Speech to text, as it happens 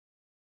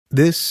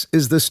This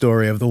is the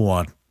story of the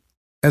one.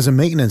 As a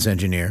maintenance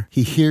engineer,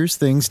 he hears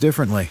things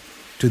differently.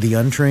 To the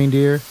untrained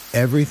ear,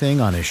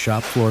 everything on his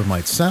shop floor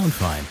might sound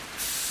fine,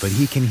 but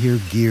he can hear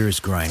gears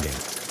grinding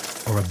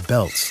or a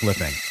belt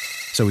slipping.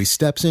 So he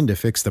steps in to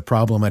fix the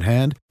problem at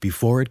hand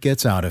before it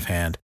gets out of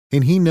hand.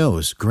 And he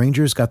knows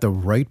Grainger's got the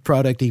right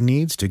product he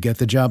needs to get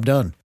the job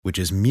done, which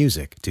is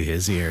music to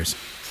his ears.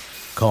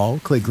 Call,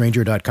 click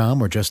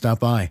Grainger.com, or just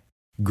stop by.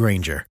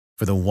 Grainger,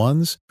 for the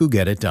ones who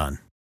get it done.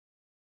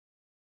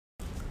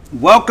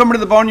 Welcome to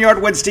the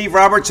Boneyard with Steve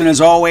Robertson. As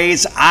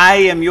always, I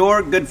am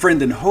your good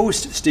friend and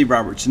host, Steve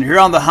Robertson. Here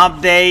on the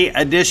Hump Day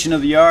edition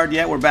of the Yard.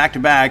 Yeah, we're back to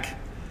back.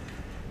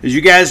 As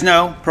you guys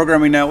know,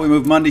 programming know, we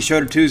moved Monday show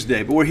to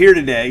Tuesday, but we're here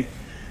today.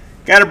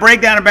 Got to break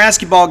down a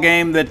basketball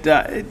game that,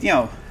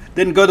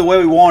 didn't go the way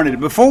we wanted it.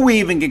 Before we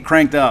even get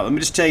cranked up, let me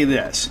just tell you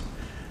this.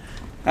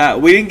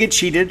 We didn't get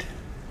cheated.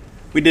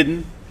 We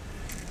didn't.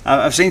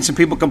 I've seen some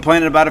people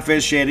complaining about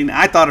officiating.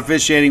 I thought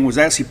officiating was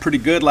actually pretty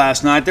good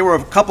last night. There were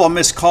a couple of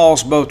missed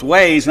calls both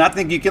ways, and I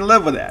think you can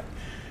live with that.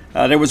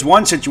 There was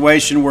one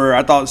situation where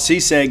I thought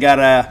Cisse got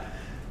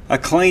a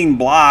clean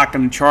block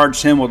and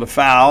charged him with a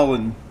foul,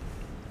 and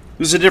it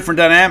was a different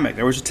dynamic.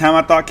 There was a time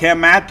I thought Cam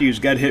Matthews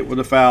got hit with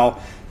a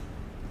foul.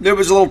 There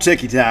was a little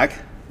ticky-tack.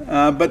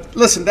 But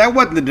listen, that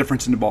wasn't the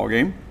difference in the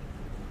ballgame.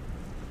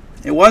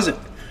 It wasn't.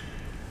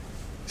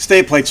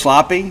 State played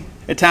sloppy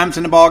at times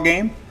in the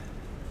ballgame.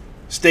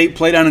 State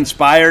played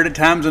uninspired at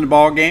times in the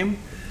ballgame.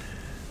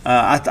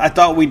 I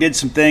thought we did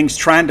some things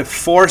trying to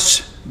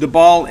force the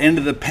ball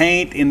into the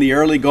paint in the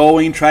early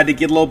going, tried to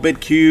get a little bit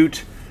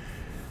cute,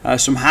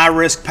 some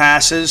high-risk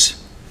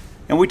passes,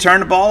 and we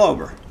turned the ball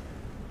over.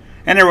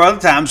 And there were other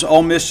times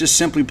Ole Miss just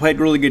simply played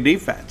really good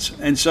defense.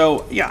 And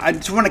so, I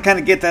just want to kind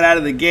of get that out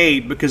of the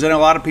gate because I know a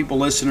lot of people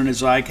listening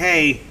is like,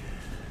 hey,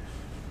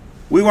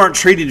 we weren't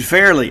treated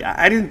fairly.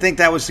 I didn't think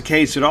that was the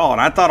case at all. And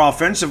I thought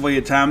offensively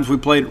at times we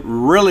played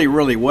really,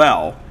 really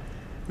well.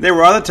 There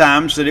were other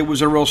times that it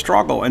was a real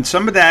struggle. And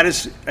some of that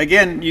is,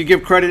 again, you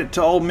give credit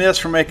to Ole Miss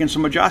for making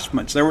some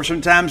adjustments. There were some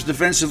times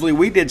defensively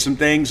we did some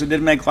things that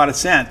didn't make a lot of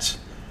sense.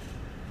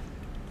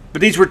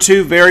 But these were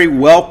two very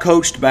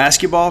well-coached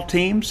basketball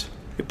teams.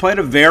 They played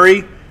a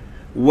very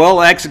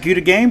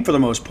well-executed game for the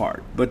most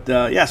part. But,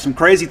 some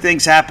crazy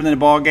things happened in the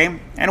ball game,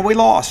 and we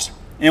lost.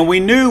 And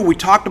we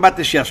talked about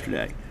this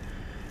yesterday.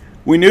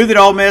 We knew that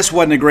Ole Miss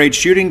wasn't a great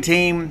shooting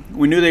team.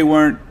 We knew they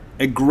weren't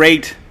a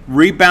great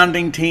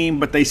rebounding team,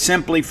 but they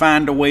simply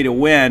find a way to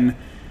win,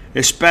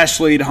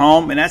 especially at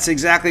home, and that's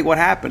exactly what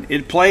happened.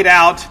 It played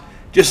out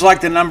just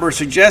like the number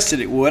suggested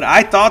it would.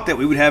 I thought that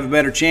we would have a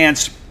better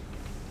chance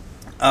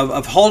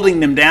of holding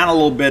them down a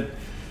little bit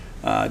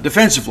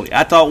defensively.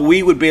 I thought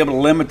we would be able to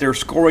limit their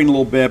scoring a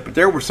little bit, but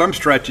there were some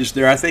stretches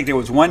there. I think there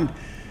was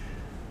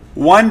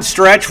one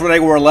stretch where they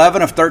were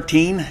 11 of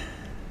 13.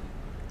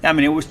 I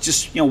mean, it was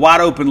just,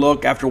 wide open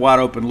look after wide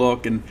open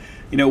look. And,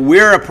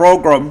 we're a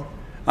program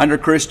under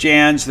Chris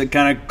Jans that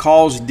kind of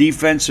calls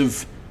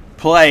defensive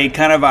play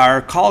kind of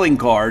our calling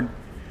card.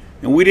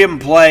 And we didn't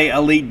play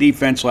elite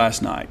defense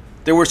last night.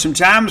 There were some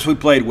times we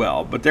played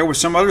well, but there were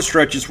some other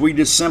stretches we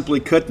just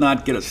simply could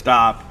not get a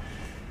stop.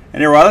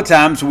 And there were other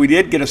times we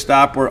did get a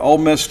stop where Ole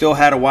Miss still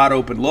had a wide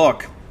open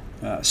look.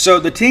 So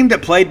the team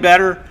that played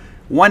better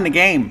won the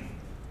game.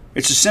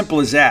 It's as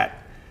simple as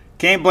that.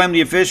 Can't blame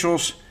the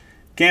officials.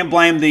 Can't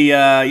blame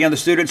the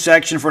student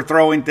section for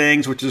throwing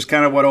things, which is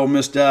kind of what Ole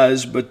Miss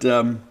does. But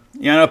I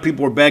know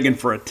people were begging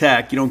for a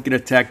tech. You don't get a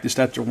tech just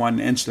after one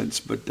instance.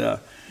 But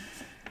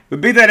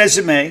be that as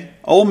it may,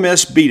 Ole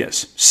Miss beat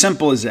us.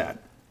 Simple as that.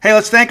 Hey,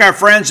 let's thank our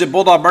friends at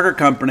Bulldog Burger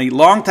Company,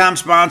 longtime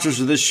sponsors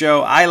of this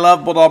show. I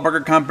love Bulldog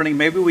Burger Company.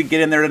 Maybe we get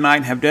in there tonight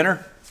and have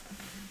dinner.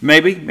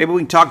 Maybe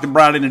we can talk the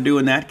bride into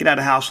doing that. Get out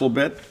of the house a little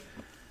bit.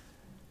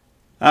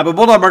 But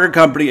Bulldog Burger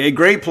Company, a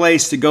great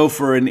place to go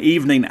for an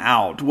evening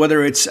out.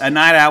 Whether it's a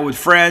night out with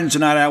friends, a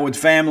night out with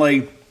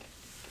family,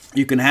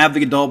 you can have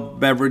the adult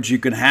beverage, you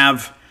can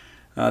have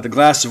the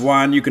glass of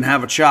wine, you can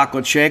have a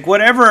chocolate shake.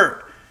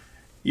 Whatever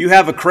you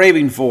have a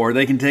craving for,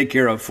 they can take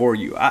care of for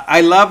you.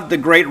 I love the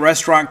great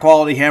restaurant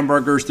quality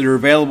hamburgers that are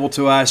available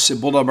to us at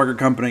Bulldog Burger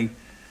Company.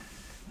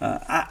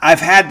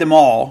 I've had them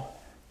all.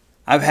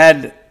 I've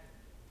had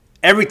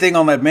everything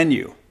on that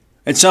menu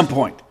at some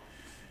point.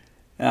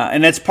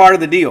 And that's part of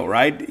the deal,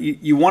 right?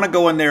 You want to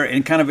go in there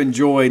and kind of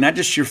enjoy not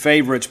just your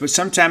favorites, but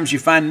sometimes you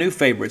find new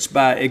favorites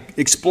by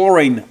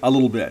exploring a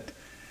little bit.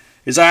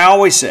 As I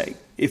always say,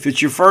 if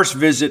it's your first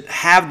visit,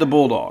 have the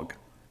Bulldog.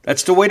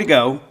 That's the way to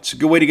go. It's a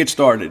good way to get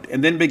started.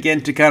 And then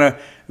begin to kind of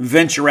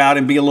venture out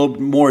and be a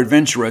little more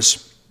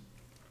adventurous,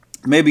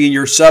 maybe in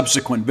your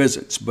subsequent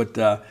visits. But,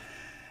 the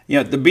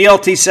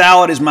BLT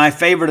salad is my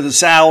favorite of the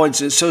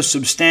salads. It's so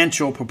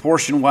substantial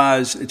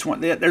portion-wise.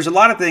 There's a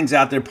lot of things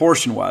out there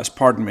portion-wise,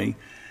 pardon me.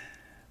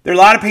 There are a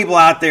lot of people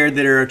out there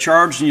that are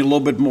charging you a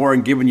little bit more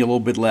and giving you a little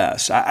bit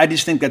less. I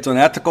just think that's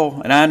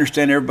unethical, and I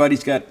understand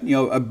everybody's got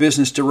a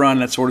business to run,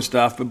 that sort of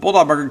stuff. But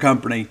Bulldog Burger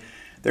Company,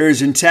 there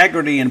is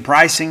integrity in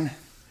pricing.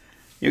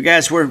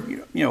 Guys,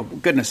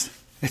 goodness,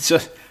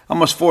 it's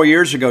almost 4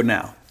 years ago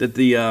now that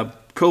the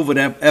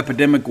COVID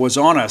epidemic was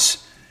on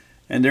us.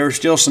 And there are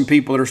still some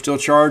people that are still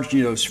charging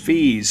you those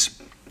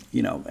fees,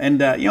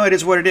 and it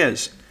is what it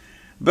is.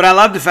 But I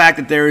love the fact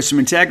that there is some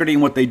integrity in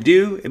what they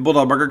do at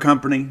Bulldog Burger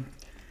Company.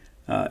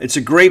 It's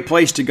a great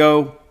place to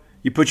go.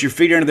 You put your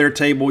feet under their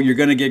table, you're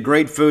going to get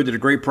great food at a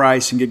great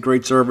price and get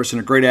great service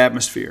and a great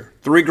atmosphere.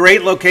 3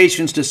 great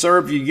locations to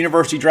serve you: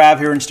 University Drive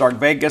here in Stark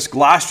Vegas,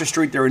 Gloucester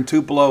Street there in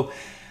Tupelo,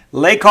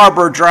 Lake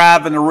Harbor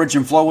Drive in the Ridge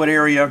and Flowwood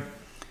area.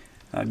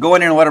 Go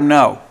in there and let them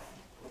know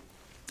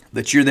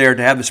that you're there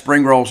to have the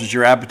spring rolls as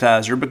your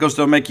appetizer, because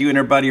they'll make you and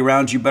everybody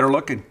around you better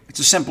looking. It's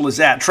as simple as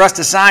that. Trust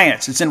the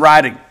science. It's in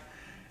writing.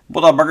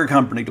 Bulldog Burger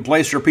Company, the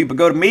place where people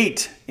go to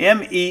meet.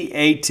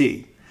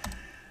 M-E-A-T.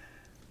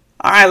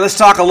 All right, let's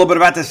talk a little bit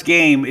about this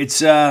game.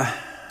 It's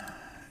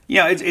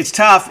it's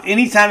tough.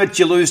 Anytime that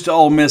you lose to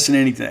Ole Miss in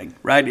anything,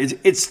 right?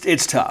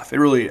 It's tough. It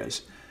really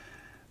is.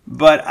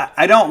 But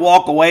I don't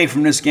walk away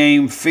from this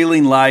game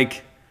feeling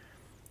like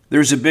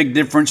there's a big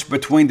difference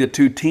between the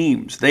two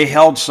teams. They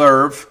held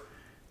serve.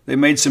 They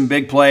made some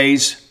big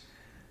plays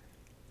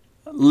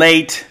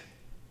late,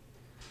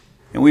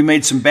 and we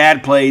made some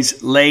bad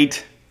plays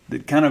late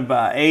that kind of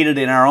aided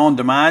in our own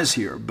demise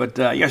here. But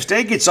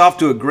State gets off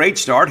to a great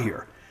start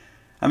here.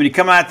 I mean, you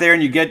come out there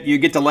and you get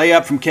the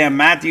layup from Cam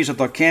Matthews. I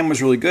thought Cam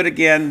was really good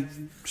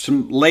again.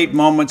 Some late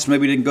moments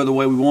maybe didn't go the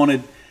way we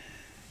wanted.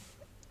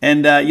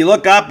 And you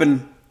look up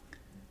and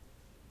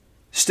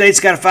State's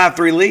got a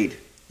 5-3 lead.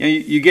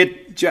 You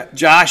get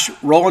Josh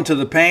rolling to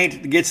the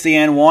paint, gets the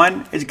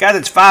N1. It's a guy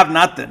that's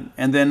 5-0.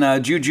 And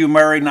then Juju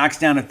Murray knocks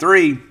down a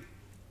 3.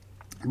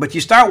 But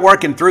you start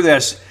working through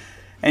this,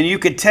 and you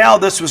could tell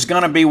this was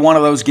going to be one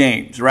of those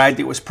games, right?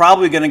 It was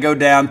probably going to go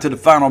down to the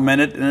final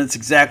minute, and that's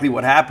exactly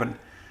what happened.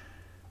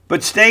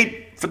 But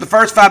State, for the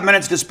first 5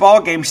 minutes of this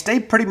ball game,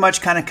 State pretty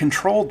much kind of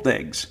controlled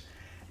things.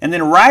 And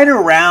then right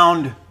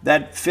around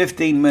that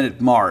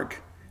 15-minute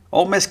mark,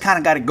 Ole Miss kind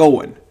of got it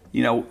going.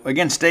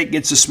 Again, State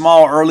gets a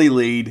small early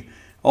lead.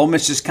 Ole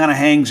Miss just kind of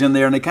hangs in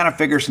there, and they kind of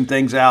figure some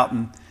things out.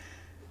 And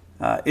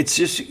it's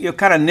just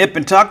kind of nip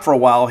and tuck for a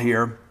while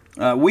here.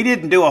 We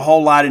didn't do a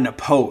whole lot in the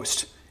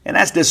post, and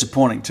that's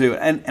disappointing too.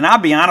 And I'll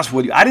be honest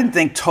with you, I didn't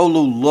think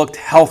Tolu looked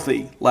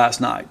healthy last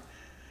night.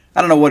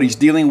 I don't know what he's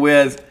dealing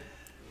with,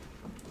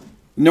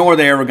 nor are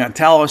they ever going to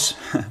tell us.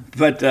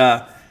 But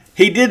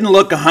he didn't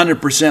look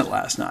 100%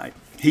 last night.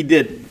 He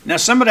didn't. Now,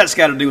 some of that's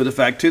got to do with the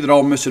fact, too, that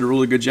Ole Miss did a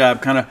really good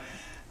job kind of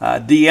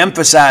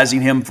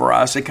de-emphasizing him for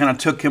us. They kind of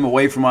took him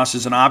away from us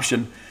as an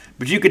option.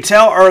 But you could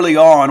tell early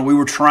on we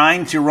were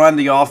trying to run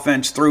the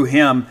offense through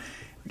him.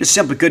 Just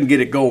simply couldn't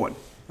get it going.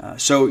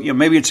 So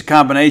maybe it's a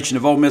combination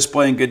of Ole Miss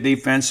playing good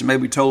defense and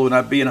maybe Tolu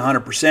not being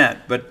 100%.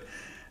 But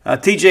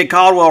T.J.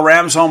 Caldwell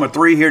rams home a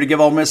 3 here to give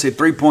Ole Miss a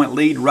 3-point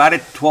lead right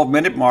at the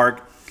 12-minute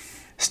mark.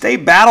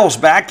 State battles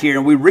back here,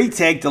 and we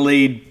retake the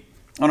lead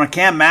on a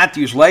Cam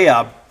Matthews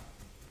layup.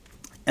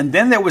 And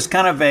then there was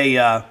kind of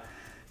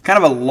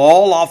a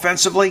lull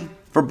offensively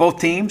for both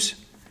teams.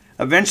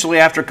 Eventually,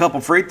 after a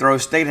couple free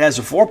throws, State has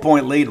a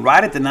 4-point lead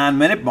right at the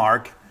 9-minute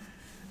mark.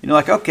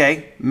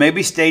 Okay,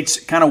 maybe State's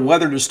kind of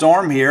weathered the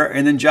storm here,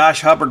 and then Josh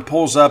Hubbard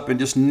pulls up and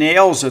just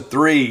nails a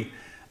 3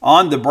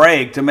 on the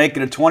break to make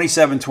it a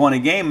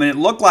 27-20 game, and it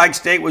looked like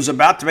State was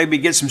about to maybe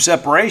get some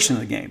separation in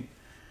the game.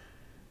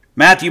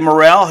 Matthew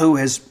Morrell, who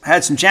has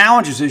had some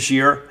challenges this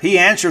year, he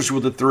answers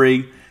with a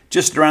 3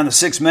 just around the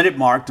 6-minute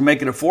mark to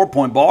make it a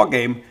 4-point ball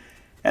game.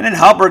 And then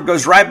Hubbard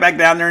goes right back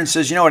down there and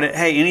says, you know what,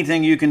 hey,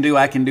 anything you can do,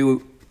 I can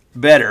do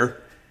better.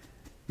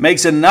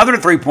 Makes another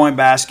 3-point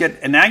basket,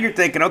 and now you're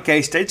thinking,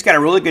 okay, State's got a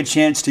really good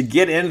chance to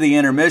get into the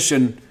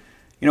intermission,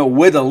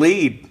 with a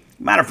lead.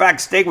 Matter of fact,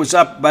 State was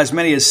up by as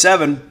many as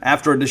 7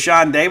 after a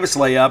Deshaun Davis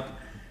layup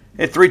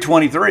at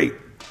 3:23.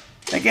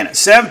 Again, a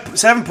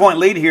 7-point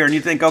lead here, and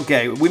you think,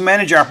 okay, we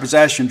manage our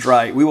possessions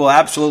right. We will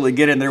absolutely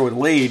get in there with a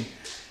lead.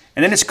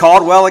 And then it's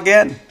Caldwell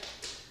again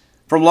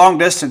from long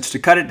distance to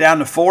cut it down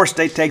to 4.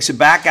 State takes it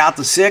back out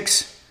to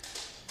 6.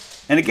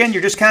 And again,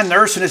 you're just kind of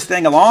nursing this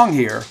thing along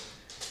here.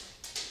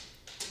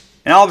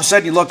 And all of a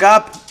sudden you look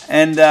up,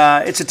 and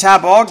it's a tie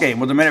ball game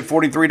with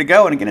 1:43 to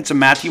go. And again, it's a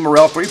Matthew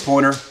Morrell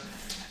 3-pointer.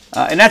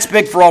 And that's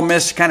big for Ole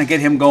Miss to kind of get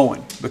him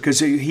going, because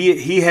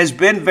he has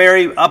been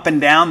very up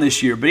and down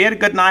this year. But he had a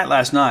good night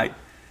last night.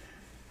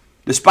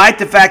 Despite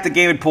the fact the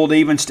game had pulled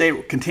even,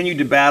 State continued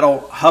to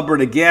battle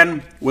Hubbard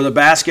again with a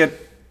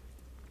basket.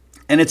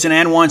 And it's an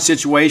N1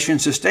 situation.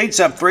 So State's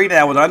up 3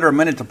 now with under a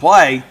minute to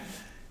play.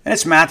 And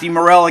it's Matthew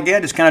Morrell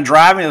again, just kind of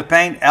driving to the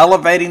paint,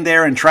 elevating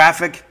there in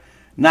traffic,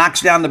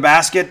 knocks down the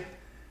basket.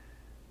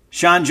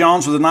 Sean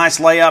Jones with a nice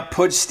layup,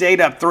 puts State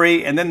up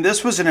 3. And then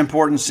this was an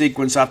important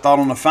sequence, I thought,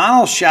 on the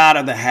final shot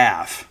of the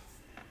half.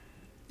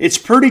 It's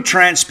pretty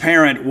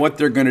transparent what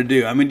they're going to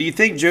do. I mean, do you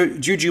think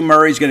Juju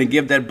Murray's going to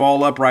give that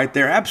ball up right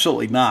there?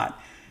 Absolutely not.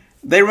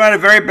 They run a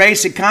very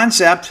basic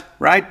concept,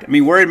 right? I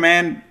mean, we're in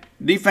man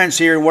defense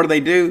here. What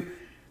do?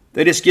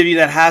 They just give you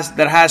that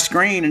high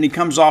screen, and he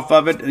comes off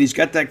of it, and he's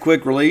got that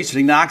quick release, and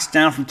he knocks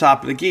down from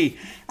top of the key.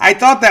 I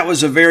thought that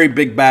was a very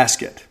big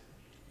basket.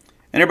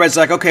 And everybody's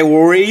like, okay,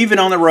 well, we're even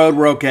on the road.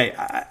 We're okay.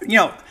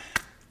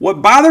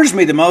 What bothers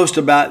me the most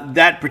about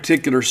that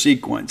particular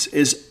sequence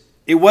is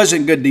it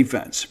wasn't good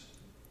defense.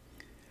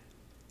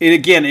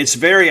 It's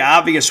very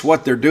obvious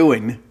what they're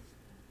doing.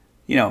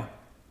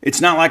 It's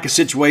not like a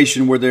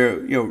situation where they're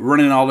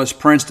running all this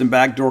Princeton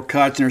backdoor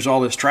cuts and there's all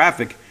this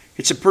traffic.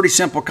 It's a pretty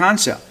simple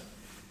concept.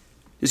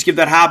 Just give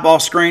that high ball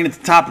screen at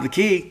the top of the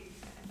key.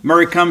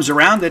 Murray comes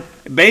around it.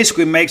 It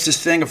basically makes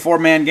this thing a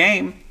four-man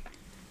game.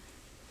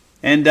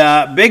 And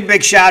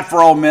big shot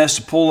for Ole Miss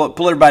to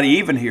pull everybody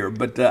even here.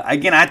 But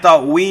again, I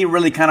thought we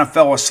really kind of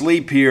fell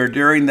asleep here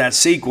during that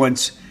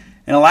sequence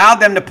and allowed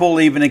them to pull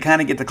even and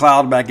kind of get the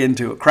crowd back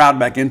into it.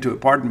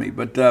 Pardon me.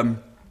 But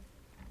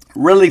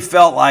really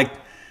felt like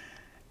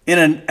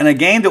in a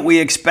game that we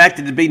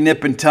expected to be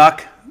nip and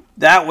tuck,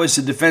 that was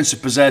the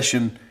defensive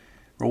possession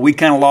where we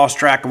kind of lost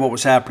track of what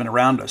was happening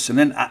around us. And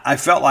then I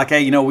felt like,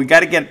 hey, we got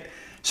to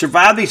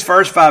survive these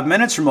first 5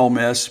 minutes from Ole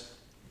Miss.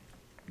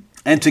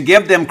 And to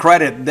give them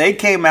credit, they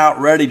came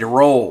out ready to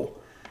roll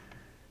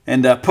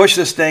and push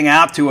this thing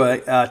out to a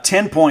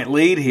 10-point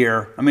lead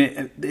here. I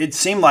mean, it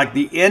seemed like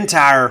the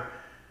entire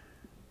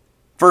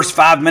first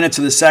 5 minutes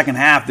of the second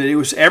half that it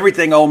was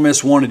everything Ole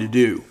Miss wanted to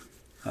do.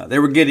 They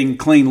were getting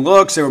clean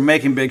looks. They were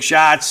making big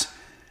shots.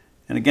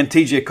 And again,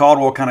 TJ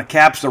Caldwell kind of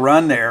caps the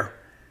run there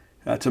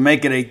to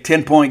make it a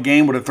 10-point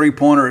game with a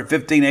three-pointer at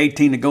 15-18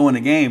 to go in the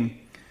game.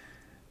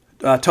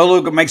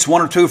 Toluca makes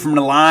one or two from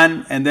the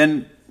line, and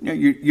then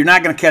you're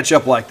not going to catch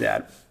up like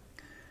that.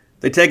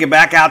 They take it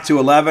back out to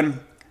 11,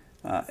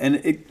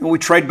 and we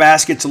trade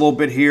baskets a little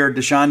bit here.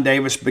 Deshaun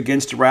Davis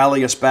begins to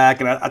rally us back,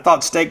 and I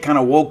thought State kind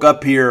of woke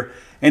up here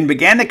and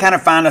began to kind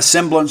of find a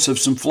semblance of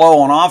some flow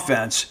on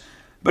offense.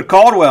 But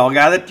Caldwell, a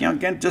guy that,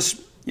 again,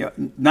 just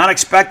not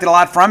expected a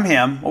lot from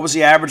him. What was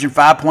he averaging,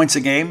 5 points a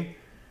game?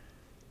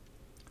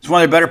 He's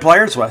one of their better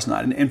players last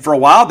night, and for a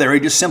while there, he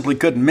just simply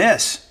couldn't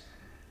miss.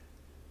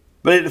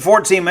 But at the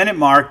 14-minute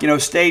mark,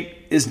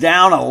 State is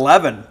down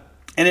 11.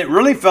 And it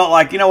really felt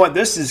like,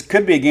 this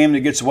could be a game that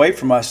gets away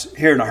from us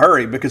here in a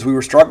hurry because we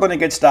were struggling to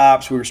get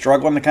stops. We were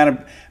struggling to kind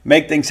of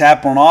make things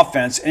happen on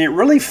offense. And it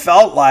really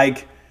felt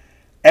like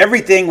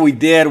everything we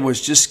did was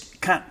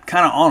just kind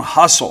of on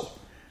hustle.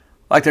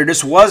 Like there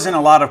just wasn't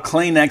a lot of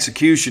clean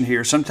execution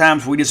here.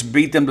 Sometimes we just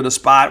beat them to the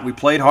spot. We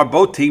played hard.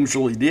 Both teams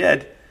really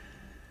did.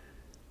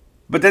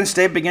 But then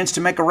State begins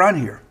to make a run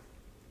here.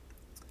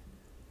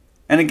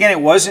 And again,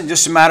 it wasn't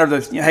just a matter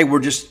of, hey, we're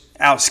just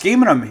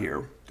out-scheming them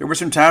here. There were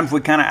some times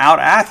we kind of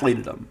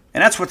out-athleted them.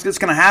 And that's what's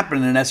going to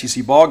happen in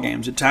SEC ball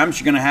games. At times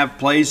you're going to have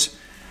plays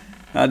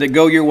that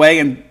go your way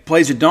and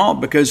plays that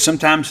don't because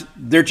sometimes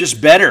they're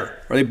just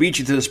better or they beat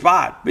you to the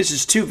spot. This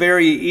is two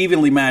very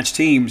evenly matched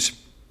teams,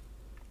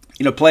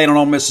 playing on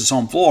Ole Miss's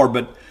home floor.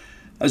 But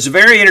it was a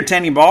very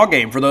entertaining ball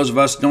game for those of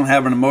us who don't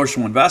have an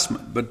emotional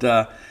investment. But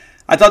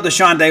I thought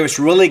Deshaun Davis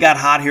really got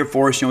hot here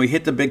for us. He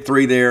hit the big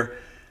three there.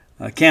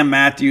 Cam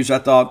Matthews, I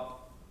thought,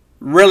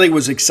 really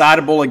was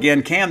excitable.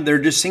 Again, Cam, there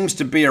just seems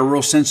to be a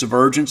real sense of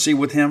urgency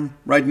with him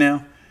right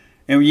now.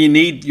 And you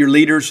need your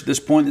leaders at this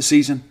point in the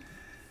season.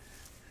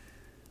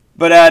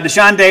 But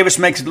Deshaun Davis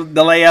makes the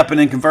layup and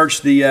then converts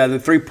the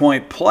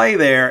three-point play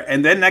there.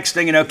 And then next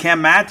thing you know, Cam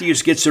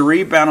Matthews gets a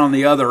rebound on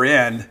the other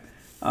end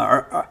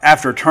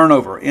after a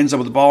turnover. Ends up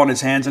with the ball in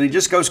his hands, and he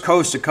just goes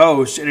coast to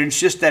coast. And it's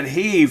just that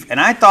heave. And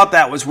I thought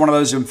that was one of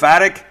those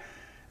emphatic,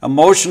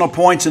 emotional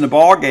points in the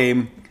ball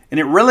game. And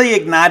it really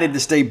ignited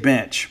the State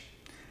bench.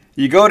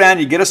 You go down,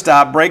 you get a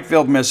stop,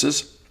 Brakefield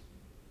misses.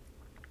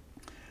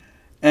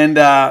 And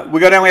we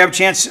go down, we have a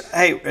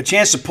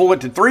chance to pull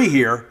it to three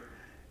here.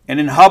 And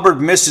then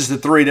Hubbard misses the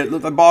three.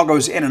 The ball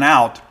goes in and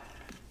out.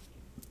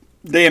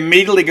 They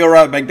immediately go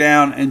right back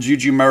down, and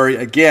Juju Murray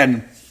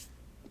again.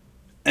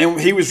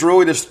 And he was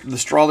really the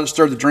straw that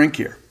stirred the drink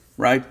here,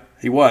 right?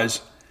 He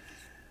was.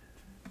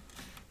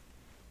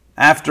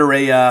 After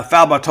a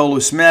foul by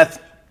Tolu Smith,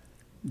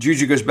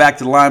 Juju goes back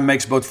to the line,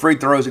 makes both free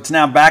throws. It's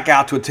now back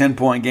out to a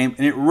 10-point game.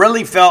 And it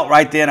really felt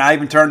right then, I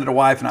even turned to the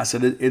wife and I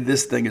said,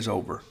 this thing is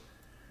over.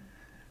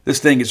 This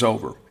thing is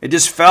over. It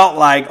just felt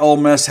like Ole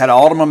Miss had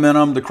all the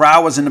momentum. The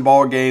crowd was in the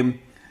ball game.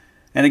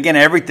 And again,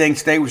 everything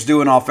State was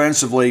doing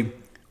offensively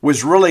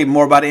was really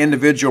more about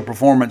individual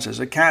performances.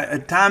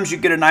 At times you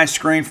get a nice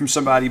screen from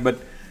somebody, but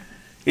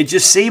it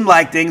just seemed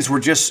like things were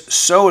just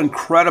so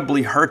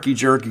incredibly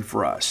herky-jerky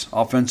for us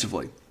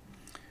offensively.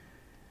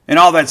 And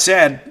all that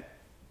said,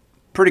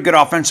 pretty good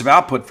offensive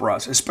output for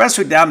us,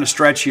 especially down the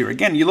stretch here.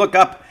 Again, you look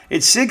up,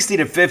 it's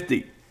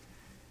 60-50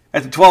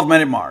 at the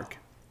 12-minute mark.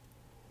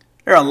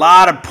 There are a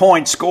lot of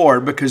points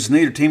scored because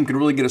neither team could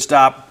really get a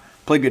stop,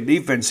 play good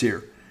defense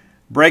here.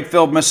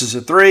 Brakefield misses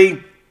a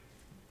three.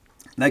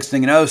 Next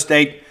thing you know,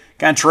 State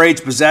kind of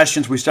trades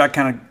possessions. We start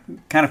kind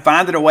of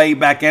finding a way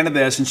back into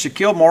this, and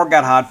Shaquille Moore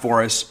got hot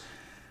for us.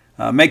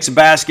 Makes a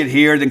basket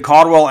here, then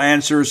Caldwell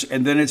answers,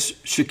 and then it's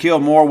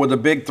Shaquille Moore with a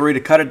big three to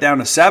cut it down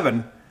to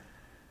 7.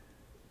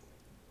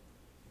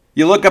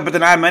 You look up at the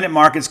 9-minute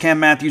mark, it's Cam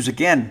Matthews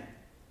again.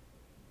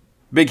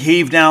 Big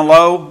heave down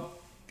low.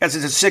 Guys,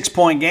 it's a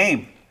 6-point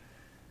game.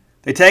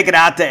 They take it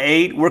out to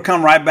 8. We're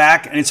coming right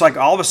back, and it's like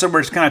all of a sudden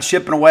we're just kind of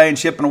chipping away and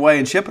chipping away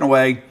and chipping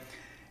away.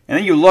 And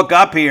then you look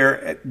up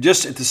here,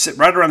 just at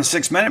right around the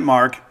 6-minute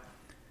mark,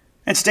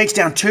 And State's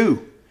down 2.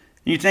 And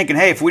you're thinking,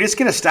 hey, if we just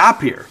get a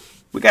stop here,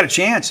 we got a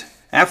chance.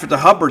 After the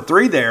Hubbard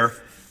 3 there,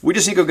 we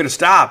just need to go get a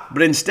stop.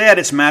 But instead,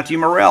 it's Matthew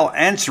Morrell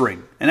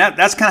answering. And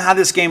that's kind of how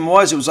this game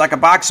was. It was like a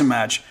boxing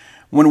match.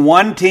 When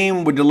one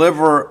team would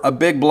deliver a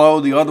big blow,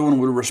 the other one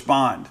would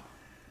respond.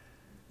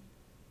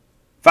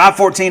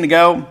 5:14 to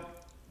go.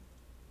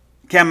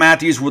 Cam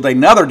Matthews with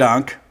another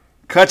dunk.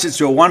 Cuts it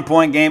to a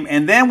 1-point game.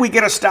 And then we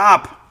get a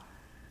stop.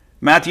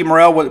 Matthew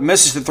Morrell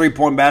misses the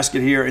 3-point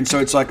basket here. And so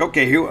it's like,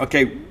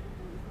 okay,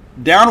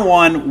 down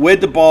 1 with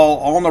the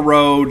ball on the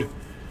road,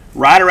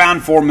 right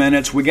around 4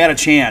 minutes. We got a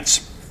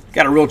chance.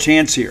 Got a real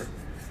chance here.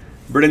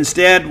 But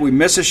instead, we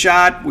miss a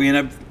shot. We end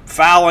up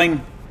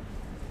fouling.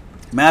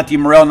 Matthew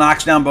Morrell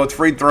knocks down both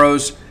free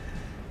throws.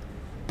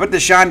 But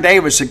Deshaun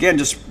Davis, again,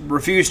 just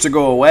refused to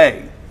go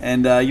away.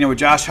 And, with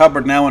Josh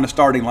Hubbard now in the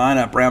starting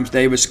lineup, Rams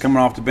Davis coming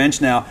off the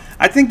bench now,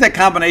 I think that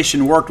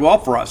combination worked well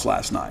for us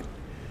last night.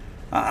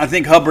 I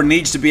think Hubbard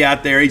needs to be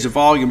out there. He's a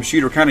volume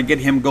shooter, kind of get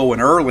him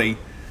going early,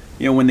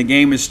 when the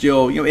game is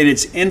still, in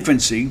its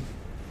infancy.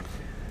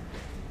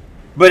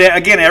 But,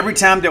 again, every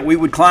time that we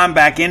would climb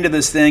back into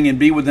this thing and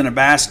be within a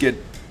basket,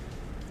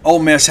 Ole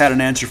Miss had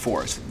an answer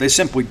for us. They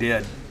simply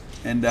did.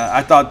 And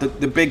I thought that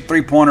the big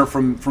three-pointer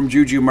from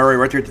Juju Murray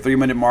right there at the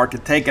 3-minute mark to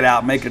take it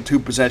out, make it a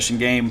 2-possession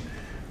game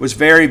was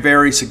very,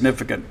 very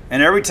significant.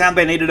 And every time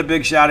they needed a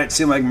big shot, it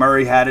seemed like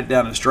Murray had it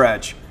down the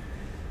stretch.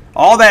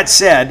 All that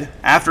said,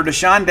 after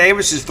Deshaun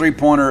Davis's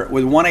three-pointer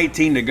with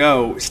 1:18 to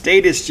go,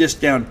 State is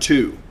just down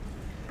 2.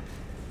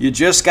 You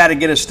just got to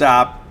get a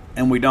stop,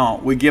 and we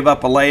don't. We give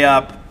up a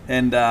layup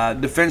and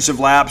defensive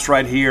lapse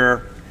right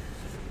here.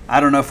 I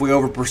don't know if we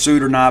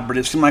over-pursued or not, but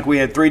it seemed like we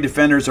had 3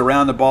 defenders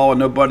around the ball and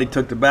nobody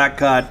took the back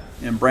cut,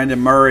 and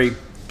Brandon Murray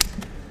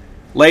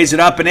lays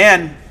it up and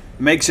in.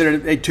 Makes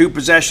it a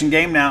 2-possession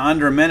game now,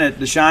 under a minute.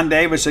 Deshaun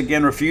Davis,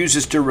 again,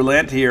 refuses to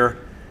relent here.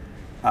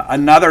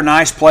 Another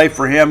nice play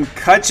for him.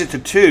 Cuts it to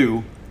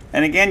 2.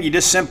 And, again, you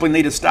just simply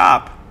need a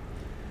stop.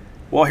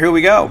 Well, here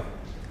we go.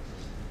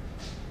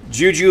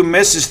 Juju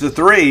misses the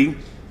 3.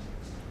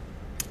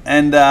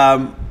 And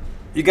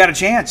you got a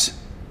chance.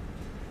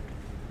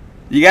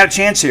 You got a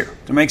chance here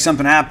to make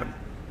something happen.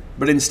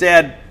 But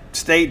instead,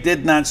 State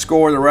did not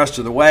score the rest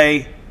of the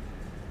way.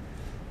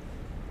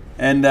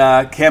 And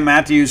Cam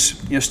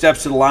Matthews,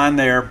 steps to the line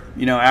there,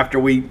 after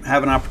we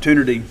have an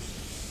opportunity.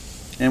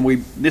 And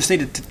we just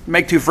need to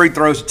make 2 free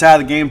throws to tie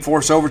the game,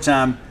 force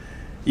overtime.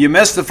 You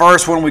missed the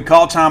first one. We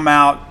call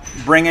timeout,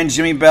 bring in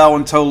Jimmy Bell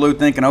and Tolu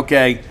thinking,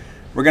 okay,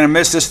 we're going to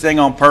miss this thing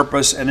on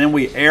purpose. And then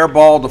we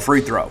airball the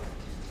free throw.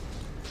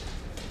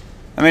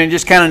 I mean, it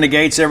just kind of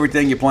negates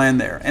everything you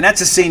planned there. And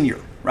that's a senior,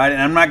 right? And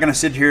I'm not going to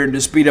sit here and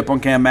just beat up on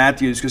Cam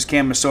Matthews because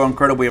Cam is so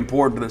incredibly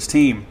important to this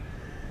team.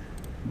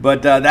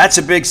 But that's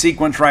a big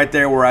sequence right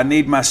there where I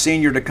need my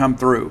senior to come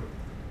through.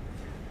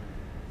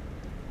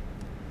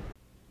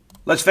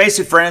 Let's face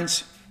it,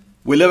 friends.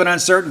 We live in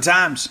uncertain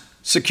times.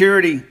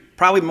 Security,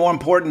 probably more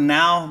important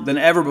now than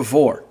ever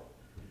before.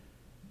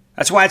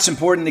 That's why it's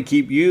important to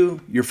keep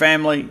you, your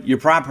family, your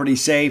property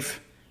safe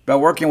by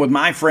working with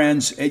my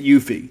friends at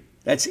Eufy.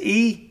 That's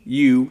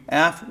EUFY.com.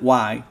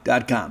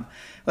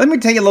 Let me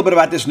tell you a little bit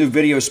about this new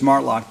video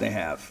smart lock they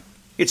have.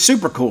 It's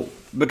super cool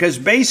because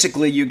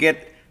basically you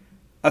get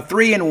a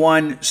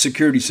 3-in-1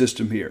 security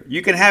system here.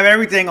 You can have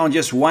everything on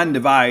just one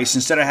device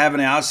instead of having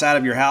the outside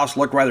of your house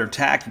look rather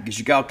tacky because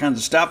you got all kinds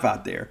of stuff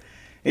out there.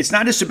 It's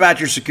not just about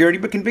your security,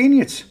 but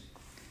convenience.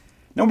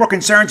 No more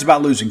concerns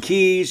about losing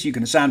keys. You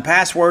can assign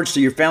passwords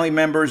to your family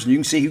members, and you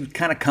can see who's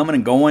kind of coming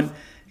and going. You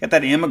got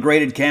that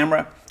integrated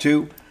camera,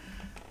 too.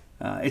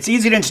 It's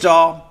easy to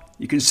install.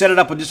 You can set it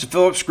up with just a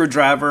Phillips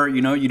screwdriver.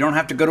 You don't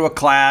have to go to a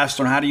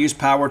class on how to use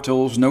power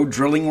tools. No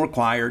drilling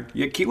required.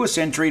 You get keyless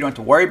entry. You don't have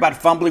to worry about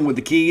fumbling with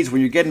the keys when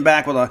you're getting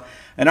back with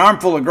an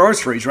armful of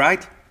groceries,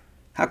 right?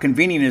 How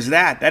convenient is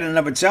that? That in and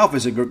of itself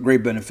is a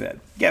great benefit.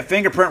 You got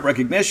fingerprint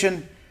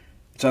recognition.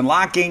 It's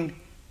unlocking.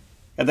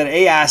 Got that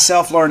AI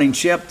self-learning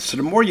chip. So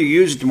the more you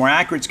use it, the more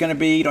accurate it's going to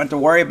be. You don't have to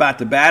worry about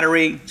the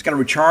battery. It's got a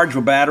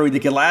rechargeable battery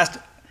that can last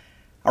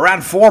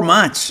around 4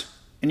 months.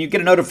 And you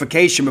get a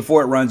notification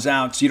before it runs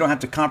out, so you don't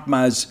have to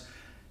compromise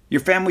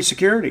your family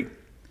security.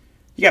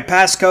 You got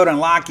passcode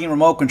unlocking,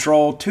 remote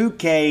control,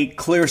 2K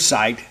clear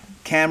sight,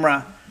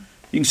 camera.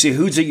 You can see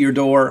who's at your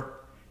door.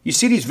 You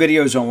see these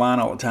videos online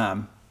all the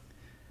time.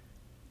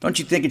 Don't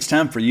you think it's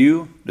time for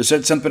you to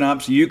set something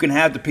up so you can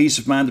have the peace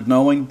of mind of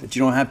knowing that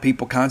you don't have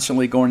people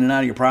constantly going in and out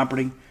of your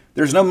property?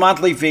 There's no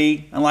monthly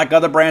fee. Unlike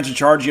other brands that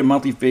charge you a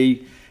monthly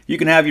fee, you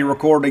can have your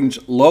recordings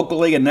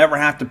locally and never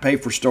have to pay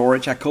for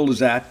storage. How cool is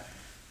that?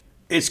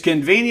 It's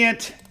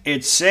convenient,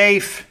 it's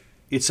safe,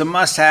 it's a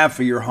must-have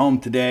for your home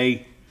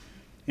today.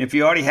 If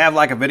you already have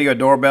like a video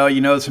doorbell,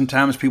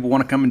 sometimes people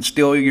want to come and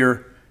steal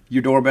your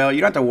doorbell.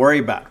 You don't have to worry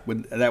about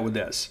with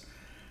this.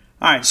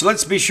 All right, so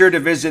let's be sure to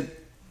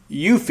visit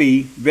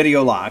Eufy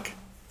Video Lock.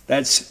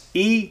 That's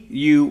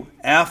EUFY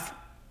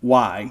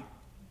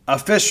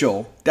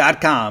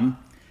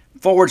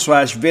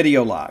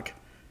official.com/video lock.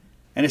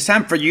 And it's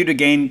time for you to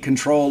gain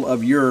control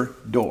of your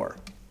door.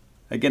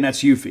 Again,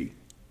 that's Eufy.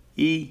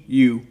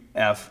 EUFY.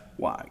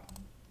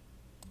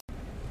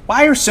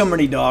 Why are so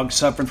many dogs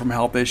suffering from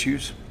health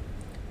issues?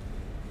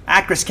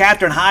 Actress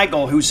Katherine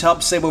Heigl, who's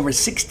helped save over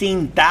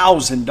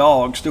 16,000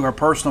 dogs through her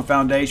personal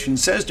foundation,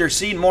 says they're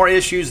seeing more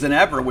issues than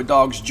ever with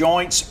dogs'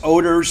 joints,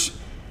 odors,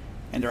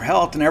 and their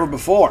health than ever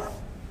before.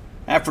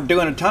 After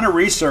doing a ton of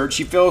research,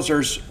 she feels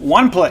there's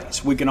one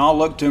place we can all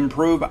look to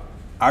improve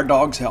our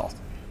dog's health: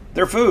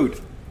 their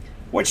food.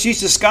 What she's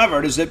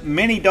discovered is that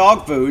many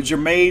dog foods are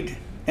made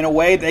in a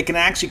way they can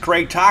actually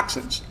create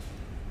toxins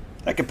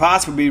that could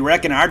possibly be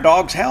wrecking our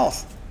dog's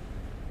health.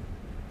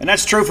 And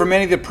that's true for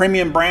many of the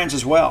premium brands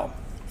as well.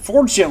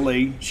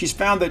 Fortunately, she's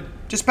found that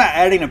just by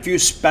adding a few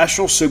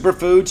special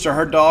superfoods to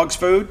her dog's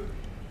food,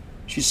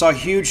 she saw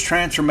huge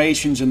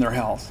transformations in their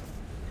health.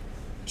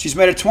 She's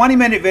made a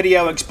 20-minute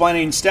video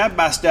explaining step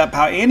by step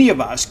how any of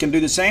us can do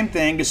the same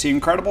thing to see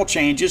incredible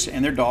changes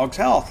in their dog's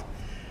health.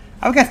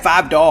 I've got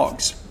 5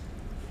 dogs.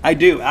 I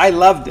do. I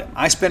love them.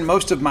 I spend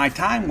most of my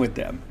time with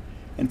them.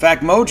 In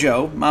fact,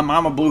 Mojo, my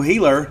mama blue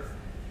heeler,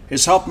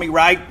 has helped me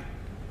write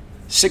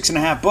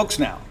 6.5 books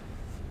now.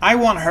 I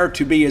want her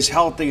to be as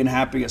healthy and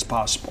happy as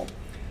possible.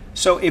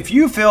 So if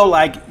you feel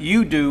like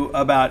you do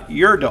about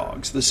your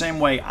dogs the same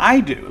way I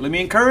do, let me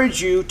encourage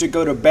you to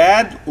go to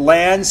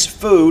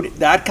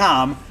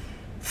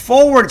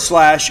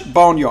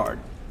badlandsfood.com/boneyard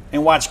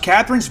and watch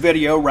Catherine's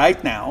video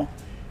right now.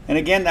 And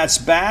again, that's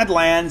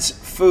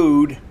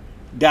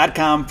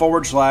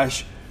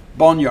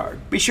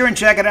badlandsfood.com/boneyard. Be sure and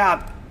check it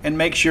out and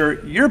make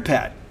sure your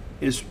pet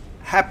is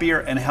happier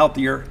and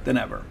healthier than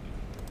ever.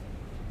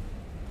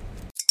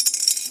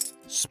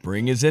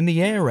 Spring is in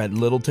the air at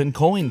Littleton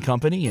Coin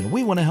Company, and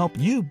we want to help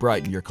you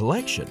brighten your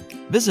collection.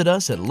 Visit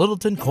us at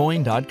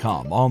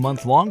littletoncoin.com all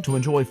month long to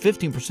enjoy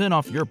 15%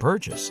 off your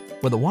purchase.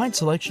 With a wide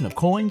selection of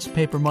coins,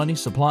 paper money,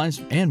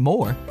 supplies, and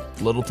more,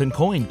 Littleton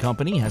Coin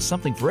Company has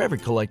something for every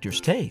collector's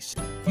taste.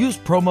 Use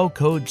promo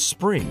code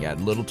SPRING at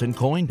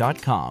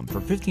littletoncoin.com for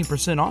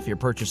 15% off your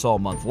purchase all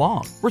month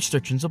long.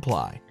 Restrictions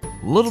apply.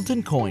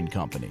 Littleton Coin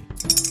Company,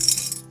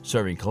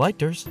 serving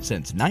collectors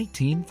since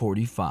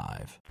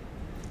 1945.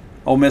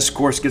 Ole Miss, of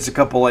course, gets a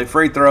couple late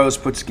free throws,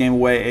 puts the game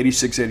away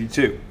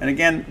 86-82. And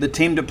again, the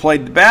team that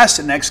played the best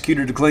and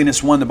executed the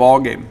cleanest won the ball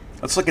game.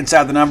 Let's look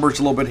inside the numbers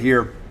a little bit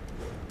here.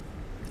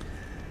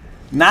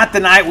 Not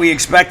the night we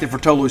expected for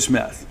Tolu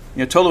Smith.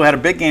 Tolu had a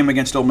big game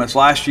against Ole Miss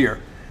last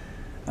year.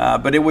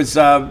 But it was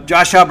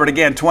Josh Hubbard,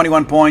 again,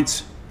 21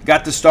 points,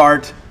 got the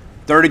start,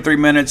 33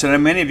 minutes.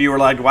 And many of you were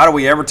like, why do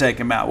we ever take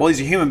him out? Well,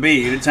 he's a human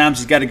being. At times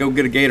he's got to go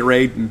get a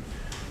Gatorade and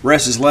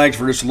rest his legs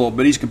for just a little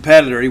bit. He's a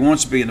competitor. He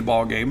wants to be in the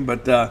ball game.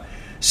 But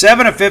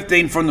 7 of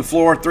 15 from the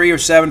floor, 3 of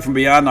 7 from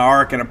beyond the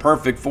arc, and a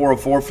perfect 4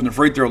 of 4 from the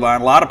free throw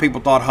line. A lot of people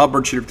thought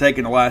Hubbard should have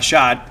taken the last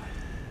shot.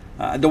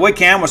 The way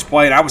Cam was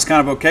playing, I was kind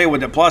of okay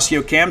with it. Plus,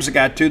 Cam's a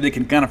guy, too, that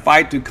can kind of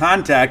fight through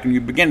contact, and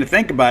you begin to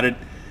think about it.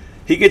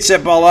 He gets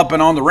that ball up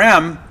and on the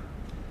rim,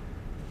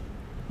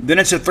 then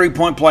it's a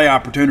three-point play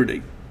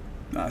opportunity.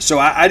 So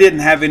I didn't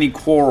have any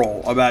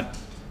quarrel about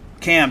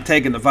Cam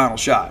taking the final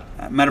shot.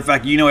 Matter of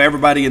fact,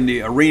 everybody in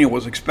the arena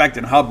was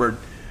expecting Hubbard,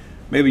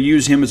 maybe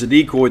use him as a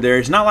decoy there.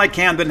 It's not like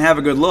Cam didn't have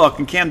a good look,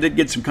 and Cam did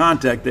get some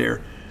contact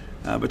there.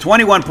 But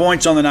 21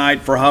 points on the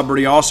night for Hubbard.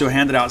 He also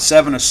handed out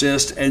 7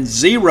 assists and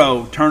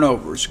 0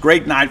 turnovers.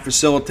 Great night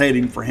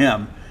facilitating for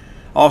him.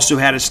 Also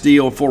had a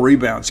steal, 4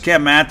 rebounds.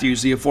 Cam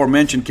Matthews, the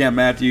aforementioned Cam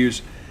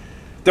Matthews,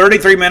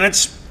 33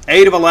 minutes,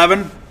 8 of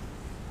 11.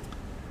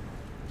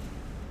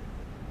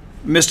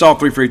 Missed all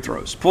 3 free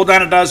throws. Pulled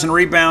down a dozen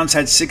rebounds,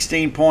 had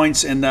 16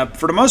 points, and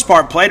for the most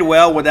part played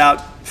well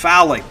without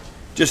fouling.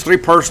 Just 3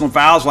 personal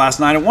fouls last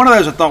night, and one of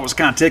those I thought was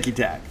kind of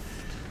ticky-tack.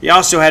 He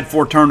also had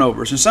 4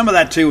 turnovers, and some of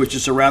that, too, was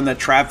just around that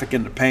traffic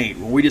in the paint.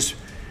 When we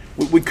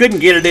couldn't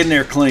get it in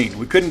there clean.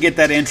 We couldn't get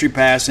that entry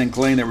pass in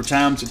clean. There were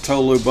times that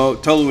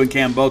Tolu and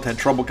Cam both had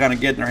trouble kind of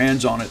getting their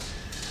hands on it.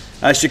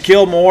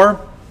 Shaquille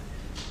Moore,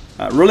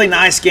 really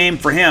nice game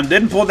for him.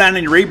 Didn't pull down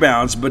any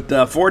rebounds,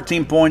 but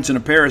 14 points and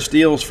a pair of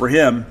steals for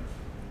him.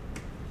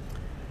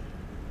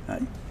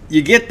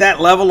 You get that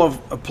level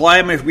of play.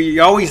 I mean, we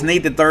always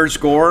need the third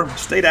scorer.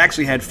 State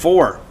actually had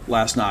 4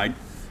 last night.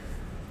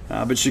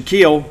 But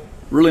Shaquille,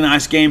 really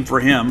nice game for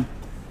him.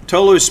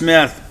 Tolu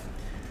Smith,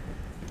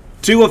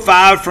 2 of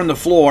 5 from the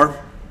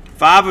floor,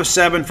 5 of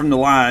 7 from the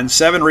line,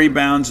 7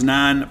 rebounds,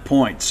 9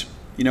 points.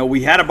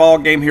 We had a ball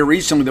game here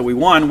recently that we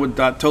won with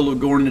Tolu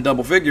going into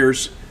double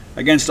figures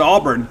against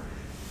Auburn.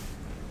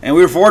 And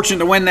we were fortunate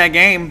to win that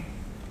game.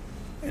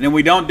 And then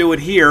we don't do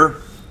it here.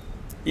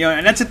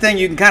 And that's the thing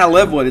you can kind of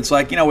live with. It's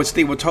like, with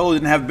Steve, Tolu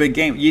didn't have a big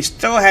game. You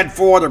still had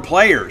 4 other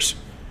players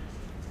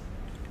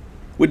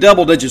with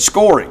double-digit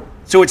scoring.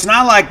 So it's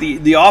not like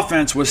the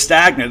offense was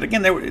stagnant.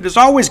 Again, there's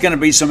always going to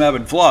be some ebb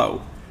and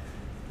flow.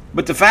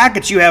 But the fact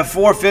that you have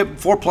 4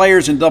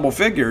 players in double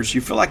figures,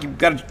 you feel like you've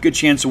got a good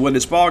chance to win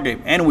this ball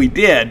game. And we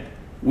did.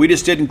 We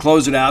just didn't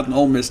close it out, and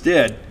Ole Miss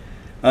did.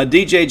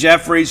 DJ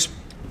Jeffries,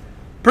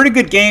 pretty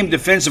good game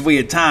defensively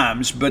at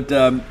times. But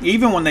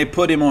even when they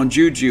put him on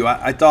Juju,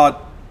 I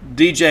thought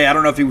DJ, I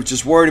don't know if he was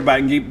just worried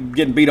about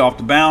getting beat off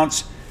the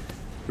bounce.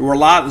 There's a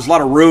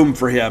lot of room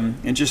for him,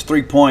 and just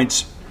 3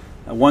 points,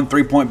 1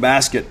 3-point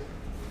basket.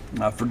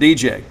 for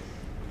DJ.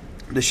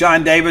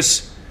 Deshaun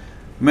Davis,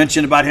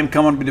 mentioned about him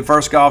coming to be the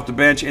first guy off the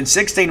bench. In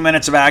 16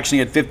 minutes of action, he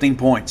had 15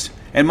 points.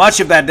 And much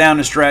of that down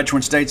the stretch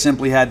when State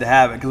simply had to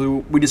have it.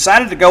 Because we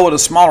decided to go with a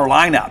smaller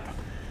lineup.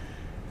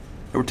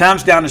 There were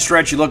times down the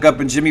stretch you look up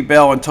and Jimmy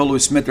Bell and Tolu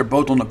Smith are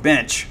both on the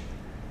bench.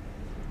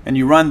 And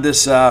you run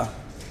this,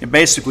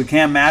 basically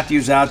Cam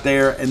Matthews out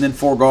there and then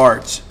 4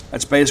 guards.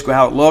 That's basically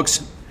how it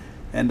looks.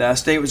 And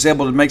State was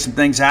able to make some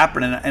things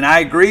happen. And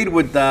I agreed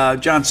with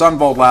John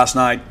Sunvold last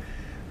night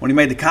when he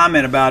made the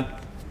comment about,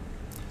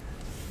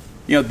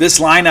 this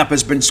lineup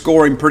has been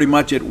scoring pretty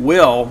much at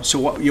will,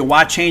 so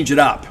why change it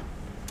up?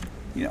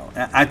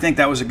 I think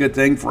that was a good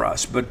thing for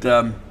us. But,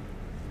 the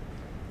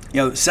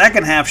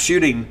second half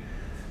shooting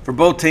for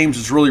both teams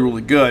is really,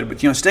 really good. But,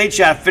 State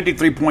shot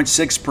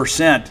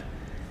 53.6%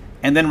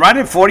 and then right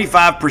at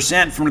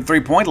 45% from the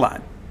three-point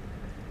line.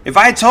 If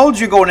I told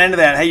you going into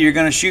that, hey, you're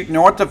going to shoot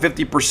north of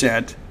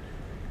 50%,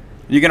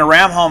 you're going to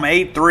ram home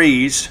 8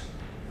 threes,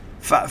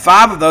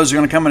 5 of those are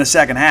going to come in the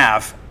second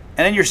half,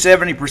 and then you're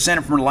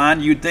 70% from the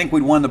line, you'd think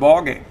we'd won the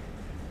ball game.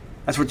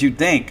 That's what you'd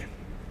think.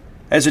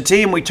 As a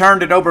team, we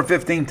turned it over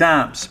 15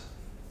 times.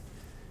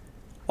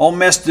 Ole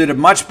Miss did a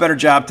much better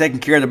job taking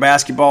care of the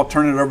basketball,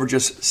 turning it over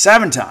just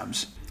 7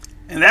 times.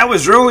 And that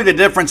was really the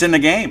difference in the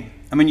game.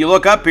 I mean, you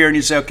look up here and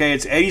you say, okay,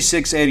 it's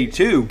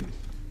 86-82.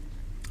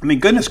 I mean,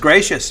 goodness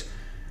gracious.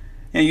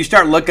 You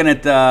start looking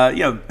at,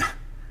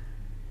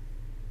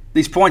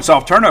 these points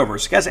off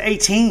turnovers. Guys,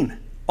 18.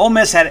 Ole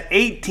Miss had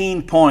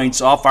 18 points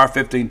off our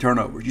 15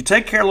 turnovers. You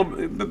take care a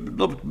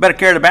little better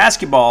care of the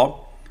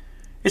basketball,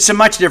 it's a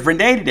much different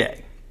day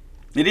today.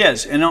 It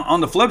is. And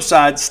on the flip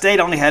side, State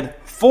only had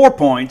 4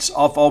 points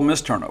off Ole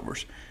Miss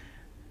turnovers.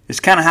 It's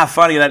kind of how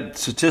funny that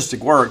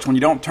statistic works. When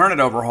you don't turn it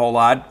over a whole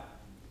lot,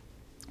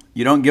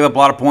 you don't give up a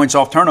lot of points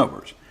off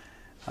turnovers.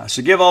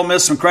 So give Ole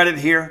Miss some credit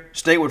here.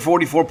 State with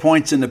 44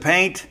 points in the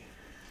paint.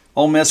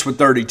 Ole Miss with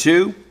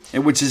 32,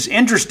 which is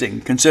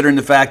interesting considering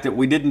the fact that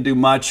we didn't do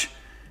much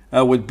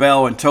with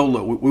Bell and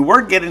Tolu. We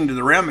were getting to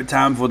the rim at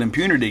times with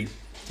impunity,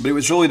 but it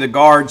was really the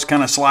guards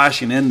kind of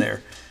slashing in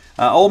there.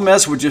 Ole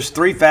Miss with just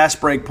 3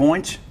 fast break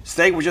points.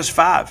 State with just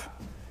 5.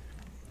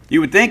 You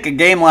would think a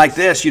game like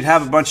this, you'd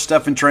have a bunch of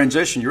stuff in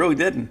transition. You really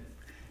didn't.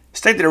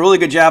 State did a really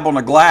good job on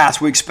the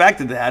glass. We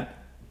expected that.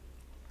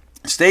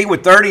 State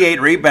with 38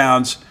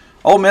 rebounds.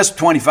 Ole Miss with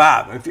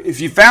 25.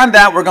 If you found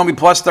out we're going to be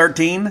plus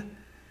 13,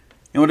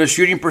 with the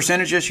shooting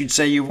percentages, you'd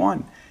say you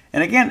won.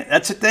 And again,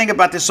 that's the thing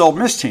about this Ole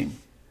Miss team.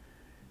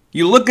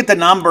 You look at the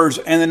numbers,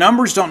 and the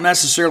numbers don't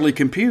necessarily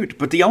compute,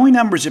 but the only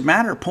numbers that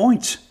matter are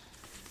points.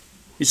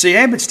 You say,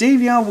 hey, but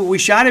Steve, we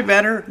shot it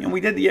better. And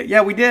we did.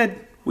 Yeah, we did.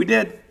 We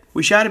did.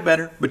 We shot it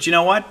better. But you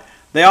know what?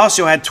 They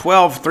also had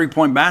 12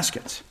 three-point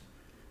baskets.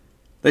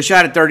 They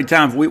shot it 30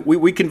 times.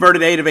 We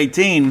converted 8 of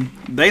 18.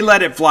 They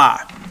let it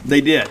fly.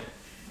 They did.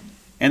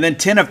 And then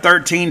 10 of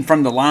 13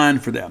 from the line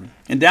for them.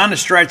 And down the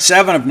stretch,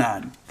 7 of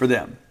 9 for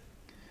them.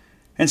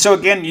 And so,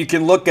 again, you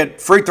can look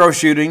at free throw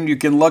shooting. You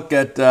can look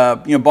at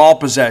ball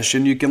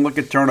possession. You can look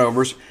at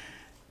turnovers.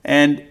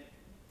 And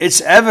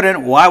it's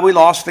evident why we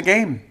lost the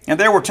game. And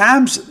there were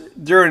times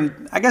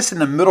during, I guess in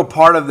the middle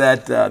part of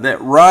that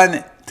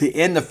run to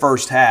end the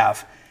first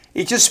half,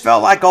 it just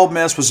felt like Ole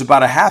Miss was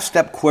about a half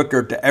step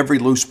quicker to every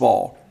loose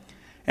ball.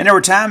 And there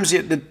were times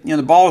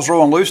the ball was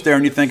rolling loose there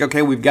and you think,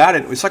 okay, we've got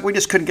it. It's like we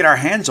just couldn't get our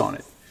hands on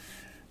it.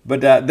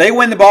 But they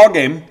win the ball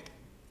game.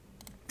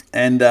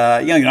 And,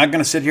 you're not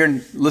going to sit here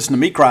and listen to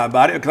me cry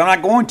about it because I'm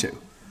not going to.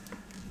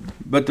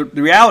 But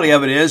the reality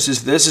of it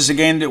is this is a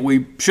game that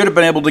we should have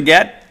been able to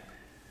get,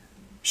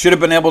 should have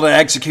been able to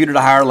execute at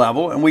a higher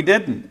level, and we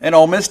didn't. And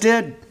Ole Miss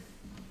did.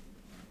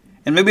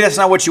 And maybe that's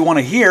not what you want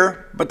to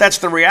hear, but that's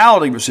the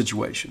reality of the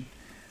situation.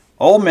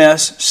 Ole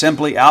Miss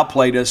simply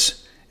outplayed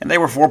us, and they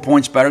were 4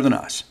 points better than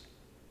us.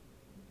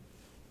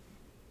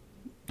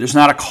 There's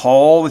not a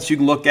call that you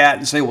can look at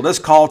and say, well, this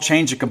call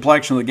changed the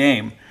complexion of the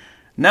game.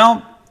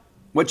 No,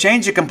 what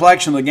changed the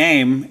complexion of the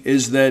game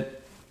is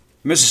that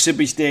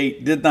Mississippi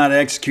State did not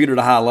execute at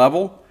a high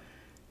level,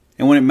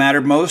 and when it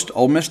mattered most,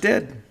 Ole Miss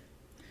did.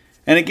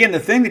 And again, the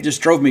thing that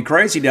just drove me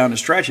crazy down the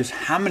stretch is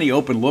how many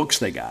open looks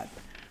they got.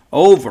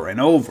 Over and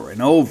over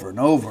and over and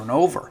over and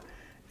over.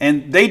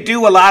 And they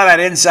do a lot of that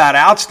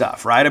inside-out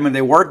stuff, right? I mean,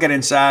 they work it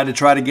inside to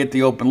try to get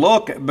the open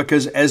look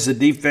because as the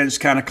defense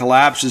kind of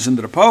collapses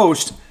into the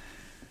post,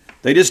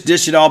 they just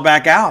dish it all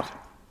back out.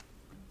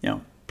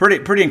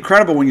 Pretty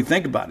incredible when you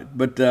think about it.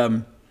 But,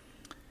 Jamin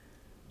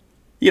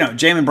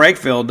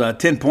Brakefield,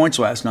 10 points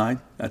last night.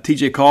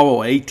 T.J.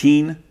 Caldwell,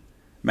 18.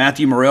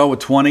 Matthew Morrell with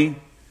 20.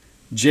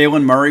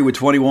 Jalen Murray with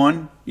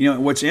 21.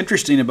 What's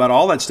interesting about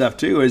all that stuff,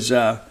 too, is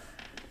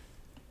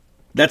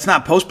that's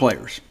not post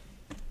players.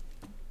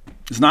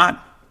 It's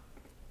not.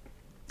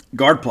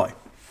 Guard play.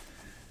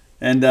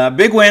 And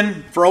big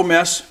win for Ole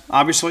Miss,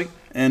 obviously.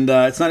 And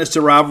it's not just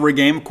a rivalry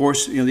game. Of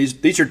course,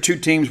 these are 2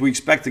 teams we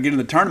expect to get in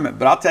the tournament.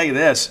 But I'll tell you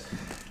this.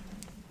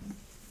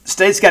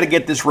 State's got to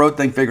get this road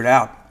thing figured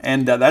out.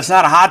 And that's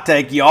not a hot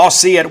take. You all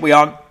see it. We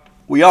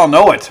all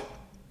know it.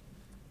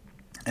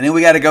 And then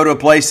we got to go to a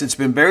place that's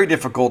been very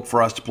difficult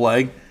for us to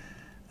play.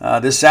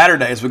 this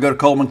Saturday as we go to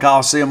Coleman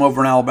Coliseum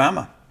over in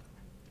Alabama.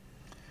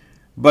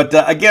 But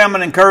again, I'm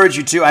going to encourage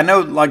you to. I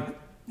know like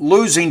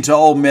losing to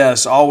Ole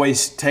Miss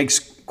always takes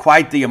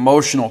quite the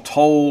emotional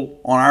toll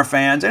on our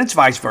fans, and it's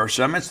vice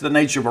versa. I mean, it's the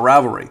nature of a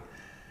rivalry.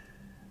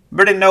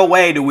 But in no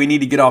way do we need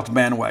to get off the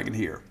bandwagon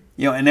here.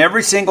 And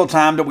every single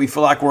time that we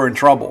feel like we're in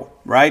trouble,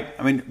 right?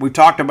 I mean, we've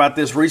talked about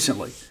this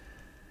recently.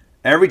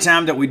 Every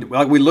time that we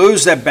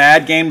lose that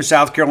bad game to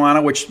South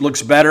Carolina, which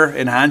looks better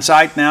in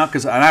hindsight now,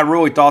 and I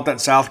really thought that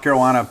South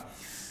Carolina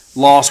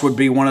loss would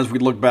be one as we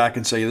look back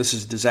and say, this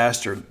is a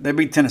disaster. They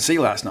beat Tennessee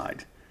last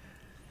night.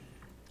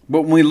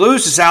 But when we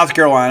lose to South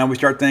Carolina, we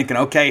start thinking,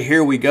 okay,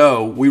 here we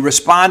go. We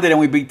responded and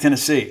we beat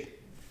Tennessee.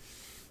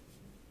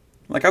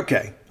 Like,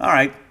 okay, all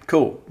right,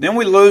 cool. Then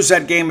we lose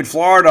that game in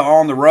Florida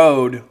on the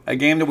road, a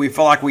game that we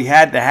felt like we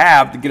had to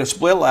have to get a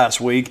split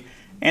last week,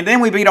 and then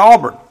we beat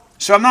Auburn.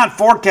 So I'm not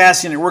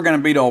forecasting that we're going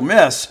to beat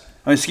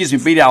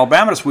beat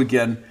Alabama this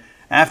weekend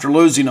after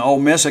losing to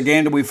Ole Miss, a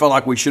game that we felt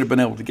like we should have been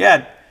able to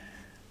get.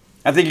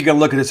 I think you're going to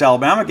look at this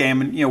Alabama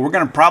game, and we're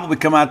going to probably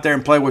come out there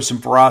and play with some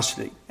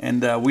ferocity.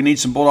 And we need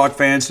some Bulldog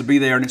fans to be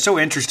there. And it's so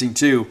interesting,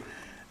 too,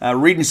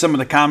 reading some of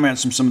the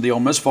comments from some of the Ole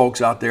Miss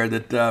folks out there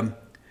that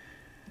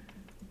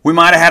we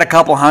might have had a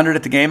couple hundred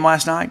at the game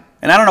last night.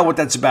 And I don't know what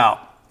that's about,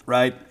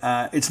 right?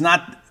 It's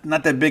not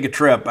that big a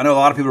trip. I know a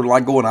lot of people are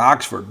like going to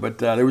Oxford, but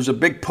there was a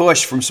big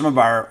push from some of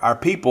our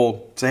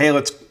people to say, hey,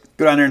 let's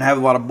go down there and have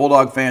a lot of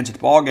Bulldog fans at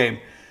the ball game.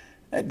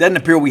 It doesn't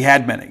appear we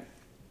had many.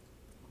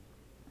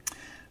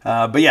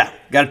 But yeah,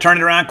 got to turn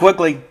it around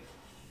quickly.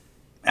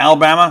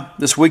 Alabama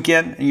this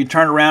weekend, and you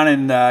turn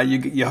around and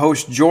you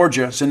host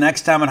Georgia. So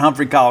next time at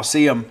Humphrey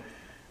Coliseum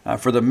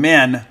for the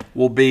men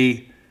will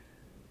be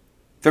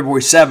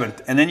February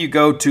 7th. And then you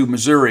go to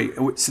Missouri.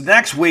 So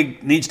next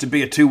week needs to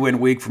be a 2-win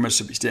week for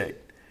Mississippi State,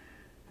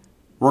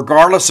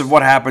 regardless of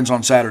what happens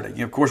on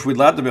Saturday. Of course, we'd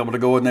love to be able to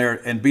go in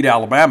there and beat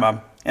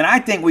Alabama. And I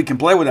think we can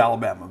play with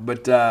Alabama.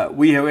 But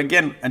we have,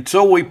 again,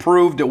 until we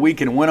prove that we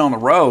can win on the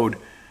road,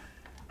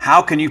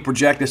 how can you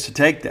project us to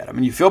take that? I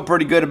mean, you feel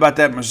pretty good about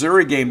that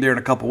Missouri game there in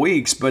a couple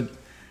weeks,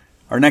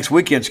 or next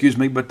weekend,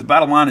 but the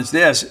bottom line is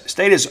this.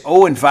 State is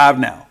 0-5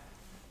 now.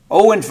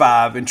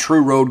 0-5 in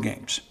true road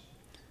games.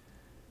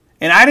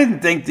 And I didn't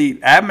think the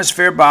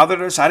atmosphere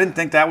bothered us. I didn't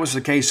think that was the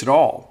case at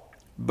all.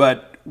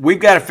 But we've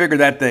got to figure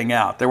that thing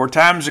out. There were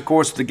times, of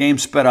course, the game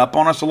sped up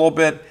on us a little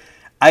bit.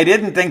 I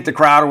didn't think the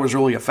crowd was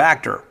really a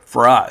factor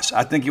for us.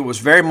 I think it was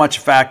very much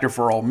a factor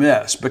for Ole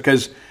Miss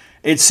because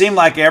it seemed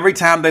like every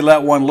time they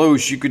let one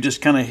loose, you could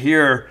just kind of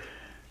hear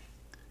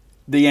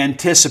the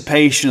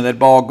anticipation of that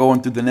ball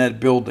going through the net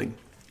building.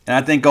 And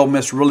I think Ole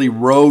Miss really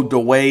rode the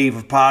wave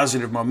of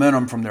positive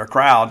momentum from their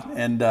crowd.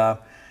 And,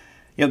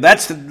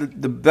 that's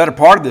the better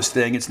part of this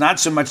thing. It's not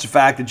so much the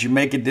fact that you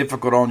make it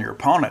difficult on your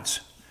opponents.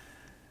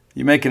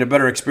 You make it a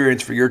better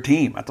experience for your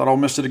team. I thought Ole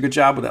Miss did a good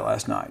job with that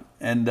last night.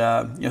 And,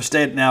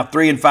 State now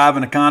 3-5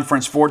 in the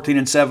conference,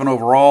 14-7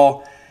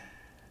 overall.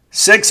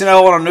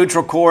 6-0 on a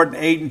neutral court,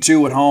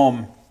 8-2 at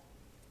home.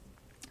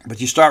 But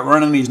you start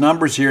running these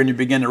numbers here and you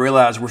begin to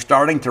realize we're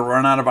starting to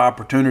run out of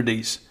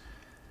opportunities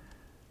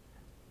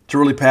to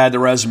really pad the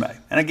resume.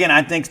 And again,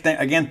 I think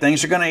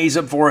things are going to ease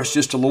up for us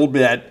just a little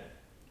bit,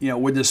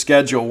 with the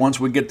schedule once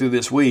we get through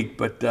this week.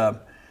 But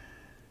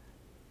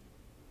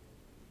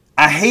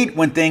I hate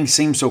when things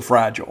seem so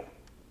fragile.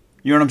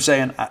 You know what I'm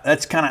saying?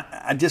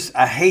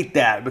 I hate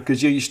that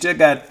because you still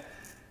got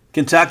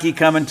Kentucky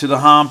coming to the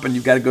hump and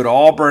you've got to go to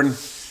Auburn.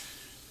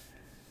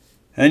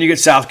 And then you get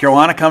South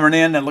Carolina coming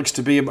in. That looks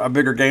to be a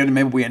bigger game than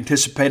maybe we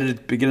anticipated at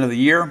the beginning of the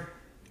year.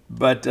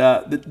 But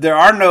there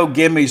are no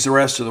gimmies the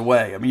rest of the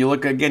way. I mean, you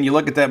look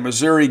at that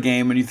Missouri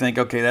game and you think,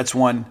 okay, that's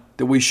one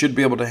that we should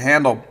be able to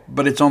handle,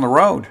 but it's on the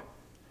road.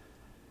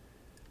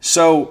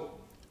 So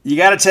you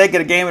got to take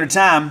it a game at a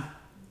time.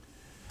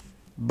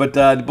 But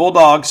the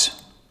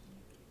Bulldogs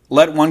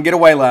let one get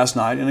away last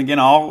night. And again,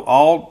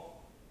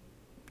 all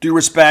due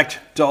respect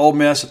to Ole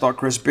Miss, I thought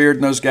Chris Beard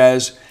and those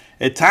guys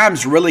at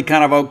times really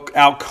kind of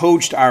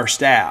outcoached our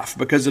staff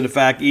because of the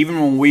fact even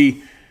when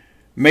we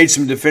made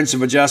some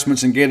defensive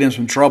adjustments and get in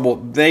some trouble,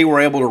 they were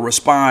able to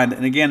respond.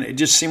 And again, it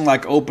just seemed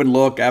like open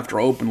look after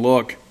open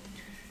look.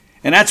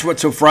 And that's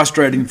what's so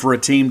frustrating for a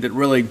team that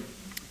really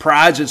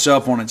prides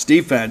itself on its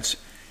defense.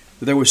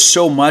 There was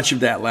so much of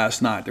that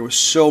last night. There was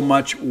so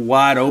much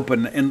wide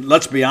open. And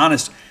let's be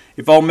honest,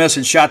 if Ole Miss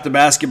had shot the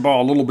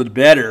basketball a little bit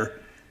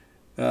better,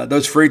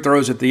 those free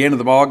throws at the end of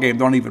the ball game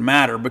don't even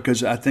matter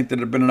because I think that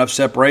there had been enough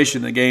separation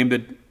in the game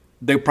that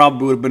they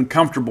probably would have been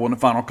comfortable in the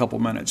final couple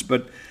minutes.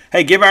 But,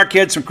 hey, give our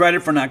kids some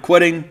credit for not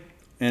quitting.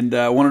 And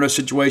one of those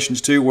situations,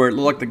 too, where it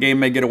looked like the game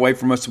may get away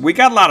from us. We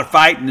got a lot of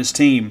fight in this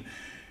team.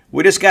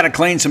 We just got to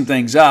clean some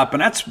things up.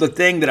 And that's the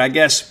thing that I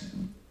guess,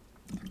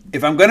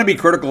 if I'm going to be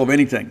critical of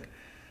anything,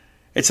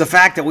 it's the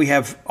fact that we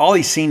have all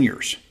these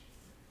seniors.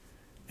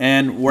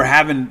 And we're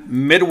having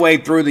midway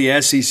through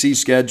the SEC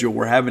schedule,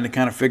 we're having to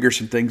kind of figure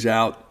some things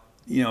out.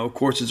 Of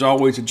course, there's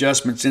always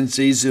adjustments in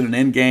season and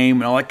in game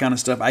and all that kind of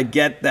stuff. I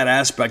get that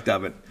aspect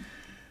of it.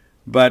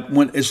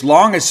 But as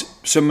long as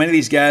so many of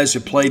these guys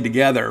have played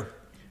together,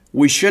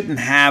 we shouldn't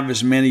have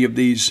as many of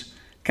these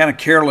kind of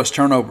careless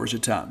turnovers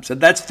at times.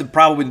 That's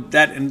probably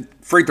that in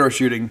free throw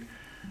shooting.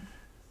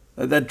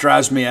 That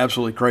drives me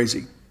absolutely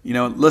crazy.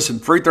 Listen,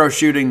 free throw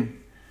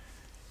shooting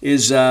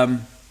is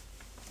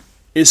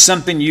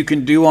something you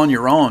can do on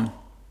your own,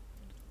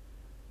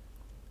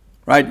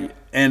 right?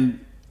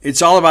 And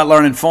it's all about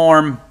learning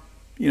form,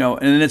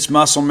 and it's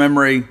muscle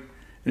memory and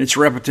it's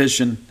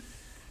repetition.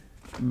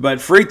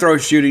 But free throw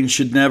shooting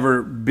should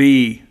never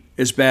be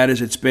as bad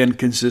as it's been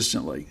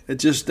consistently. That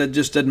just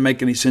doesn't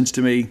make any sense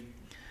to me.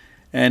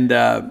 And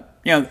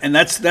and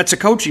that's a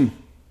coaching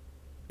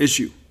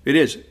issue. It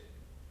is.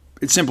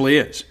 It simply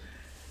is.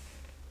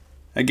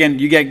 Again,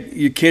 you get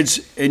your kids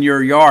in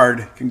your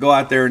yard can go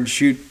out there and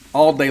shoot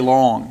all day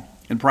long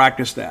and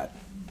practice that.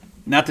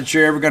 Not that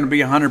you're ever going to be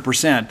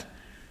 100%,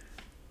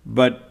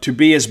 but to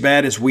be as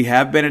bad as we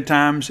have been at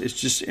times, it's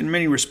just in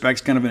many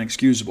respects kind of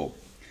inexcusable.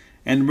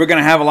 And we're going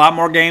to have a lot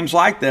more games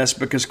like this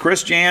because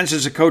Chris Jans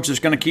is a coach that's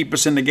going to keep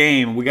us in the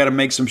game. We got to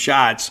make some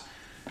shots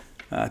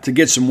to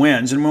get some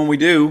wins. And when we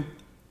do,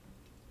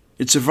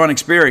 it's a fun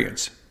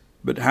experience.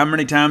 But how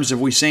many times have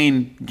we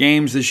seen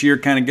games this year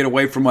kind of get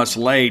away from us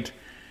late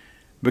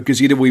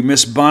because either we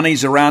miss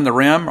bunnies around the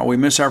rim or we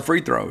miss our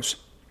free throws?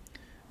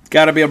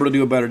 Got to be able to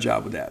do a better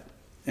job with that.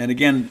 And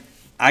again,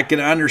 I can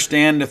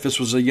understand if this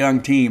was a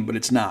young team, but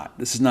it's not.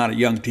 This is not a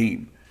young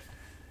team.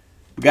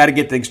 We got to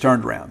get things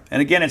turned around.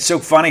 And again, it's so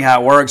funny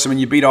how it works. I mean,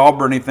 you beat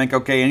Auburn and you think,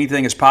 okay,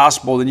 anything is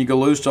possible. Then you go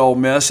lose to Ole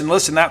Miss. And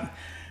listen, that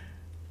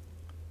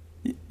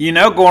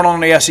going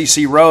on the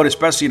SEC road,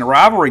 especially in a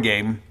rivalry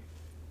game,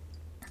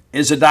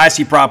 is a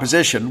dicey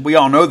proposition. We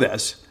all know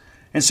this.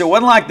 And so it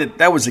wasn't like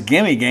that was a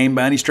gimme game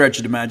by any stretch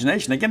of the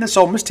imagination. Again, this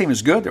Ole Miss team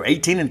is good. They're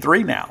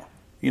 18-3 now.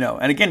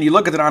 And again, you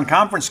look at the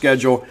non-conference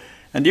schedule,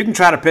 and you can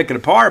try to pick it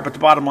apart, but the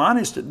bottom line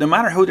is that no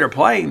matter who they're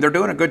playing, they're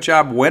doing a good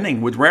job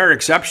winning with rare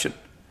exception.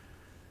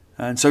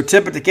 And so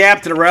tip at the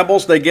cap to the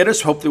Rebels. They get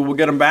us. Hopefully we'll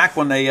get them back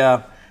when they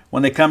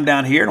come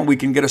down here and we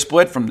can get a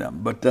split from them.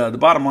 But the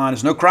bottom line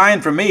is no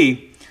crying from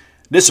me.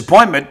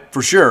 Disappointment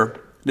for sure.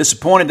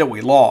 Disappointed that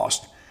we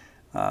lost.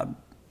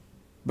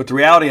 But the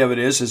reality of it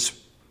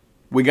is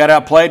we got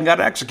outplayed and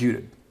got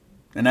executed.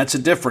 And that's a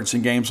difference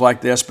in games like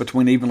this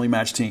between evenly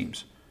matched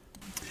teams.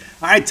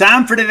 All right,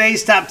 time for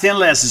today's Top 10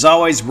 list. As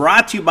always,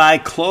 brought to you by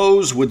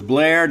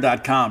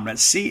closewithblair.com.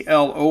 That's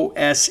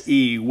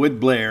C-L-O-S-E with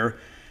Blair,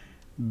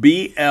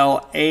 B-L-A-I-R.com.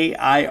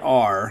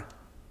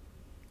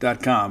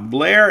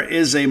 Blair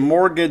is a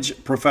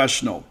mortgage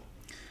professional.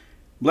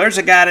 Blair's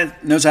a guy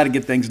that knows how to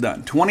get things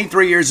done.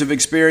 23 years of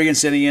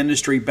experience in the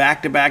industry,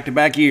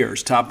 back-to-back-to-back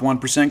years. Top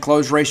 1%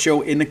 close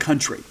ratio in the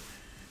country.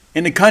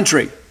 In the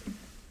country.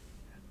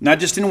 Not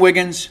just in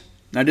Wiggins,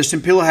 not just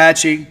in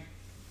Pelahatchie,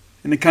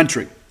 in the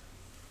country.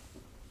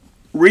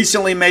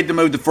 Recently made the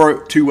move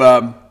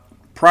to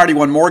Priority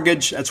One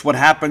Mortgage. That's what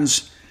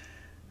happens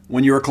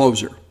when you're a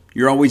closer.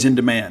 You're always in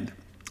demand.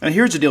 And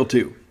here's the deal,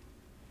 too.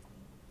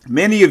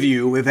 Many of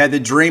you have had the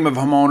dream of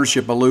home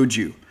ownership elude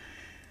you.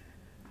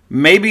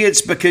 Maybe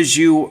it's because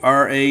you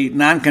are a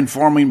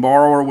non-conforming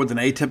borrower with an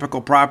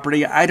atypical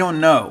property. I don't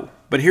know.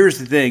 But here's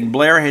the thing.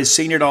 Blair has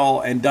seen it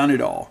all and done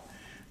it all.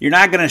 You're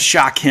not going to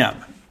shock him.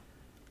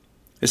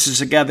 This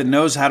is a guy that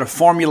knows how to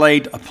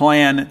formulate a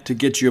plan to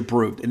get you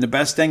approved. And the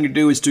best thing to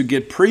do is to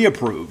get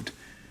pre-approved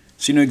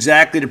so you know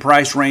exactly the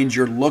price range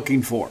you're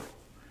looking for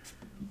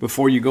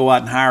before you go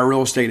out and hire a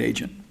real estate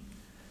agent.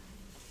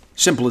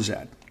 Simple as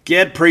that.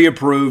 Get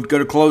pre-approved. Go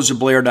to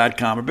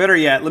closewithblair.com. Or better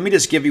yet, let me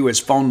just give you his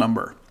phone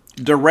number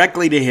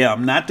directly to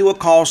him. Not through a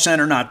call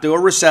center, not through a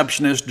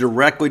receptionist,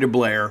 directly to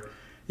Blair.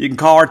 You can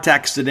call or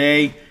text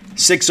today,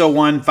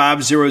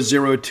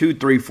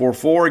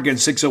 601-500-2344. Again,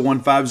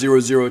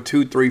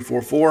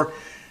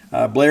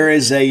 601-500-2344. Blair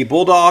is a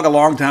Bulldog, a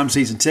longtime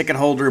season ticket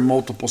holder in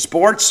multiple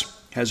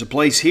sports. Has a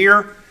place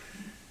here,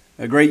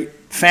 a great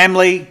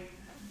family.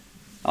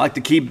 I like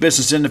to keep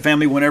business in the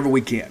family whenever we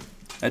can.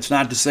 That's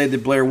not to say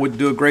that Blair wouldn't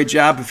do a great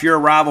job. If you're a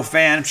rival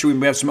fan, I'm sure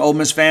we have some Ole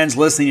Miss fans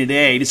listening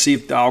today to see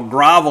if I'll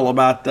grovel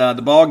about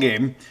the ball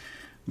game.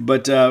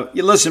 But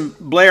listen,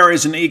 Blair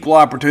is an equal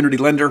opportunity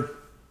lender.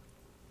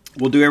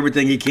 We'll do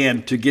everything he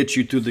can to get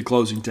you to the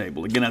closing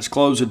table. Again, that's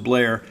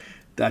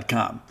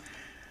closewithblair.com.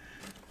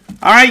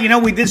 All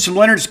right, we did some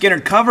Leonard Skinner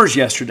covers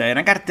yesterday, and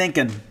I got to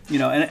thinking,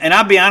 and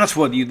I'll be honest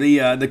with you,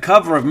 the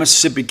cover of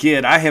Mississippi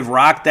Kid, I have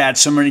rocked that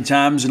so many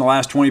times in the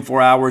last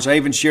 24 hours. I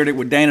even shared it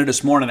with Dana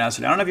this morning. I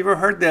said, I don't know if you've ever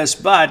heard this,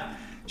 but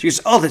she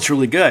goes, oh, that's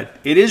really good.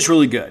 It is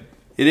really good.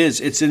 It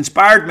is. It's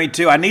inspired me,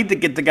 too. I need to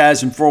get the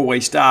guys in Four-Way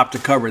Stop to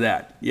cover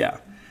that. Yeah,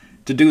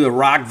 to do the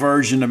rock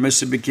version of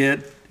Mississippi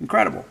Kid.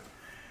 Incredible.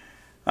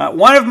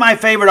 One of my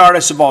favorite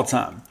artists of all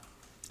time,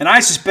 and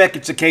I suspect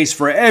it's the case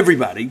for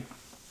everybody,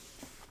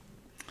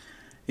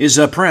 is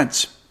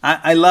Prince.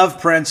 I love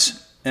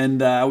Prince,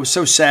 and I was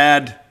so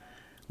sad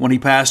when he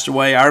passed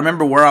away. I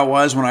remember where I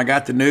was when I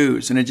got the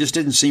news, and it just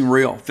didn't seem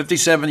real.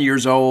 57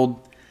 years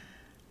old,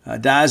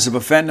 dies of a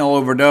fentanyl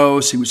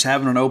overdose. He was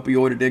having an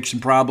opioid addiction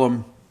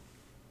problem.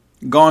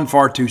 Gone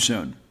far too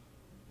soon.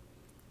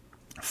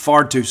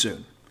 Far too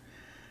soon.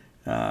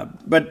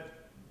 But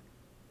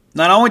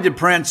not only did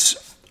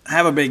Prince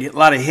have a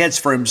lot of hits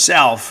for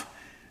himself,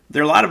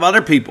 there are a lot of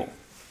other people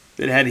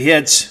that had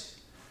hits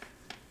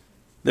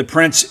that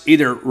Prince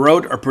either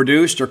wrote or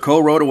produced or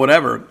co-wrote or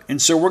whatever.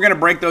 And so we're going to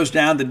break those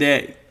down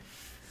today.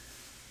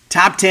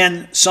 Top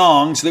 10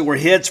 songs that were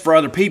hits for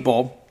other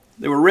people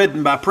that were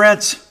written by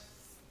Prince.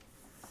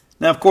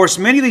 Now, of course,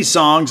 many of these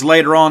songs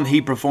later on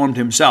he performed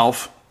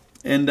himself.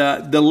 And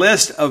the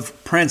list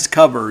of Prince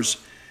covers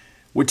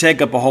would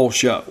take up a whole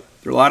show.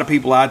 There are a lot of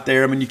people out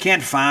there. I mean, you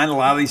can't find a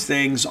lot of these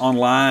things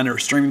online or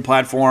streaming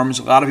platforms.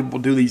 A lot of people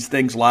do these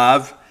things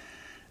live.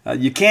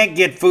 You can't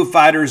get Foo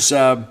Fighters'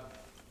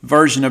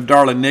 version of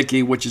Darlin'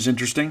 Nikki, which is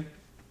interesting.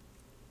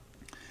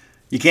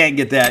 You can't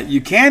get that.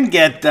 You can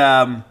get,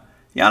 I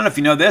don't know if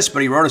you know this,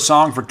 but he wrote a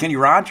song for Kenny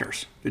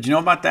Rogers. Did you know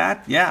about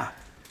that? Yeah.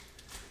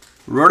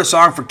 He wrote a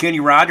song for Kenny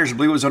Rogers. I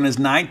believe it was on his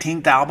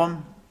 19th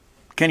album.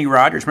 Kenny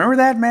Rogers. Remember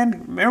that,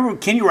 man? Remember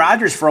Kenny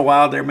Rogers for a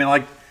while there? I mean,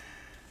 like,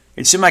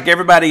 it seemed like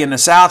everybody in the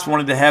South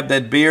wanted to have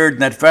that beard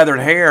and that feathered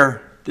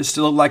hair just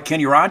to look like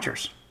Kenny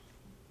Rogers.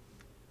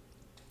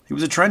 He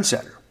was a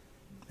trendsetter.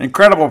 An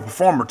incredible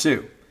performer,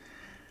 too.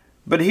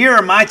 But here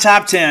are my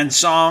top 10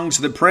 songs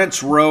that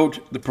Prince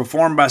wrote that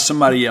performed by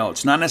somebody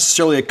else. Not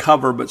necessarily a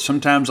cover, but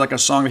sometimes like a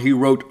song that he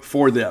wrote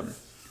for them.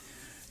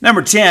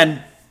 Number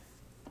 10,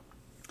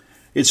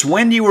 it's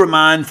When You Were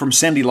Mine from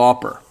Cyndi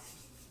Lauper.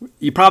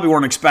 You probably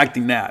weren't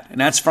expecting that. And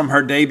that's from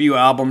her debut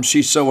album,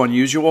 She's So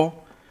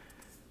Unusual.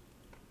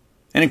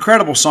 An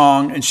incredible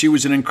song, and she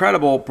was an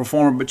incredible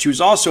performer, but she was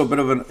also a bit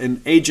of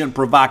an agent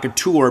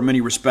provocateur in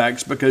many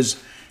respects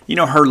because, you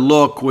know, her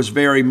look was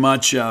very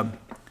much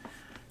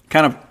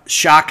kind of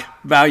shock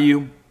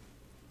value.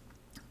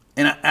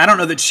 And I don't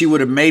know that she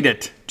would have made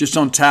it just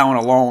on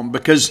talent alone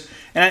because,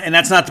 and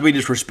that's not to be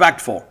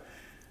disrespectful,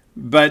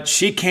 but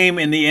she came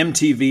in the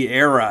MTV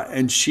era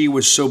and she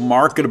was so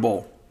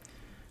marketable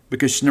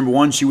because, number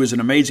one, she was an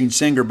amazing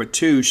singer, but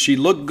two, she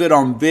looked good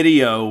on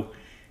video,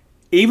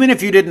 even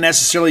if you didn't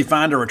necessarily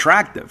find her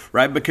attractive,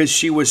 right? Because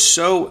she was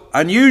so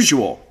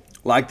unusual,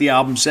 like the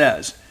album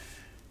says.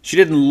 She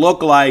didn't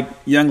look like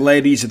young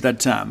ladies at that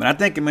time. And I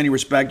think in many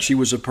respects, she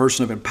was a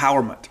person of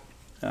empowerment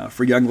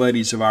for young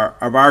ladies of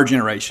our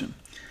generation.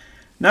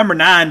 Number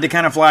 9, to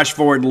kind of flash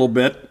forward a little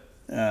bit,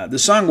 the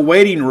song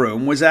Waiting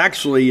Room was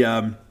actually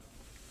a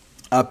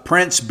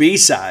Prince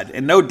B-side,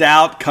 and no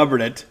doubt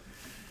covered it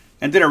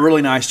and did a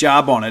really nice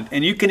job on it.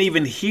 And you can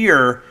even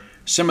hear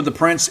some of the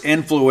Prince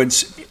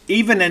influence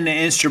even in the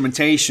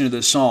instrumentation of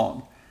the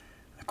song.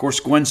 Of course,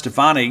 Gwen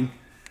Stefani,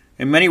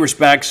 in many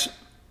respects,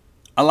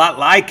 a lot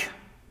like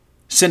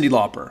Cyndi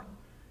Lauper.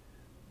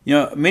 You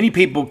know, many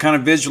people kind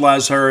of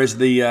visualize her as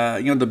the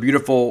the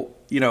beautiful,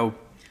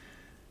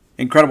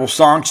 incredible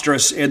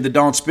songstress in the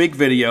Don't Speak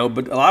video,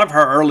 but a lot of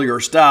her earlier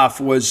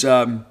stuff was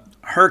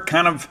her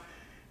kind of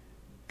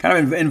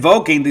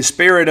invoking the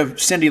spirit of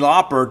Cyndi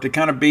Lauper to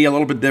kind of be a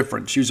little bit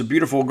different. She was a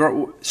beautiful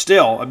girl,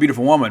 still a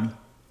beautiful woman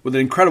with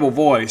an incredible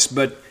voice,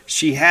 but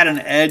she had an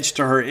edge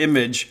to her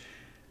image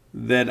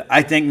that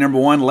I think, number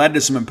one, led to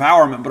some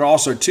empowerment, but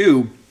also,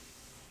 two,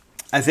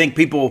 I think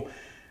people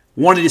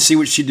wanted to see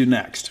what she'd do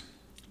next.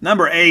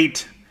 Number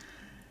 8,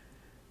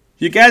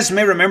 you guys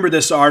may remember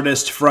this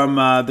artist from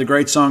the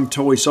great song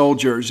Toy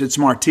Soldiers. It's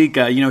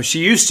Martika. You know, she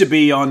used to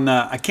be on,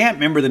 I can't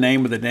remember the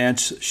name of the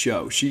dance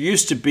show. She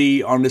used to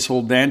be on this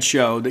whole dance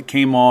show that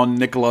came on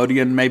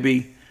Nickelodeon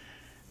maybe.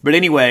 But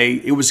anyway,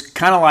 it was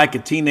kind of like a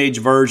teenage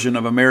version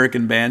of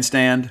American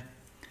Bandstand.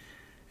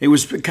 It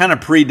was kind of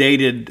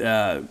predated,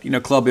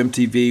 Club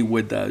MTV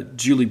with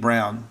Julie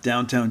Brown,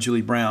 Downtown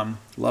Julie Brown.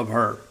 Love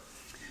her.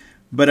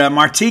 But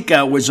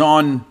Martika was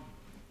on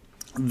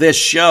this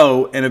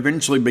show and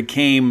eventually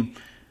became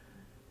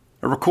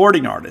a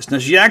recording artist. Now,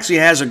 she actually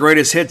has a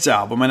greatest hits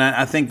album, and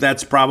I think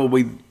that's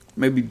probably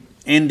maybe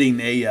ending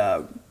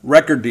a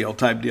record deal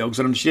type deal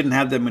because she didn't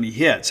have that many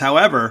hits.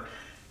 However,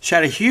 she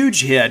had a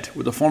huge hit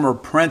with a former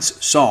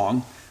Prince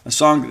song, a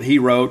song that he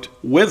wrote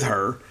with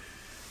her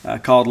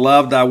called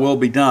Love Thy Will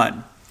Be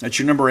Done. That's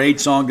your number 8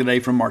 song today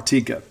from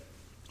Martika.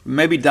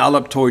 Maybe dial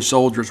up Toy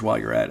Soldiers while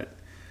you're at it.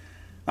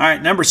 All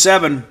right, number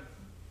 7.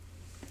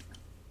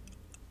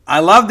 I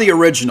love the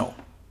original.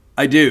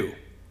 I do.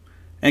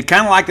 And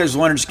kind of like those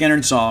Leonard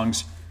Skinner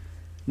songs,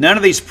 none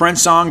of these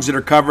Prince songs that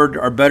are covered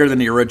are better than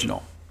the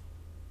original.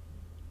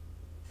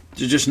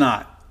 They're just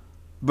not.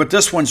 But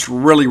this one's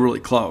really,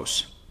 really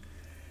close.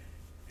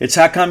 It's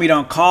How Come You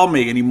Don't Call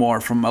Me Anymore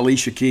from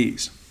Alicia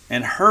Keys.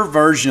 And her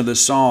version of the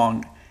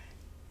song,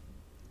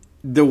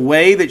 the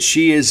way that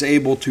she is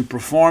able to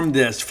perform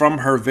this from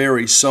her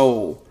very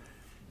soul,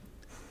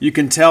 you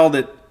can tell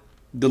that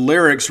the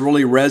lyrics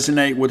really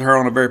resonate with her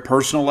on a very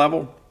personal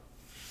level.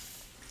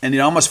 And it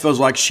almost feels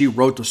like she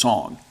wrote the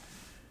song.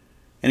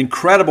 An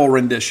incredible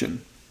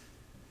rendition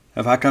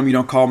of How Come You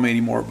Don't Call Me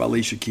Anymore by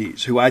Alicia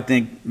Keys, who I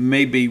think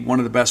may be one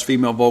of the best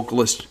female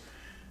vocalists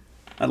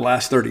of the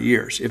last 30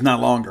 years, if not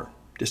longer.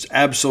 Just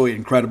absolutely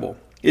incredible.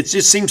 It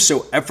just seems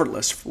so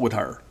effortless with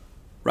her,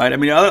 right? I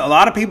mean, a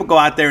lot of people go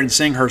out there and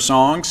sing her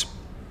songs,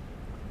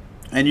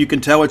 and you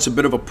can tell it's a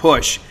bit of a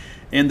push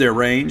in their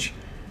range.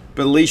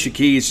 But Alicia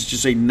Keys is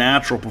just a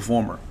natural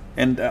performer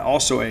and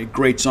also a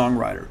great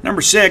songwriter.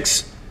 Number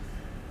 6,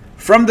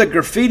 from the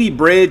Graffiti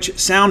Bridge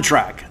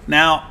soundtrack.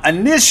 Now,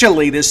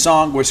 initially this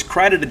song was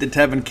credited to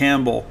Tevin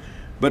Campbell,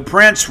 but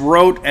Prince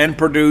wrote and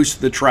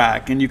produced the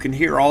track, and you can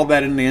hear all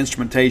that in the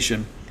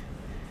instrumentation.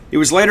 It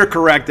was later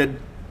corrected,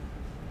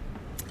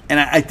 and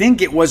I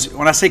think it was,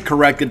 when I say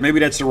corrected, maybe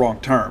that's the wrong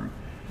term,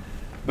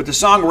 but the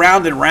song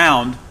Round and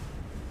Round,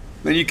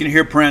 then you can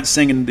hear Prince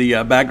singing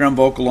the background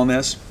vocal on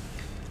this.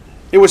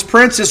 It was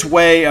Prince's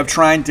way of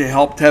trying to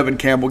help Tevin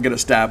Campbell get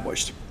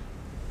established.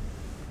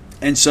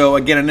 And so,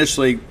 again,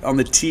 initially on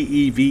the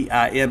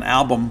Tevin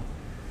album,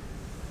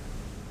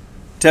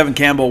 Tevin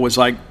Campbell was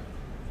like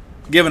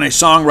given a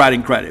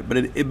songwriting credit, but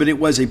it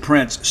was a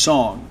Prince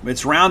song.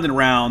 It's Round and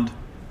Round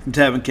from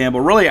Tevin Campbell,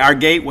 really our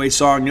gateway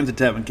song into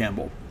Tevin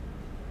Campbell.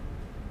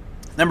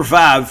 Number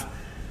 5,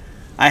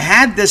 I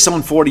had this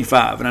on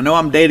 45, and I know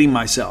I'm dating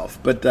myself,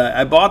 but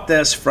I bought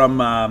this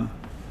from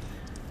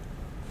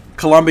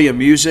Columbia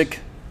Music,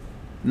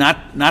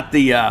 not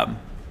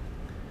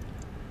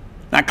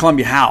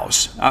Columbia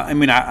House.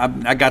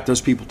 I got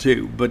those people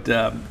too, but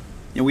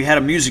we had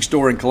a music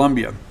store in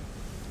Columbia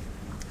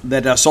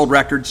that sold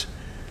records,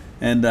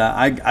 and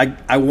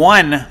I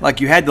won.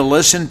 Like, you had to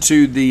listen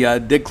to the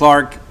Dick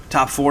Clark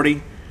Top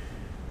 40,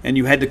 and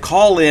you had to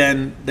call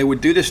in. They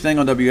would do this thing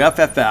on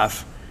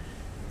WFFF,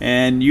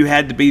 and you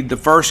had to be the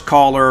first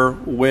caller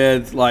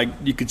with, like,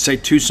 you could say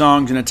 2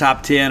 songs in the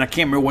top 10. I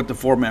can't remember what the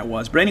format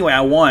was, but anyway,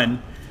 I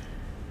won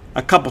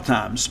a couple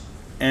times.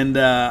 And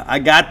I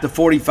got the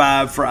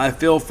 45 for I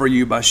Feel For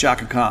You by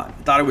Shaka Khan.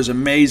 I thought it was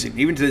amazing.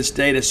 Even to this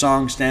day, the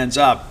song stands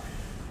up.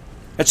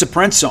 It's a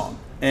Prince song.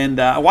 And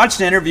I watched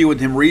an interview with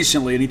him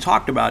recently, and he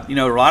talked about,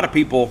 a lot of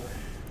people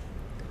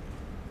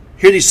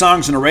hear these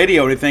songs on the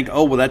radio and they think,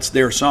 oh, well, that's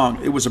their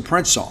song. It was a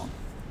Prince song.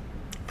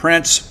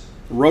 Prince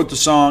wrote the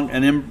song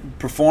and then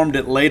performed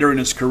it later in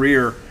his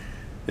career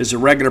as a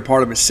regular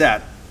part of his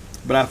set.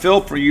 But I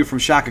Feel For You from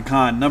Shaka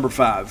Khan, number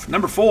 5.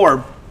 Number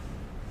 4,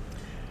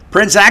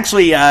 Prince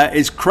actually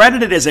is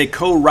credited as a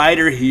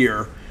co-writer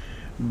here,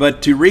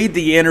 but to read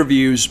the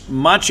interviews,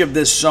 much of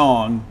this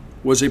song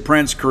was a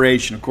Prince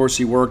creation. Of course,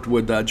 he worked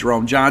with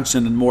Jerome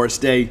Johnson and Morris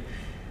Day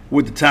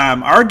with the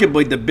time,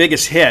 arguably the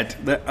biggest hit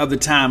of the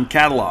time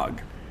catalog.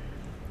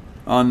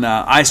 On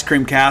Ice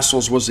Cream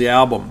Castles was the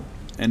album,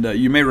 and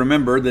you may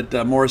remember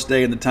that Morris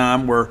Day and the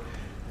time were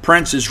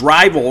Prince's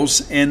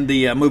rivals in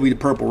the movie The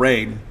Purple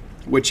Rain,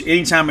 which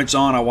anytime it's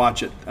on, I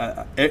watch it.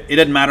 It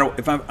doesn't matter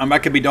if I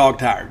could be dog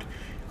tired.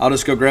 I'll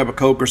just go grab a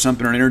Coke or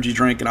something or an energy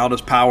drink, and I'll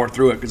just power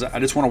through it because I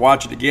just want to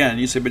watch it again. And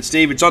you say, but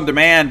Steve, it's on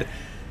demand.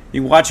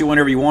 You can watch it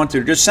whenever you want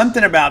to. There's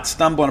something about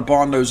stumbling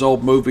upon those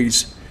old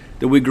movies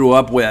that we grew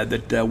up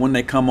with that when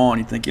they come on,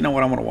 you think, you know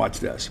what, I want to watch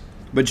this.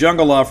 But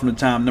Jungle Love from the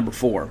time, number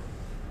 4.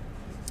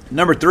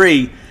 Number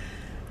 3,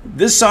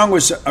 this song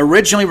was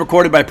originally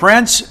recorded by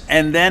Prince,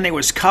 and then it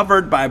was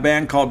covered by a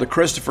band called the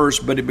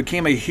Christophers, but it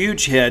became a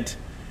huge hit.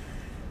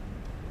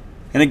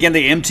 And again,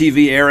 the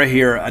MTV era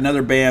here,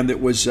 another band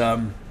that was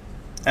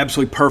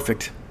absolutely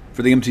perfect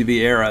for the MTV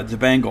era, the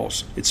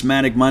Bangles. It's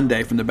Manic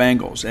Monday from the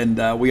Bangles.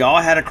 And we all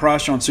had a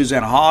crush on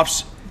Susanna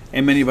Hoffs,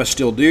 and many of us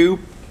still do.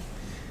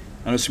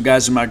 I know some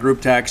guys in my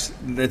group text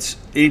that's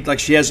like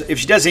she has, if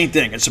she does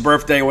anything, it's a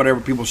birthday or whatever,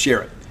 people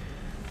share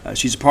it.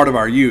 She's a part of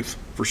our youth,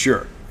 for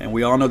sure. And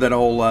we all know that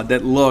whole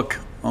that look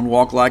on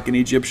Walk Like an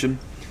Egyptian.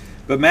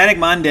 But Manic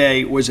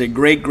Monday was a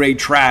great, great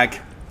track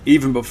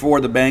even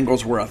before the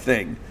Bangles were a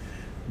thing.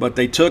 But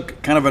they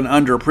took kind of an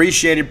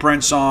underappreciated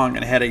Prince song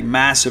and had a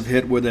massive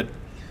hit with it.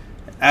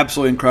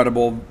 Absolutely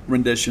incredible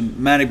rendition,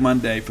 Manic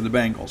Monday for the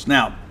Bangles.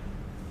 Now,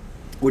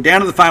 we're down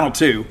to the final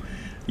 2.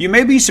 You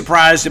may be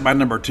surprised at my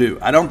number 2.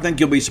 I don't think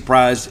you'll be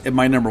surprised at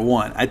my number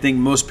 1. I think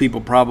most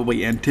people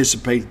probably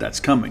anticipate that's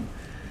coming.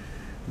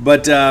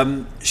 But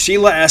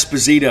Sheila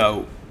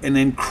Esposito, an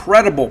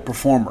incredible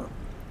performer.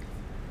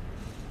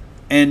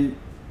 And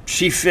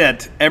she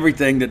fit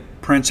everything that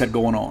Prince had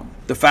going on.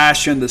 The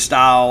fashion, the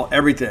style,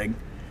 everything.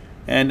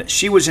 And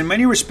she was in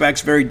many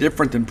respects very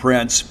different than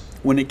Prince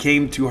when it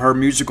came to her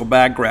musical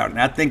background.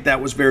 And I think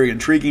that was very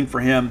intriguing for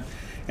him.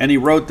 And he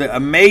wrote the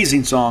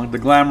amazing song, The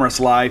Glamorous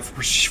Life,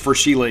 for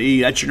Sheila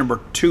E. That's your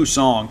number 2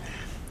 song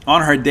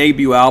on her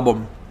debut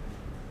album.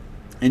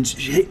 And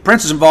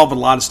Prince is involved with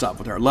a lot of stuff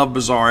with her, Love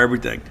Bazaar,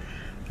 everything.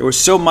 There was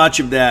so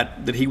much of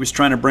that he was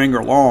trying to bring her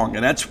along.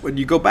 And that's when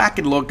you go back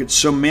and look at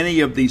so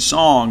many of these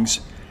songs,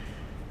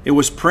 it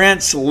was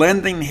Prince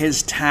lending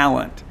his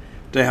talent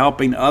to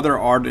helping other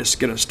artists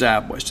get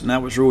established. And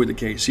that was really the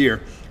case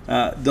here.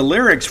 The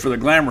lyrics for The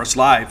Glamorous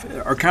Life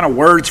are kind of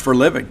words for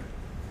living.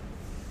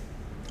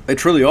 They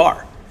truly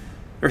are.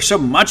 There's so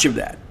much of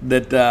that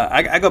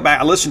I go back,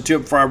 I listened to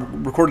it before I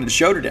recorded the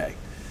show today.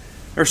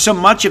 There's so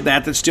much of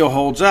that still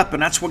holds up,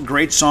 and that's what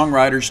great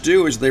songwriters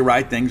do, is they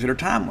write things that are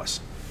timeless.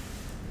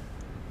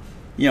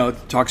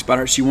 It talks about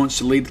her, she wants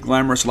to lead the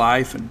glamorous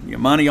life, and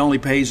money only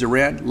pays the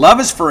rent. Love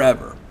is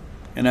forever,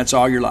 and that's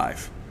all your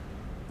life.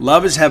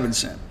 Love is heaven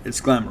sent.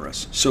 It's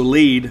glamorous. So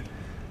lead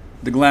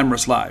the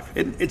glamorous life.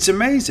 It's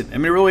amazing. I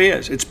mean, it really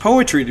is. It's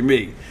poetry to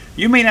me.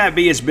 You may not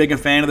be as big a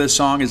fan of this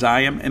song as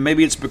I am, and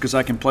maybe it's because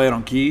I can play it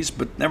on keys,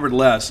 but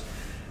nevertheless,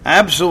 I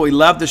absolutely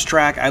love this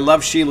track. I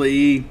love Sheila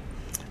E.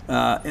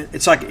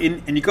 It's like,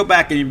 and you go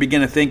back and you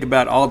begin to think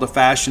about all the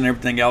fashion and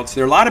everything else.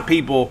 There are a lot of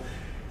people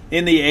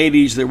in the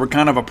 80s that were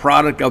kind of a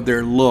product of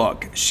their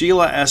look.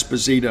 Sheila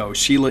Esposito,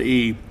 Sheila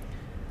E.,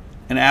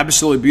 an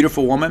absolutely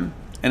beautiful woman,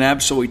 an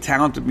absolutely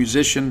talented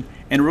musician,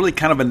 and really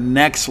kind of a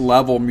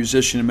next-level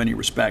musician in many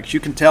respects. You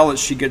can tell that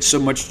she gets so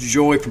much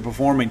joy from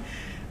performing.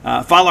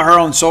 Follow her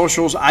on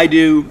socials. I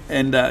do,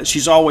 and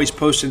she's always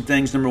posting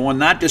things, number one,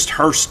 not just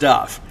her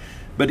stuff,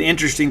 but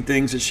interesting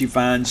things that she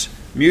finds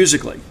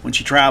musically when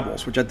she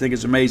travels, which I think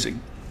is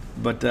amazing.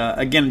 But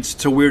again, it's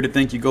so weird to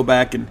think you go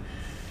back and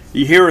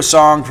you hear a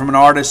song from an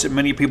artist that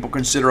many people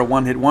consider a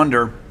one-hit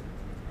wonder,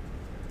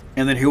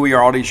 and then here we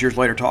are all these years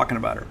later talking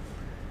about her.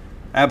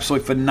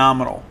 Absolutely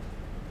phenomenal,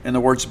 in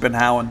the words of Ben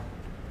Howland,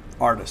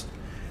 artist.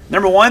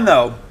 Number one,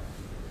 though,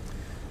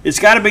 it's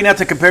got to be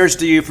Nothing Compares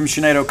to You from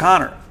Sinead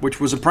O'Connor, which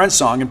was a Prince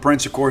song, and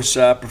Prince, of course,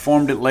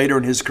 performed it later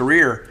in his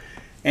career.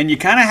 And you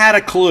kind of had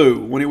a clue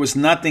when it was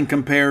Nothing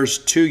Compares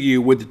to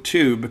You with the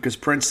two, because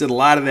Prince did a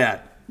lot of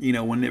that,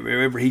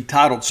 whenever he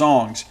titled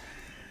songs.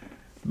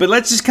 But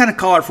let's just kind of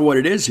call it for what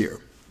it is here.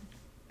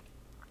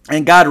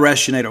 And God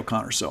rest Sinead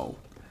O'Connor's soul.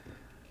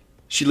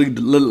 She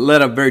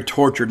led a very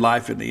tortured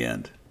life in the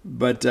end.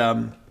 But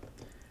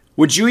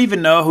would you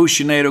even know who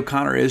Sinead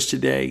O'Connor is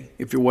today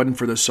if it wasn't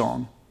for this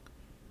song?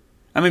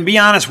 I mean, be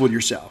honest with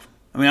yourself.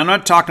 I mean, I'm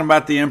not talking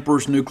about the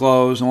Emperor's New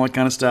Clothes and all that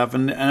kind of stuff.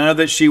 And I know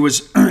that she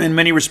was, in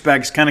many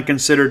respects, kind of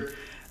considered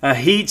a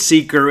heat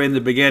seeker in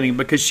the beginning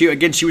because she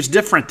was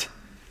different.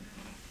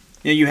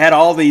 You had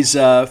all these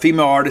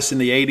female artists in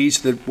the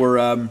 80s that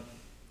were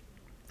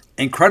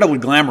incredibly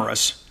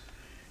glamorous.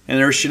 And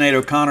there's Sinead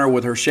O'Connor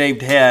with her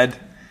shaved head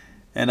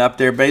and up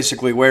there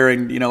basically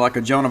wearing, like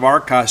a Joan of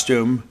Arc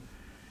costume.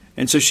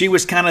 And so she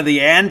was kind of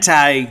the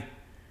anti-glam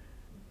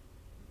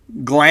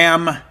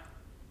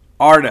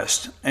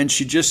artist, and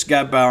she just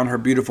got by on her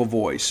beautiful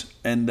voice.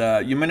 And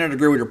you may not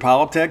agree with her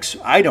politics.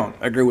 I don't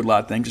agree with a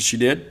lot of things that she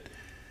did.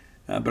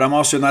 But I'm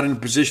also not in a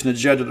position to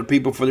judge other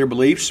people for their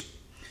beliefs.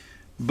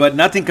 But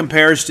Nothing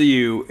Compares to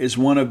You is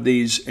one of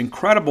these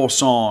incredible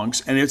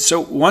songs. And it's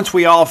so once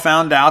we all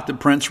found out that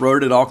Prince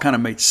wrote it, it all kind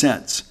of made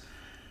sense.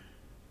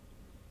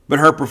 But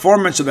her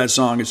performance of that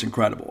song is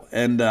incredible.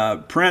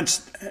 And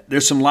Prince,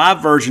 there's some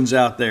live versions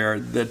out there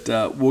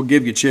that will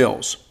give you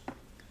chills.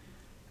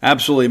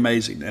 Absolutely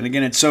amazing. And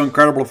again, it's so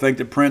incredible to think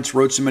that Prince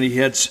wrote so many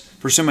hits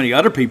for so many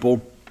other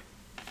people,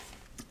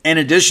 in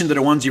addition to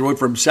the ones he wrote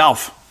for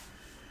himself.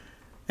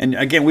 And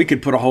again, we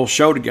could put a whole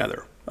show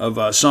together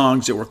of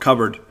songs that were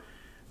covered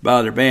by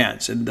other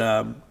bands. And,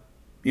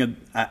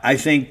 I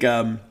think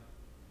that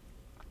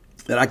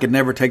I Could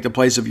Never Take the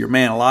Place of Your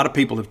Man. A lot of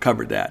people have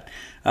covered that.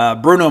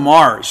 Bruno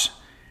Mars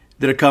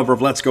did a cover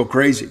of Let's Go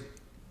Crazy.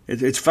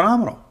 It's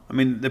phenomenal. I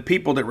mean, the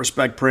people that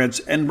respect Prince,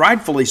 and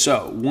rightfully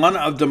so, one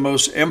of the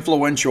most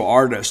influential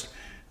artists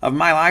of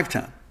my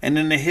lifetime and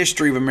in the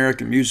history of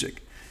American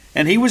music.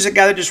 And he was a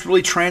guy that just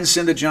really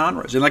transcended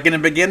genres. And like in the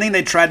beginning,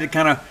 they tried to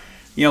kind of,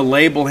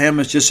 label him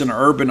as just an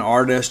urban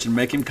artist and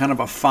make him kind of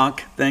a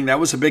funk thing. That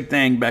was a big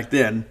thing back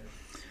then.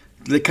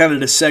 The kind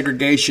of the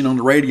segregation on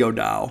the radio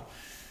dial.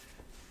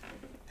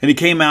 And he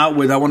came out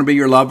with I Want to Be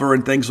Your Lover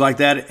and things like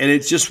that. And it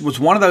just was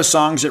one of those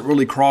songs that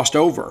really crossed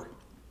over.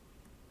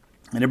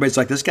 And everybody's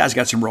like, this guy's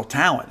got some real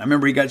talent. I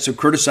remember he got so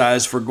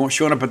criticized for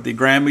showing up at the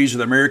Grammys or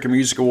the American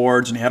Music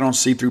Awards, and he had on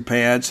see-through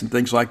pants and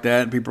things like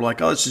that. And people were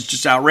like, oh, this is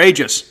just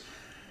outrageous.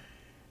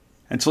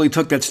 Until he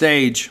took that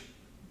stage.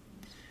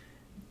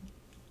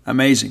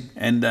 Amazing.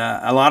 And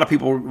a lot of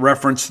people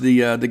reference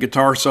the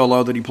guitar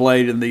solo that he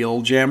played in the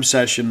old jam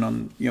session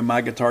on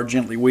My Guitar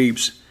Gently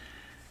Weeps.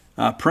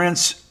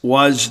 Prince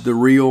was the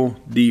real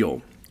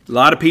deal. A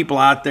lot of people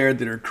out there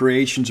that are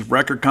creations of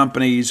record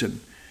companies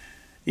and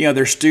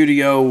they're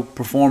studio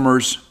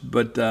performers,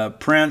 but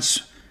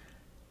Prince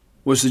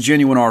was the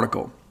genuine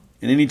article.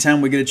 And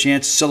anytime we get a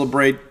chance to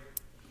celebrate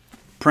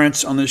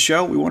Prince on this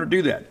show, we want to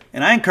do that.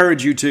 And I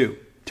encourage you to.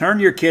 Turn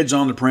your kids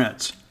on to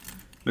Prince.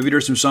 Maybe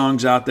there's some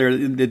songs out there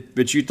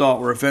that you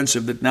thought were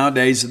offensive that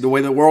nowadays, the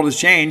way the world has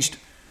changed,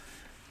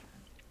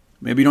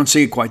 maybe you don't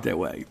see it quite that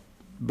way.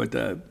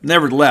 But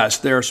nevertheless,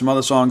 there are some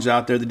other songs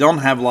out there that don't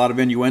have a lot of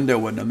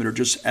innuendo in them that are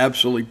just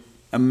absolutely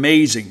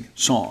amazing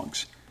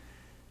songs.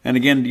 And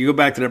again, you go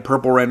back to that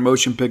Purple Rain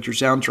motion picture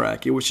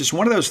soundtrack. It was just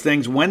one of those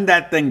things, when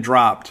that thing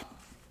dropped,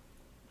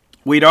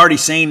 we'd already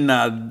seen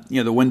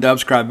the When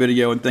Doves Cry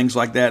video and things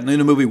like that, and then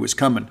the movie was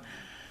coming.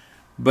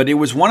 But it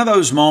was one of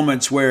those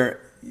moments where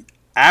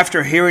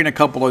after hearing a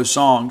couple of those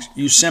songs,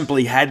 you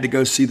simply had to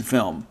go see the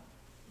film.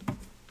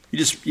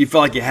 You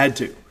felt like you had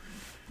to.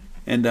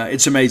 And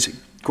it's amazing.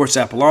 Of course,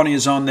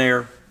 Apollonia's on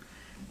there.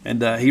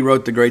 And he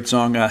wrote the great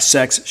song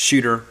Sex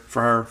Shooter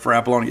for her, for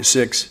Apollonia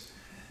 6.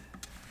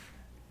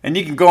 And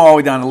you can go all the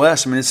way down the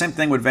list. I mean, the same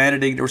thing with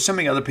Vanity. There were so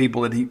many other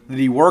people that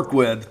he worked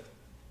with.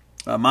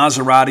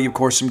 Maserati, of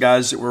course, some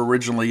guys that were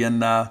originally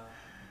in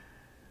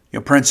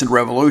Princeton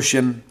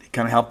Revolution. He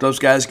kind of helped those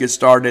guys get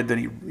started. Then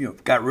he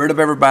got rid of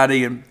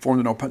everybody and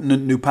formed a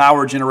new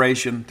power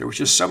generation. There was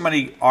just so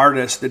many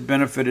artists that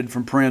benefited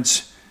from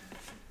Prince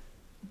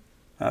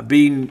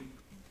being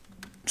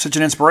such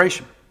an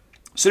inspiration.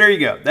 So there you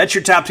go. That's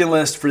your top 10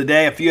 list for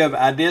today. If you have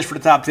ideas for the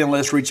top 10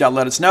 list, reach out,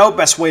 let us know.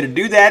 Best way to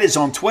do that is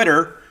on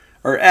Twitter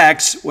or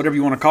X, whatever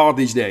you want to call it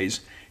these days.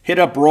 Hit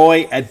up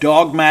Roy at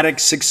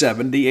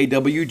Dogmatic67,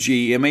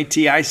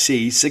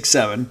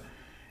 DAWGMATIC67,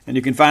 and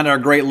you can find our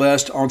great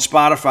list on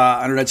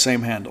Spotify under that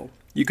same handle.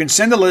 You can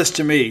send a list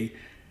to me.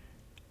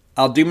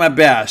 I'll do my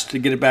best to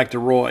get it back to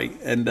Roy,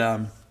 and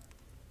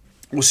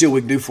we'll see what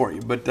we can do for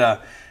you. But I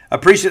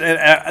appreciate it,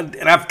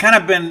 and I've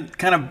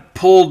kind of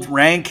pulled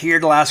rank here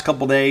the last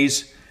couple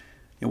days.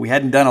 We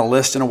hadn't done a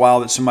list in a while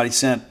that somebody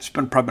sent. It's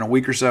probably been a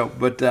week or so,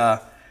 but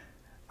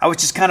I was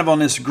just kind of on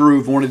this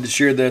groove, wanted to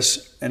share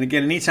this. And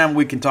again, anytime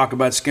we can talk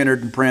about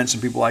Skynyrd and Prince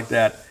and people like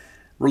that,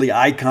 really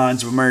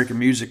icons of American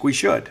music, we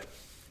should.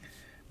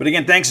 But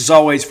again, thanks as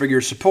always for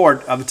your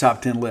support of the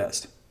Top 10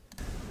 list.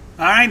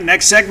 All right,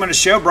 next segment of the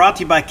show brought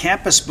to you by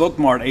Campus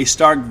Bookmart, a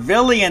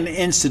Starkvillian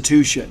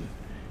institution.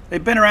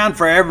 They've been around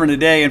forever and a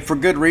day, and for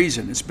good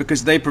reason. It's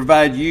because they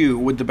provide you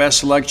with the best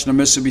selection of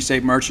Mississippi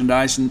State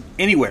merchandise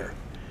anywhere.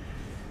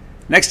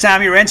 Next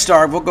time you're in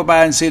Stark, we'll go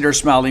by and see their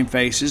smiling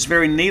faces,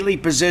 very neatly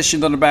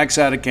positioned on the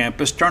backside of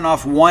campus. Turn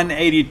off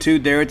 182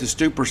 there at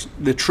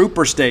the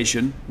Trooper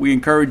Station. We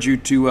encourage you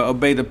to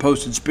obey the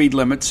posted speed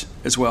limits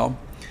as well.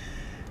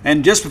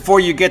 And just before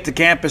you get to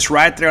campus,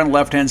 right there on the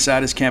left-hand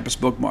side is Campus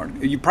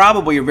Bookmart. You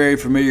probably are very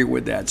familiar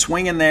with that.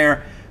 Swing in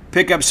there,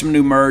 pick up some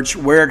new merch,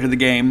 wear it to the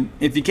game.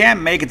 If you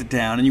can't make it to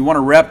town and you want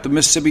to rep the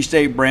Mississippi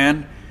State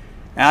brand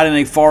out in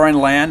a foreign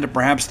land, or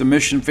perhaps the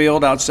mission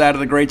field outside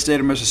of the great state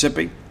of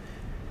Mississippi,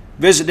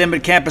 visit them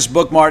at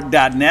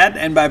campusbookmart.net,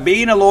 and by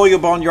being a loyal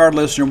Boneyard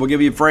listener, we'll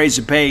give you a phrase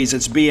that pays.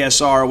 It's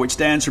BSR, which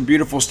stands for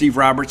Beautiful Steve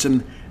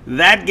Robertson.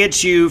 That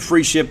gets you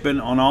free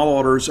shipping on all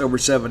orders over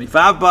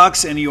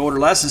 $75, and you order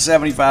less than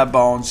 75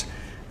 bones,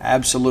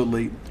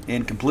 absolutely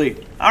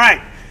incomplete. All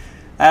right,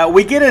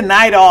 we get a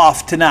night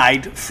off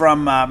tonight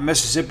from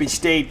Mississippi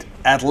State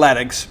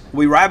Athletics.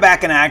 We right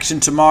back in action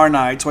tomorrow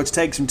night, so let's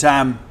take some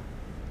time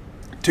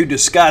to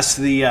discuss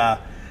the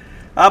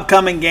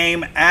upcoming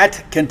game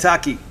at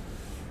Kentucky.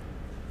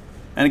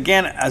 And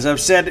again, as I've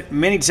said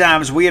many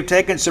times, we have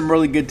taken some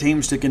really good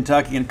teams to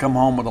Kentucky and come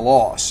home with a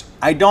loss.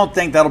 I don't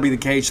think that'll be the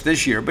case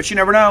this year, but you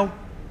never know.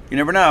 You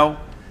never know.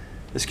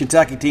 This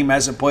Kentucky team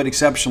hasn't played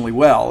exceptionally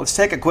well. Let's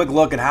take a quick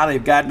look at how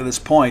they've gotten to this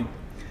point.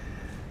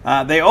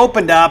 They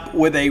opened up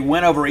with a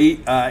win over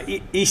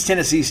East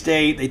Tennessee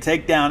State. They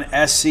take down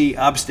SC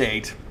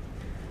Upstate.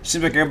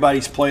 Seems like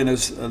everybody's playing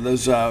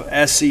those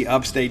SC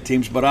Upstate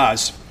teams but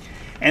us.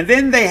 And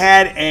then they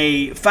had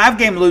a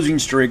 5-game losing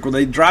streak where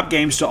they dropped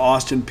games to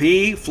Austin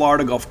Peay,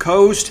 Florida Gulf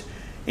Coast,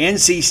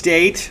 NC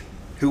State,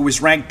 who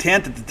was ranked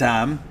 10th at the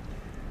time,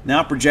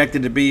 now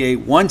projected to be a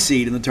 1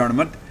 seed in the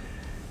tournament.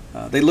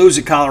 They lose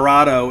at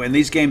Colorado, and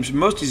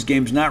most of these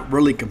games not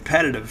really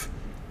competitive.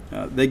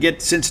 They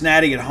get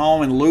Cincinnati at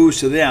home and lose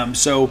to them.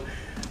 So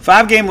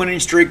 5-game winning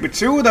streak, but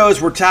 2 of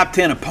those were top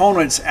 10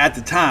 opponents at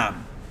the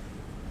time.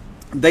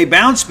 They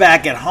bounced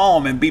back at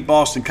home and beat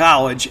Boston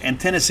College and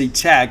Tennessee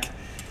Tech,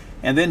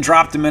 and then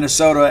drop to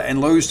Minnesota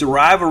and lose the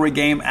rivalry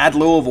game at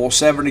Louisville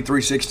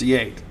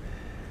 73-68.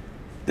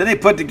 Then they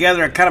put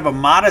together a kind of a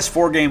modest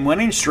 4-game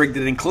winning streak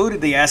that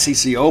included the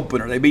SEC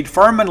opener. They beat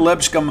Furman,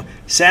 Lipscomb,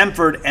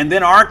 Samford, and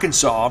then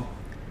Arkansas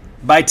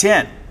by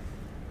 10.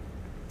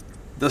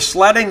 The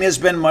sledding has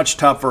been much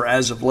tougher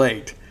as of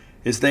late,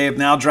 as they have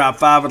now dropped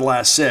 5 of the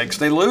last 6.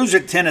 They lose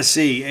at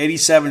Tennessee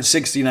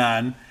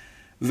 87-69.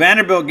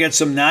 Vanderbilt gets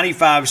them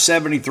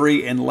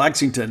 95-73 in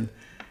Lexington.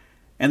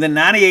 And then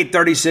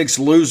 98-36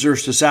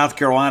 losers to South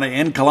Carolina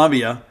in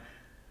Columbia.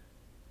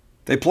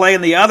 They play in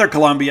the other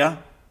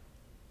Columbia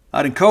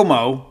out in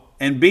Como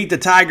and beat the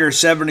Tigers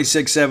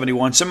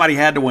 76-71. Somebody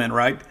had to win,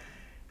 right?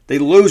 They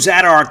lose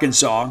at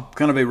Arkansas,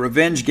 kind of a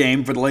revenge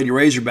game for the Lady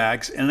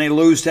Razorbacks. And they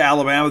lose to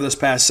Alabama this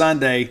past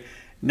Sunday,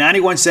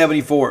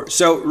 91-74.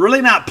 So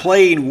really not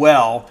playing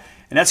well.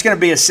 And that's going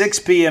to be a 6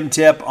 p.m.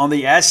 tip on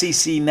the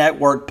SEC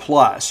Network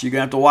Plus. You're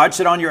going to have to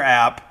watch it on your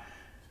app.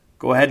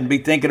 Go ahead and be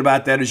thinking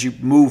about that as you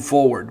move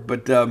forward.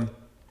 But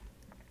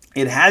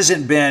it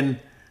hasn't been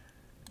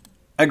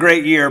a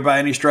great year by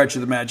any stretch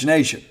of the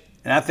imagination.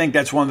 And I think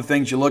that's one of the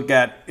things you look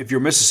at. If you're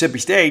Mississippi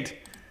State,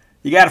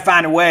 you got to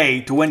find a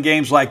way to win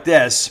games like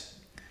this.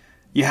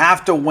 You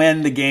have to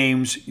win the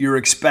games you're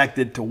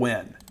expected to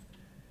win.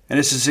 And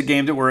this is a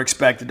game that we're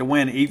expected to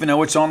win, even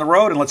though it's on the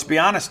road. And let's be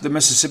honest, the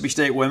Mississippi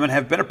State women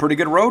have been a pretty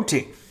good road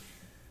team.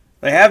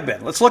 They have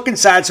been. Let's look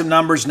inside some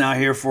numbers now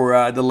here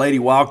for the Lady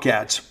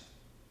Wildcats.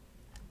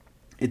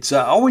 It's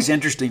always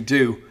interesting,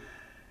 too,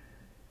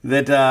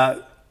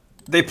 that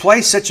they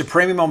play such a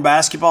premium on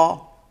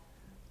basketball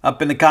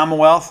up in the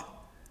Commonwealth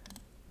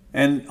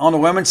and on the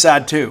women's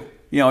side, too.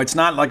 You know, it's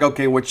not like,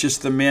 okay, well, it's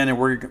just the men and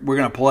we're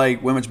going to play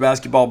women's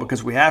basketball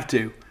because we have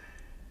to.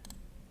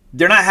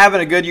 They're not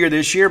having a good year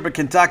this year, but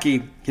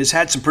Kentucky has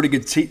had some pretty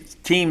good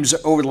teams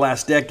over the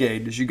last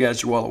decade, as you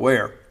guys are well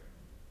aware.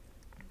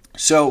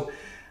 So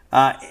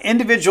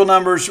individual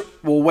numbers,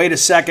 we'll wait a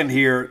second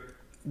here.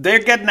 They're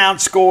getting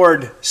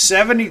outscored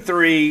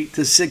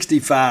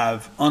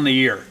 73-65 on the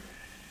year.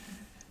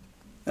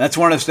 That's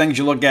one of those things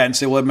you look at and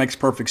say, well, it makes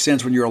perfect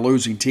sense when you're a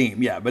losing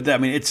team. Yeah, but I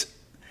mean,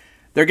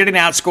 they're getting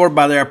outscored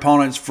by their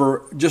opponents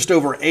for just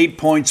over 8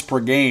 points per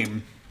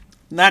game.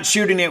 Not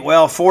shooting it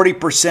well,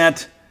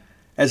 40%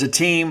 as a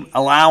team,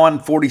 allowing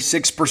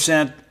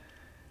 46%.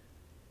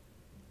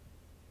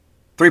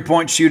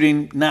 3-point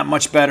shooting, not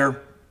much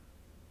better.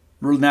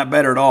 Really not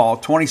better at all.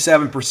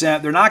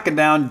 27%. They're knocking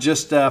down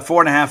just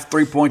 4.5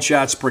 3-point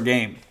shots per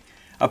game.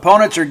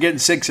 Opponents are getting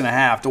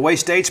 6.5. The way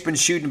State's been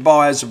shooting the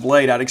ball as of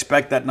late, I'd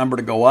expect that number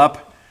to go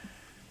up.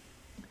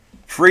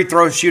 Free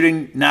throw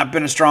shooting, not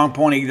been a strong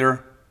point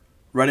either.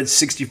 Right at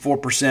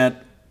 64%.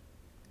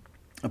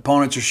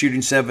 Opponents are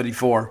shooting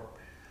 74.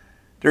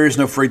 There is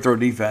no free throw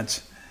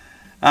defense.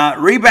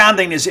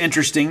 Rebounding is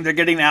interesting. They're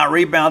getting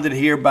out-rebounded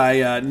here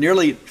by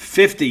nearly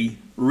 50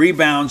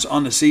 rebounds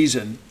on the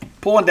season.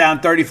 Pulling down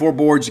 34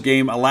 boards a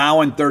game,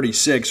 allowing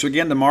 36. So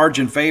again, the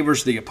margin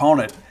favors the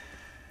opponent.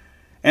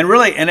 And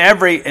really, in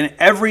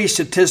every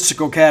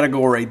statistical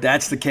category,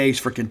 that's the case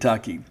for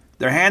Kentucky.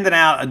 They're handing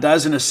out a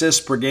dozen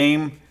assists per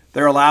game.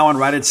 They're allowing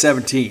right at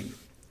 17.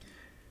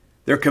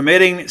 They're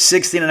committing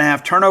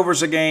 16.5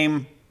 turnovers a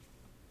game.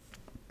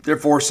 They're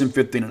forcing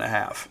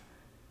 15.5.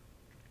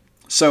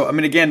 So, I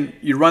mean, again,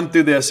 you run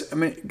through this. I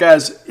mean,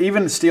 guys,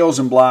 even steals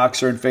and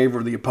blocks are in favor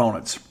of the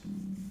opponents.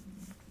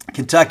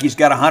 Kentucky's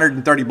got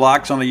 130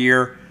 blocks on the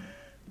year.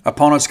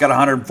 Opponents got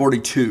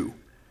 142.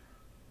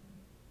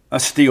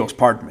 Steals,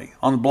 pardon me.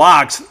 On the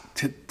blocks,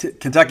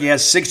 Kentucky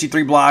has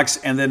 63 blocks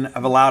and then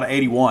have allowed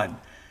 81.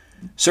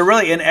 So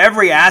really, in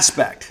every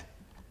aspect,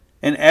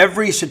 in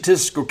every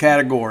statistical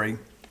category,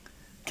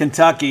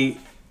 Kentucky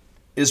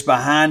is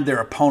behind their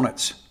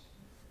opponents.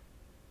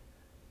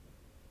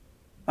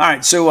 All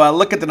right, so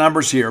look at the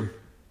numbers here.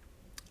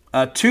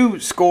 2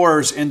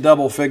 scorers in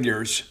double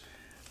figures.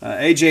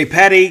 A.J.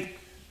 Petty,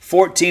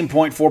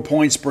 14.4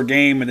 points per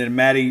game, and then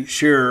Maddie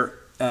Shearer,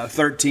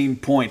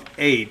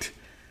 13.8.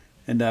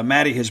 And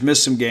Maddie has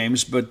missed some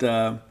games, but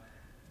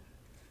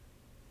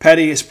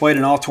Petty has played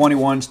in all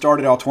 21,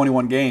 started all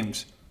 21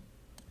 games.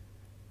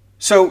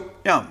 So,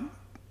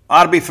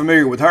 ought to be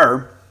familiar with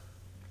her.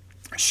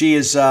 She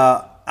is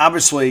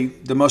obviously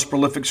the most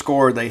prolific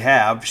scorer they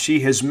have.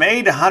 She has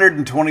made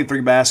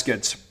 123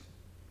 baskets.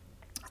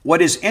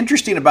 What is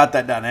interesting about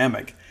that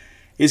dynamic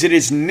is it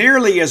is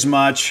nearly as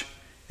much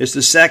as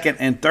the second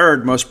and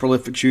third most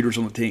prolific shooters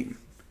on the team.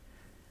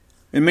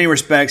 In many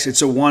respects,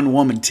 it's a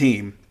one-woman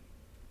team.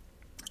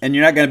 And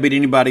you're not going to beat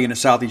anybody in the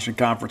Southeastern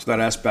Conference with that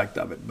aspect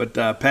of it.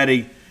 But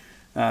Petty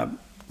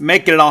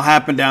making it all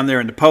happen down there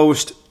in the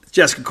post.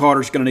 Jessica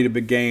Carter's going to need a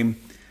big game.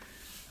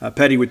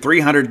 Petty with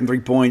 303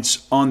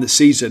 points on the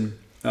season.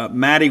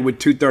 Maddie with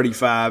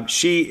 235.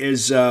 She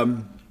is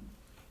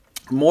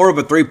more of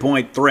a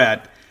three-point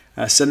threat.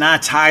 Sanaa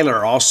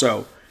Tyler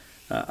also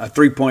a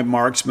three-point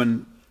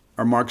marksman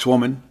or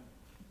markswoman.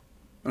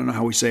 I don't know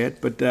how we say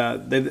it, but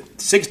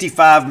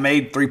 65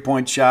 made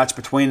three-point shots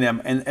between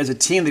them, and as a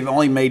team, they've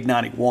only made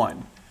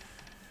 91.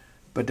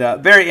 But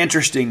very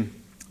interesting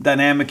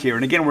dynamic here.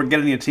 And again, we're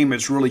getting a team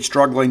that's really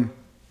struggling.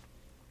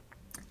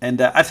 And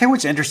I think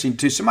what's interesting,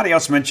 too, somebody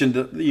else mentioned,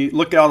 you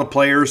look at all the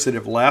players that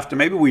have left, and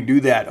maybe we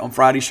do that on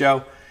Friday's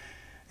show.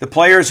 The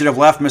players that have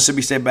left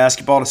Mississippi State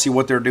basketball to see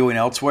what they're doing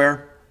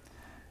elsewhere.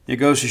 It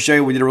goes to show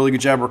you we did a really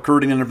good job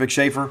recruiting under Vic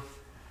Schaefer.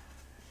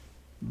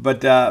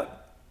 But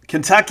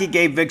Kentucky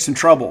gave Vic some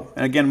trouble.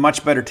 And again,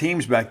 much better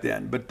teams back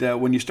then. But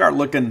when you start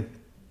looking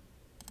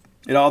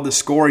at all the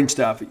scoring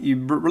stuff, you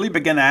really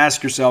begin to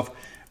ask yourself,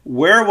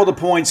 where will the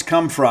points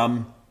come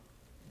from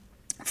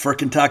for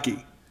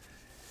Kentucky?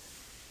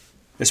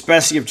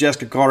 Especially if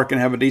Jessica Carter can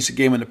have a decent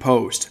game in the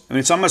post. I mean,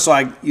 it's almost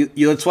like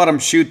let's let them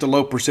shoot the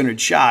low percentage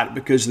shot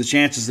because the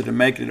chances that they're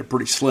making it are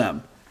pretty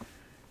slim.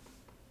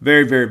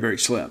 Very, very, very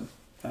slim.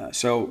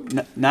 So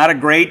not a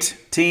great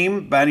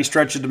team by any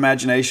stretch of the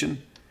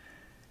imagination.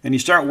 And you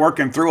start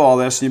working through all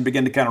this and you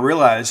begin to kind of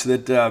realize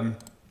that,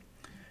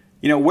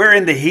 we're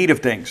in the heat of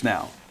things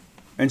now.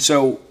 And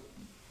so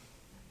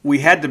we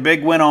had the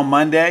big win on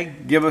Monday,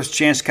 give us a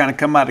chance to kind of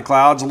come out of the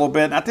clouds a little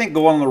bit. And I think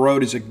going on the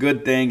road is a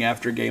good thing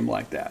after a game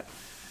like that.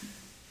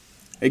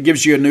 It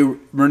gives you a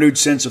renewed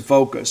sense of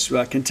focus.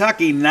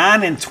 Kentucky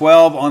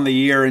 9-12 on the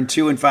year and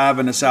 2-5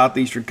 in the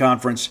Southeastern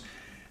Conference.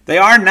 They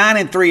are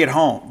 9-3 at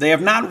home. They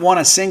have not won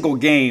a single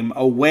game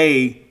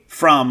away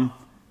from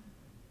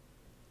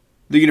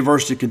the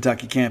University of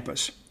Kentucky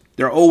campus.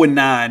 They're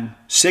 0-9,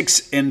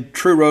 6 in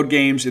true road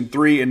games and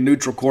 3 in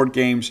neutral court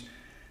games.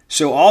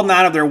 So all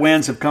 9 of their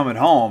wins have come at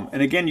home.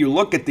 And again, you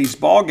look at these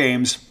ball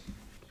games,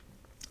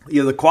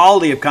 the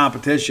quality of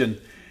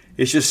competition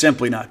is just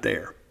simply not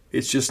there.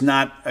 It's just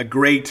not a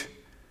great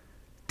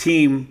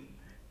team,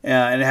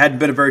 and it hadn't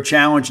been a very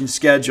challenging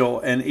schedule.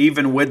 And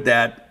even with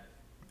that,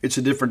 it's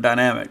a different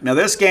dynamic. Now,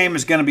 this game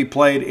is going to be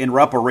played in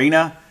Rupp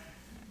Arena.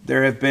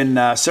 There have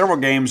been several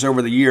games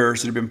over the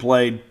years that have been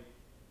played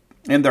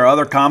in their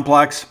other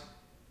complex.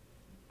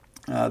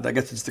 I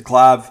guess it's the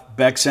Clive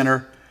Beck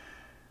Center.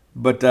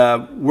 But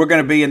we're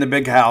going to be in the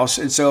big house.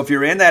 And so if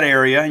you're in that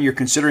area and you're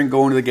considering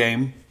going to the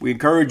game, we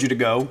encourage you to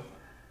go.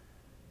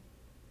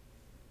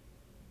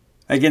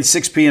 Again,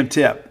 6 p.m.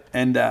 tip.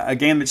 And a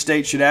game that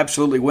State should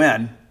absolutely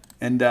win.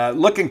 And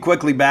looking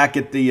quickly back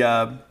at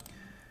the,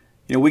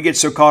 we get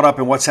so caught up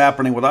in what's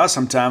happening with us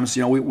sometimes,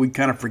 we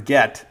kind of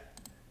forget,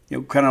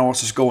 kind of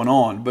what's just going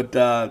on. But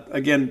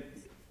again,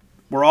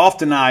 we're off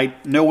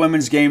tonight. No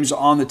women's games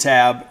on the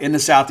tab in the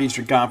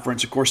Southeastern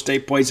Conference. Of course,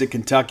 State plays at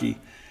Kentucky.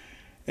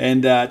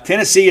 And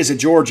Tennessee is at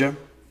Georgia.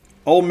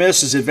 Ole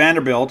Miss is at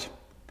Vanderbilt.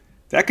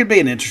 That could be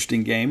an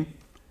interesting game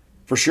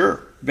for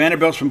sure.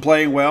 Vanderbilt's been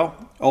playing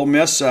well. Ole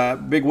Miss,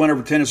 big win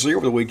over Tennessee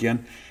over the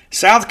weekend.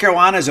 South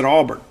Carolina is at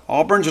Auburn.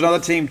 Auburn's another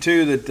team,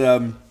 too,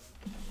 that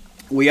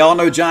we all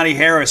know Johnny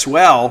Harris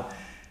well.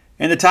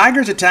 And the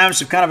Tigers at times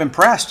have kind of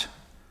impressed.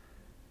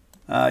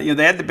 They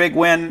had the big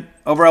win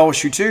over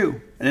LSU,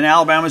 too. And then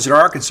Alabama's at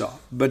Arkansas.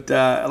 But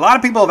a lot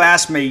of people have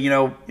asked me,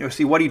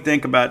 Steve, what do you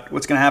think about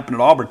what's going to happen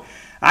at Auburn?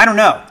 I don't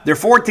know. They're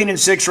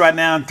 14-6 right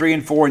now and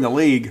 3-4 in the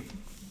league,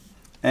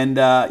 and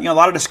a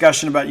lot of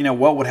discussion about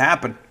what would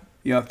happen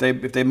if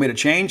they made a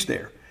change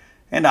there,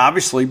 and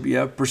obviously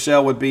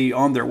Purcell would be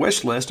on their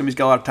wish list. I mean, he's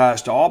got a lot of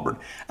ties to Auburn.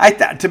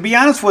 To be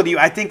honest with you,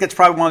 I think that's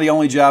probably one of the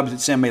only jobs that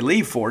Sam may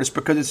leave for, just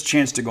because it's a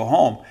chance to go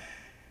home,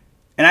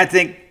 and I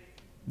think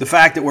the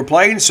fact that we're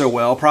playing so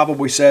well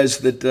probably says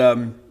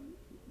that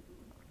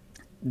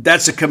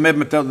that's a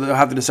commitment they'll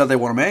have to decide they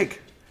want to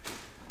make.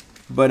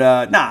 But,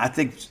 I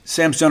think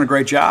Sam's done a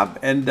great job,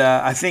 and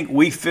I think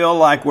we feel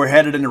like we're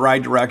headed in the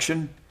right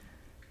direction.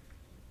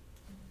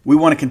 We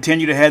want to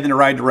continue to head in the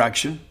right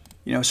direction,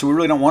 so we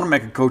really don't want to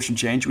make a coaching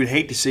change. We'd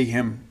hate to see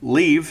him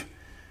leave,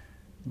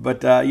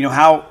 but,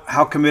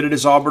 how committed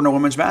is Auburn to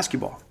women's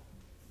basketball?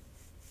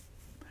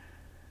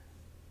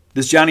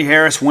 Does Johnny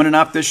Harris win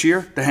enough this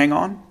year to hang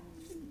on?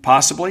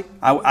 Possibly.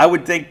 I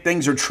would think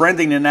things are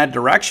trending in that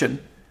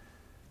direction.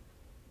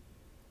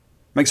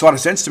 Makes a lot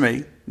of sense to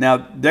me.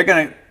 Now, they're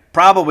going to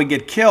probably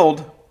get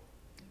killed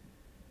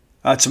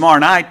tomorrow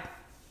night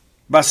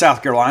by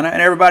South Carolina,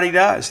 and everybody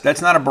does.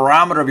 That's not a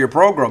barometer of your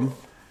program,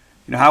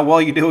 how well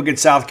you do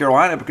against South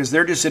Carolina, because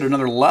they're just at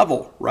another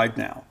level right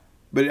now.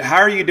 But how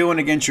are you doing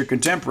against your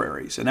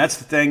contemporaries? And that's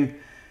the thing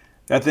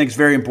that I think is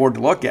very important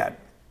to look at.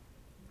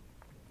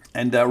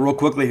 And real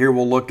quickly here,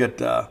 we'll look at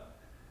the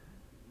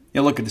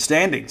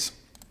standings,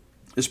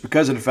 just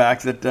because of the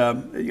fact that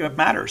it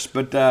matters.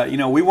 But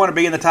we want to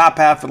be in the top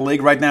half of the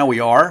league. Right now, we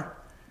are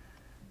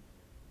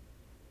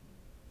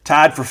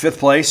tied for 5th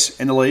place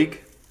in the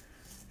league.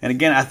 And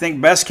again, I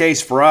think best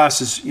case for us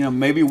is,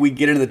 maybe we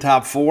get into the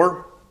top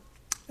 4,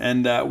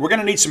 and we're going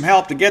to need some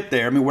help to get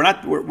there. I mean,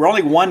 we're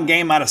only one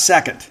game out of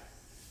 2nd,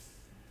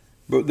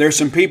 but there's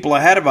some people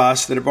ahead of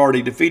us that have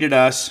already defeated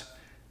us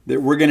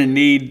that we're going to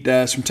need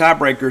some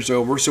tiebreakers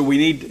over. So we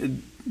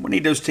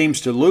need those teams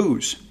to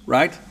lose,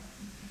 right?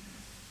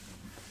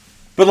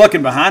 But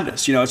looking behind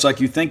us, it's like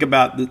you think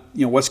about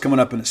what's coming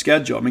up in the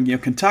schedule. I mean,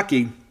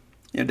 Kentucky,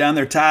 down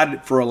there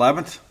tied for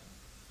 11th.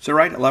 Is that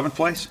right? 11th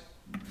place?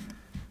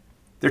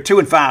 They're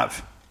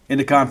 2-5 in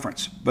the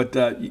conference. But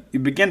you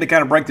begin to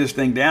kind of break this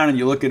thing down, and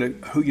you look at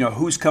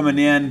who's coming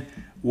in,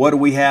 what do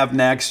we have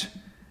next?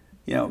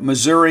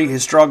 Missouri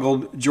has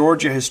struggled,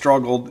 Georgia has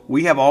struggled.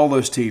 We have all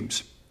those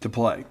teams to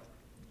play,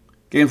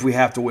 games we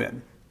have to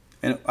win.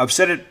 And I've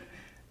said it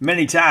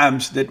many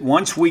times that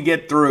once we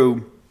get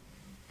through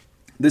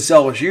this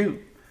LSU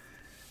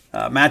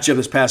matchup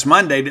this past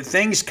Monday, that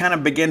things kind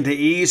of begin to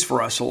ease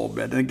for us a little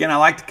bit. And again, I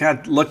like to kind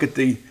of look at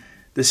the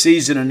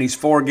season in these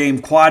 4-game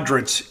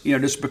quadrants,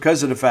 just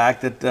because of the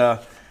fact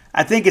that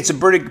I think it's a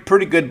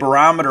pretty good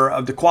barometer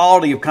of the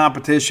quality of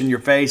competition you're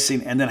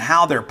facing and then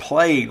how they're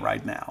playing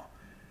right now.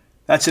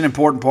 That's an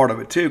important part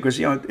of it too, because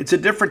it's a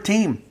different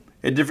team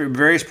at different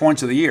various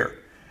points of the year.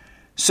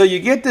 So you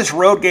get this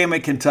road game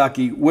at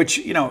Kentucky, which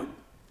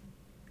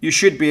you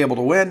should be able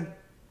to win.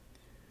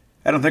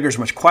 I don't think there's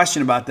much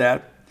question about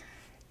that.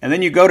 And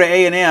then you go to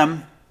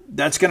A&M.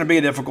 That's going to be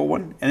a difficult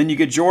one. And then you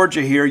get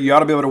Georgia here. You ought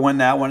to be able to win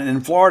that one. And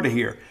then Florida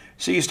here.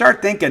 So you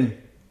start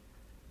thinking,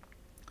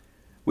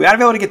 we ought to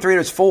be able to get 3 of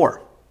those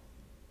 4.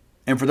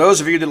 And for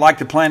those of you that like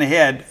to plan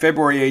ahead,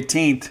 February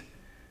 18th,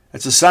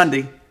 that's a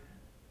Sunday,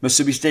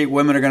 Mississippi State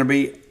women are going to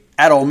be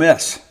at Ole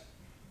Miss.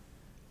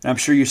 And I'm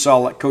sure you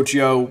saw Coach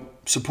Yo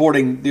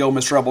supporting the Ole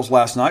Miss Rebels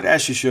last night,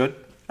 as you should.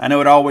 I know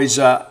it always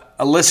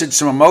elicits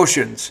some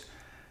emotions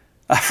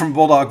from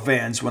Bulldog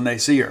fans when they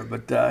see her.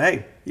 But,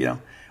 hey,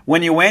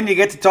 when you win, you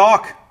get to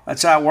talk.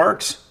 That's how it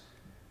works.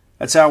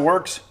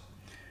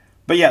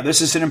 But, yeah,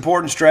 this is an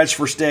important stretch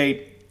for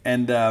State.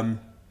 And,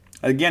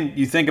 again,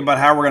 you think about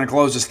how we're going to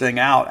close this thing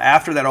out.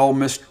 After that Ole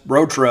Miss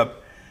road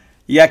trip,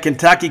 you got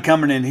Kentucky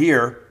coming in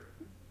here,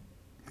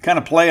 kind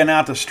of playing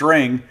out the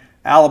string.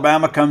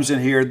 Alabama comes in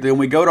here. Then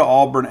we go to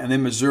Auburn, and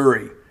then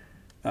Missouri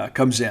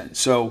comes in.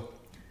 So,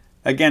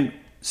 again,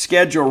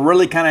 schedule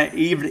really kind of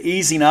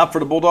easing up for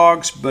the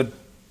Bulldogs. But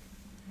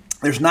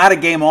There's not a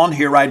game on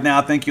here right now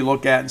I think you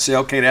look at and say,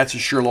 okay, that's a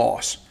sure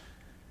loss.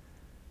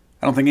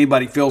 I don't think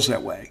anybody feels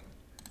that way.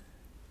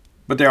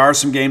 But there are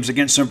some games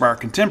against some of our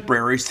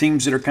contemporaries,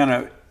 teams that are kind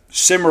of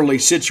similarly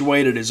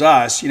situated as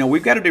us.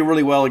 We've got to do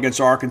really well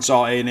against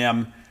Arkansas,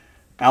 A&M,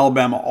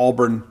 Alabama,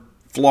 Auburn,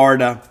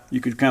 Florida.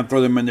 You could kind of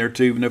throw them in there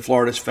too, even though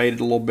Florida's faded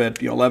a little bit,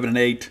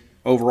 11-8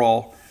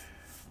 overall.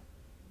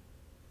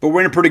 But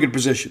we're in a pretty good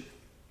position.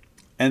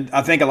 And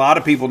I think a lot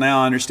of people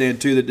now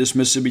understand too that this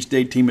Mississippi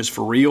State team is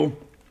for real.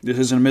 This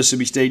isn't a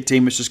Mississippi State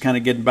team that's just kind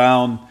of getting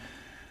bound,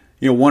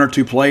 one or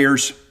two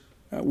players.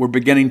 We're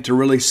beginning to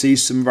really see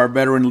some of our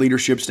veteran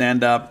leadership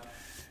stand up.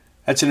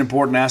 That's an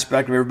important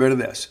aspect of every bit of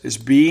this, is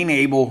being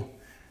able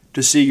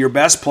to see your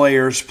best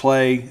players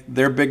play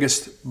their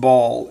biggest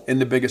ball in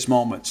the biggest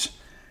moments.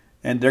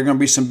 And there are going to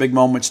be some big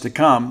moments to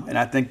come. And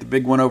I think the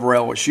big one over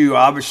LSU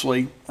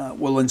obviously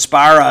will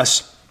inspire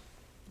us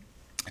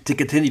to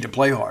continue to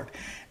play hard.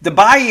 The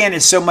buy-in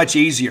is so much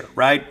easier,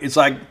 right?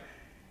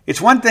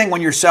 It's one thing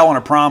when you're selling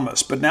a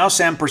promise, but now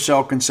Sam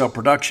Purcell can sell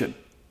production.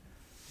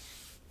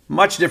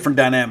 Much different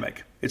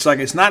dynamic. It's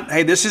not,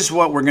 hey, this is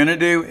what we're going to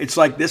do. It's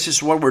like, this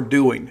is what we're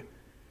doing.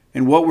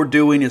 And what we're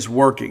doing is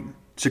working.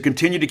 So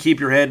continue to keep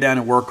your head down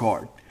and work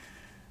hard.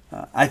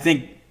 I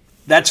think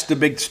that's the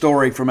big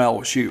story from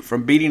LSU,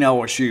 from beating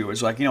LSU.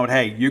 It's like,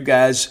 hey, you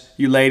guys,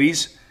 you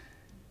ladies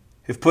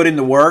have put in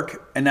the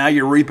work, and now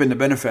you're reaping the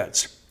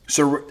benefits.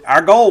 So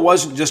our goal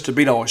wasn't just to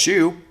beat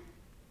LSU.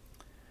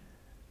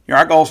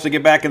 Our goal is to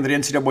get back into the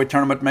NCAA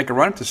tournament and make a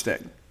run at this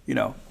thing.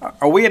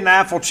 Are we a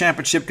national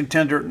championship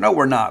contender? No,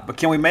 we're not. But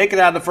can we make it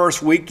out of the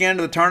first weekend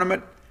of the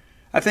tournament?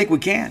 I think we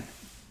can.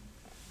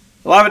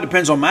 A lot of it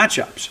depends on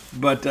matchups.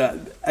 But,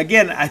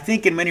 again, I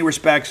think in many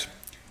respects,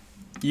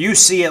 you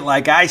see it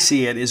like I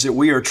see it, is that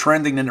we are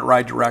trending in the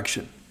right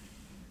direction.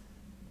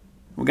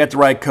 We got the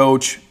right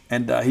coach,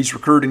 and he's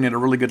recruiting at a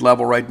really good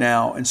level right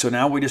now. And so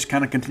now we just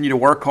kind of continue to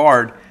work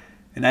hard.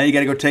 And now you got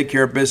to go take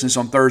care of business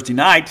on Thursday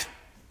night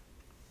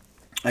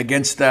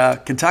against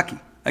Kentucky.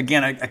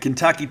 Again, a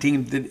Kentucky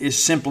team that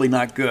is simply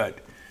not good.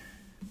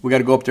 We got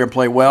to go up there and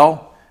play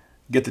well,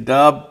 get the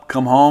dub,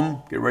 come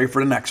home, get ready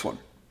for the next one.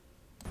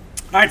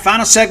 All right,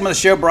 final segment of the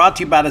show brought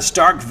to you by the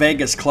Stark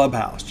Vegas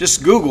Clubhouse.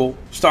 Just Google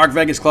Stark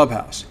Vegas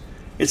Clubhouse.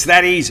 It's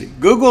that easy.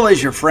 Google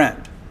is your friend.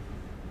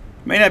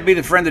 It may not be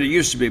the friend that it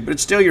used to be, but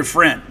it's still your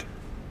friend.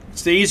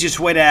 It's the easiest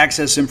way to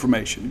access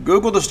information.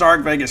 Google the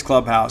Stark Vegas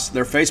Clubhouse.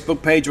 Their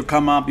Facebook page will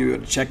come up. You'll be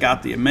able to check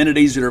out the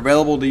amenities that are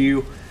available to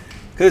you.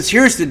 Because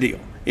here's the deal.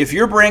 If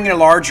you're bringing a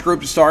large group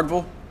to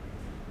Starkville,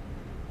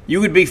 you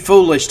would be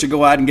foolish to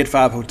go out and get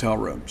 5 hotel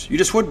rooms. You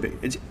just would be.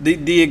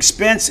 The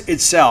expense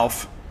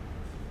itself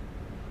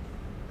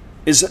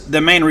is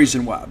the main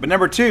reason why. But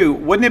number two,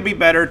 wouldn't it be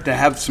better to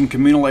have some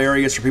communal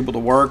areas for people to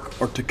work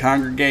or to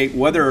congregate,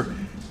 whether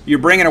you're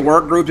bringing a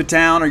work group to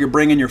town or you're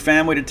bringing your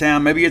family to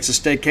town? Maybe it's a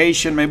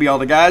staycation. Maybe all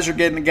the guys are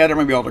getting together.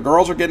 Maybe all the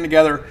girls are getting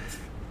together.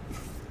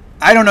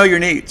 I don't know your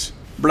needs,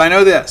 but I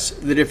know this,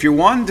 that if you're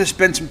wanting to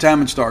spend some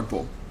time in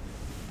Starkville,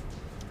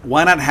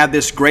 why not have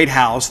this great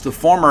house, the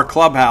former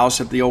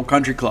clubhouse at the old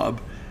country club,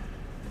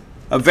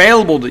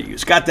 available to you?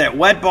 It's got that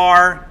wet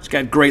bar. It's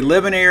got great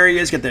living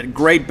areas. It's got that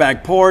great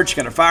back porch. It's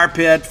got a fire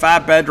pit,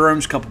 5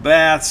 bedrooms, couple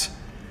baths.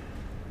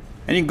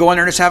 And you can go in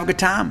there and just have a good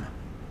time.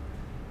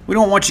 We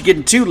don't want you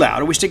getting too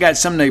loud. We still got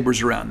some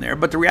neighbors around there.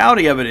 But the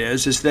reality of it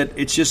is that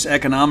it's just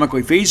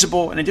economically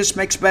feasible, and it just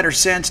makes better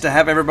sense to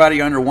have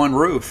everybody under one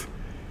roof.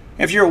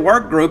 If you're a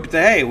work group,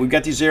 hey, we've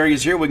got these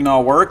areas here we can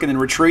all work and then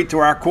retreat to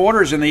our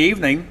quarters in the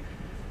evening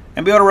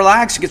and be able to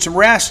relax and get some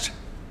rest.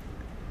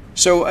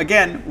 So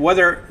again,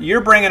 whether you're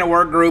bringing a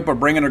work group or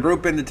bringing a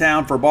group into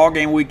town for a ball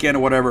game weekend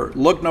or whatever,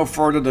 look no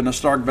further than the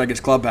Stark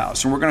Vegas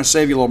Clubhouse, and we're going to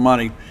save you a little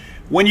money.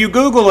 When you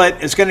Google it,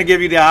 it's going to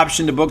give you the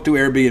option to book through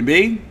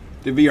Airbnb,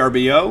 the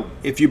VRBO.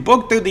 If you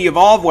book through the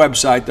Evolve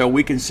website, though,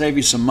 we can save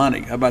you some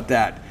money. How about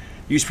that?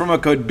 Use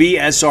promo code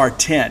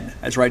BSR10.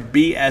 That's right,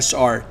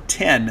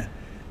 BSR10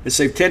 to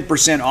save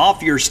 10%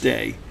 off your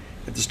stay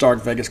at the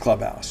Stark Vegas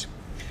Clubhouse.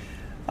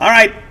 All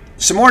right.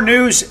 Some more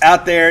news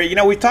out there.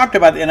 We talked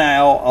about the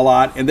NIL a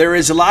lot, and there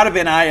is a lot of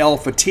NIL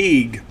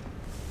fatigue.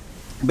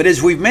 But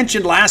as we've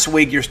mentioned last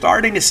week, you're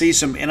starting to see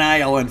some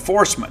NIL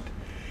enforcement.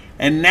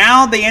 And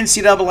now the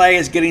NCAA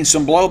is getting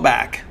some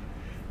blowback.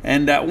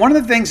 And one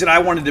of the things that I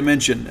wanted to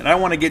mention, and I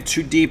don't want to get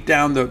too deep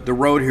down the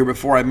road here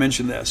before I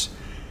mention this,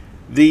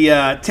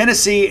 the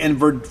Tennessee and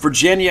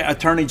Virginia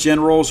Attorney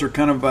Generals are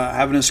kind of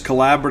having this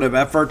collaborative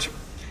effort.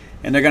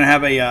 And they're going to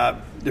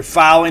have they're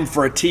filing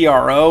for a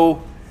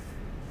TRO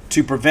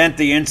to prevent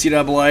the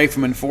NCAA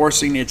from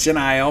enforcing its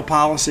NIL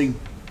policy.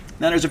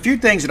 Now, there's a few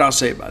things that I'll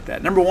say about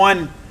that. Number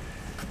one,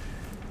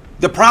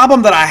 the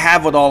problem that I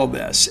have with all of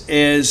this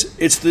is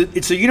it's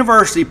the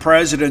university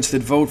presidents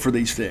that vote for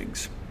these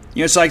things.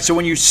 It's like, so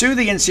when you sue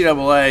the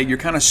NCAA, you're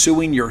kind of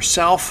suing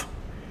yourself.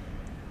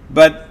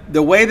 But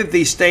the way that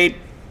these state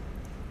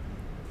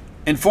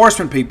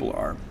enforcement people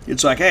are,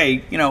 it's like,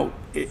 hey,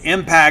 it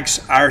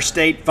impacts our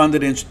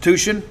state-funded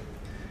institution,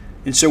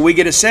 and so we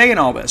get a say in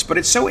all this. But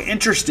it's so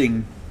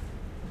interesting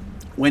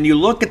when you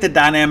look at the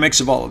dynamics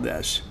of all of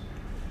this.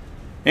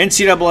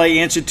 NCAA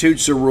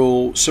institutes a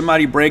rule,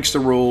 somebody breaks the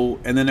rule,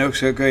 and then they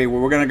say, okay,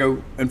 well, we're going to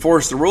go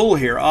enforce the rule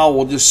here. Oh,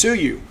 we'll just sue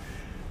you.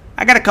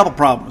 I got a couple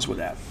problems with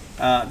that.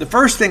 The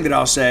first thing that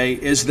I'll say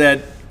is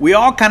that we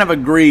all kind of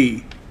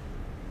agree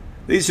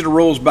these are the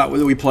rules that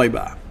we play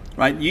by,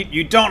 right?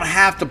 You don't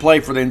have to play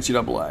for the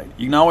NCAA.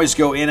 You can always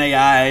go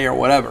NAIA or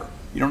whatever.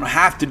 You don't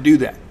have to do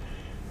that.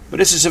 But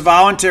this is a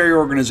voluntary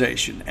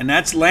organization, and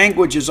that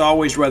language is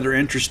always rather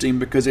interesting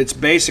because it's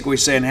basically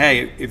saying,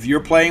 hey, if you're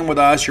playing with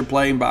us, you're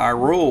playing by our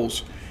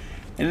rules.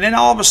 And then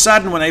all of a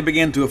sudden, when they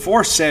begin to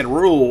enforce said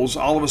rules,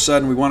 all of a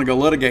sudden we want to go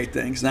litigate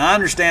things. Now, I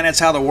understand that's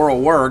how the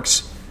world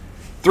works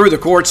through the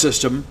court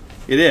system.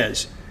 It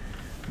is.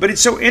 But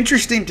it's so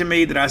interesting to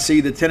me that I see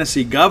the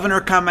Tennessee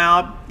governor come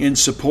out in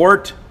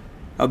support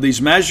of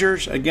these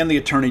measures. Again, the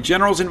attorney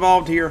general's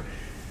involved here.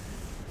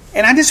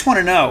 And I just want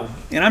to know,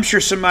 and I'm sure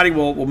somebody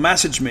will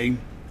message me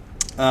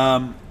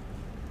and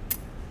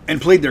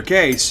plead their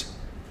case,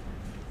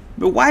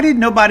 but why did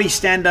nobody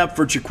stand up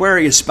for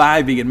Jaquarius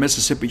Spivey in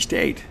Mississippi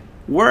State?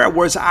 Where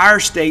was our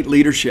state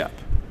leadership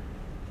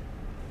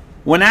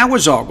when that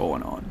was all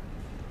going on?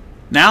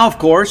 Now, of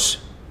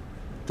course,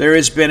 there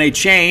has been a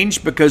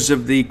change because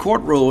of the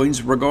court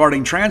rulings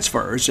regarding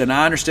transfers, and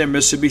I understand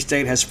Mississippi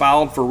State has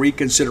filed for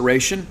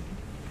reconsideration.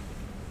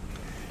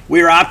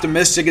 We are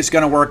optimistic it's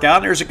going to work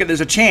out. There's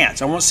a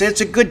chance. I won't say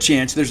it's a good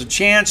chance. There's a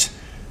chance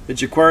that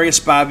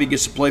Jaquarius Spivey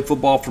gets to play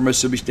football for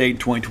Mississippi State in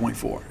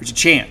 2024. There's a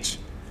chance.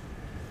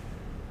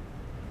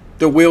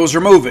 The wheels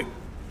are moving.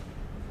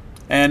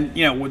 And,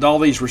 with all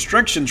these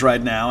restrictions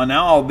right now, and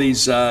now all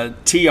these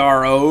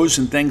TROs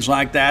and things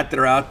like that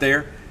are out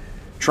there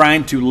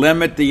trying to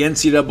limit the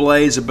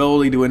NCAA's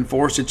ability to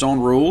enforce its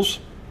own rules.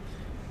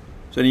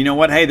 So, you know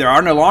what? Hey, there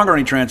are no longer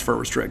any transfer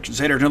restrictions.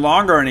 Hey, there's no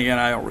longer any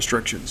NIL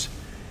restrictions.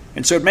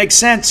 And so it makes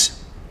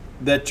sense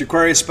that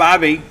Jaquarius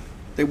Spivey,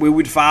 that we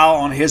would file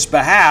on his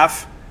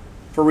behalf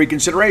for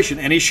reconsideration,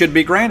 and he should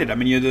be granted. I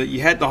mean, you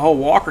had the whole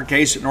Walker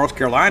case at North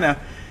Carolina,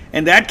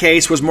 and that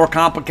case was more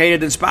complicated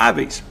than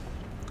Spivey's.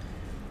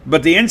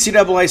 But the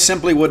NCAA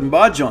simply wouldn't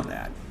budge on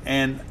that.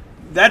 And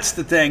that's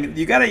the thing.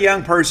 You got a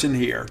young person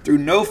here, through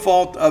no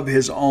fault of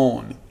his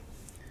own,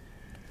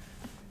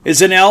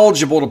 is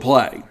ineligible to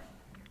play.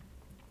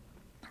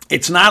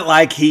 It's not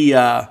like he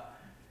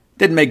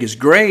didn't make his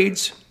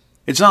grades.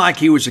 It's not like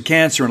he was a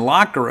cancer in the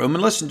locker room.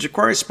 And listen,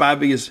 Jaquarius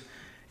Spivey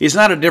is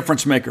not a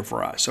difference maker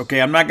for us.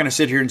 Okay, I'm not going to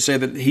sit here and say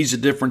that he's a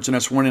difference in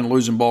us winning and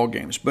losing ball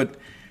games, but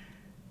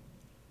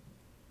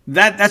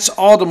that's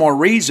all the more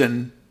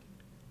reason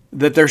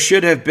that there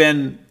should have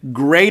been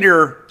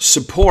greater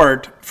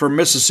support for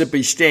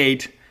Mississippi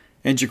State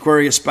and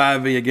Jaquarius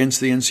Spivey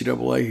against the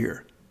NCAA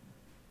here,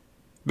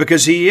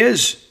 because he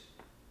is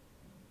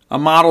a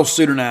model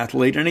student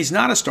athlete and he's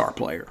not a star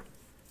player.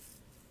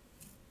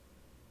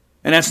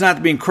 And that's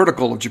not being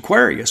critical of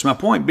Jaquarius. My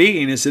point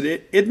being is that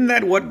isn't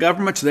that what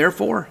government's there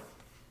for?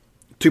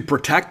 To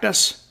protect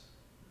us?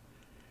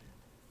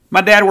 My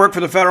dad worked for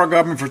the federal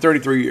government for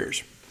 33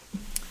 years.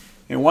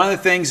 And one of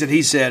the things that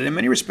he said, in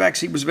many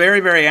respects, he was very,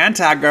 very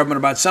anti-government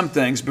about some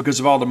things because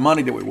of all the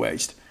money that we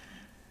waste.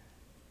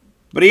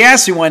 But he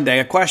asked me one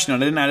day a question,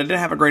 and I didn't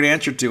have a great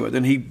answer to it.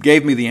 And he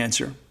gave me the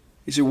answer.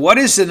 He said, what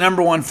is the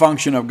number one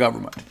function of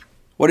government?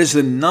 What is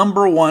the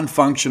number one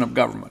function of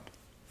government?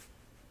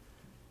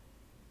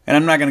 And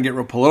I'm not going to get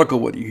real political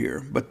with you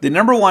here, but the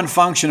number one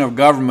function of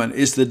government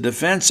is the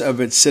defense of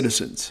its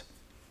citizens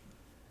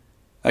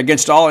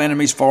against all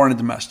enemies, foreign and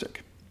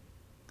domestic.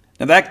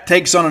 Now that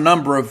takes on a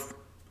number of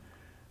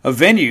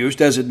venues,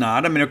 does it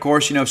not? I mean, of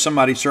course, if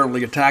somebody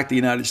certainly attacked the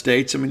United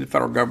States, the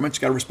federal government's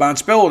got a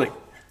responsibility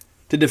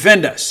to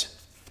defend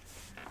us.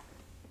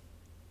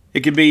 It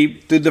could be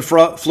through the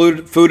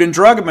Food and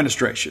Drug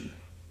Administration,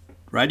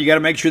 right? You got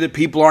to make sure that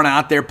people aren't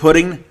out there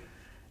putting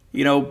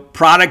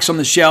products on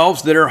the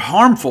shelves that are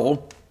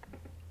harmful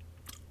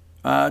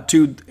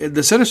to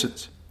the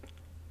citizens.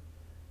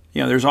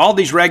 There's all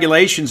these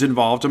regulations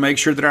involved to make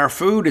sure that our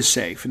food is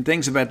safe and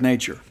things of that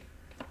nature.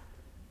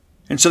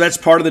 And so that's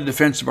part of the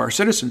defense of our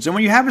citizens. And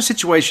when you have a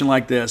situation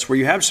like this, where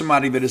you have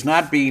somebody that is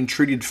not being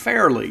treated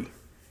fairly,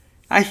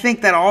 I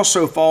think that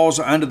also falls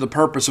under the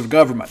purpose of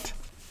government,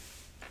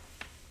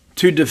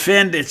 to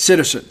defend its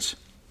citizens.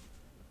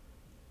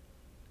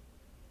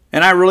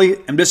 And I really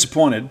am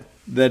disappointed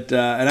that,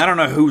 and I don't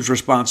know who's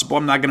responsible.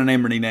 I'm not going to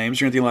name any names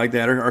or anything like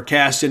that, or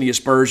cast any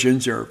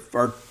aspersions or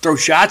throw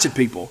shots at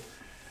people.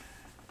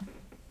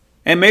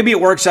 And maybe it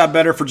works out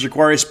better for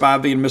Jaquarius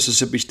Spivey in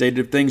Mississippi State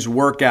if things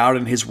work out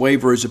and his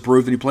waiver is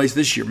approved and he plays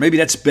this year. Maybe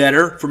that's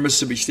better for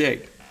Mississippi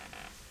State.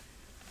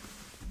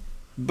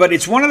 But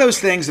it's one of those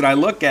things that I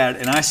look at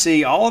and I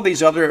see all of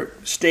these other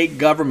state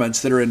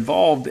governments that are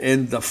involved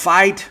in the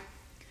fight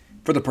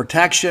for the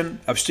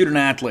protection of student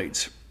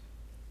athletes.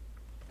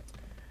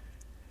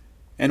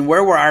 And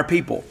where were our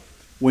people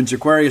when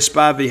Jaquarius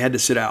Spivey had to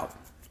sit out?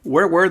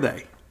 Where were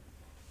they?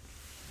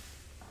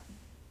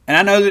 And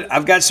I know that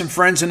I've got some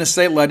friends in the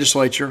state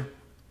legislature.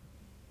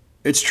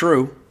 It's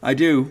true. I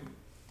do.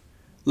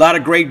 A lot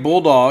of great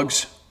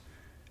Bulldogs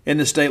in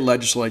the state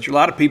legislature. A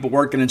lot of people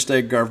working in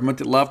state government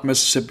that love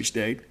Mississippi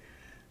State.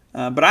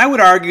 But I would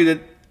argue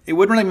that it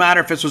wouldn't really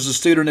matter if this was a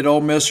student at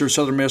Ole Miss or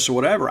Southern Miss or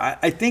whatever.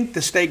 I think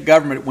the state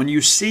government, when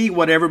you see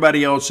what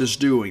everybody else is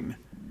doing,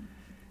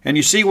 and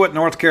you see what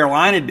North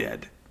Carolina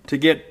did to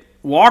get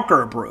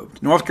Walker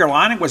approved. North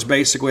Carolina was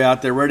basically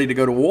out there ready to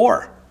go to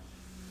war.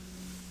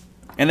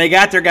 And they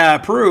got their guy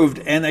approved.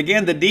 And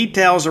again, the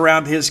details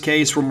around his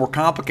case were more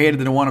complicated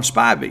than the one of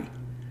Spivey.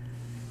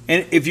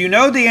 And if you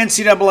know the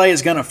NCAA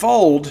is going to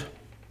fold,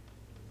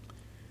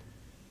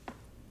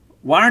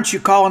 why aren't you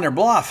calling their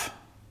bluff?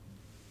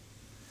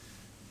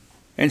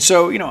 And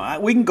so,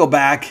 we can go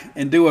back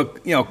and do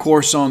a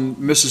course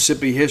on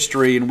Mississippi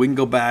history, and we can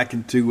go back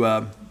into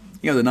the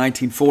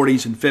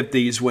 1940s and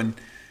 50s when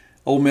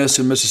Ole Miss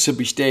and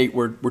Mississippi State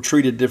were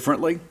treated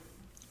differently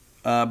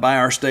by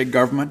our state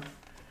government.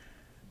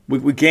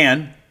 We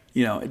can.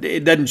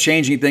 It doesn't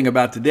change anything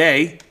about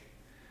today.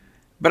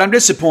 But I'm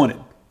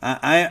disappointed.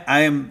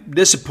 I am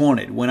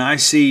disappointed when I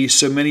see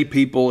so many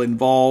people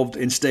involved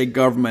in state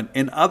government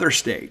in other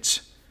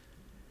states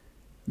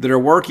that are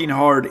working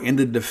hard in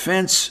the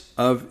defense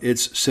of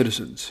its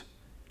citizens.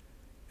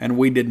 And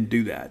we didn't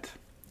do that.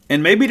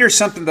 And maybe there's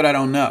something that I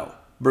don't know.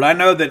 But I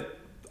know that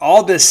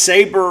all this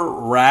saber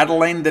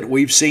rattling that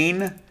we've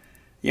seen,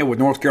 with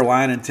North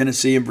Carolina and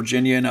Tennessee and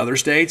Virginia and other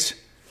states,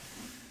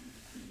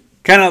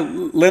 kind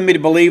of led me to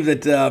believe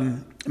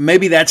that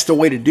maybe that's the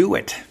way to do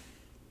it.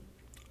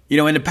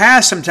 In the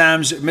past,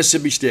 sometimes at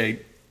Mississippi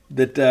State,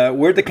 that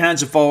we're the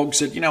kinds of folks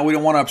that, we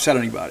don't want to upset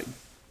anybody.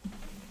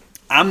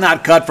 I'm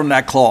not cut from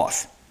that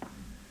cloth.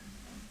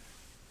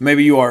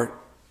 Maybe you are.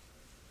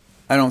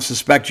 I don't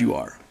suspect you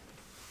are.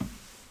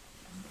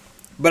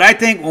 But I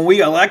think when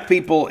we elect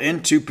people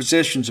into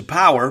positions of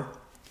power,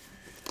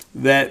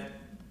 that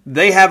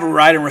they have a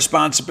right and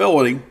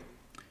responsibility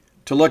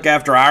to look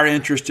after our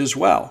interest as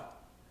well.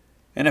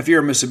 And if you're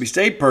a Mississippi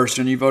State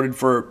person, you voted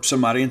for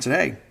somebody and said,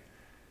 hey,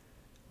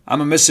 I'm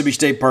a Mississippi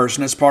State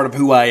person. That's part of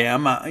who I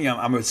am.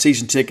 I'm a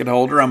season ticket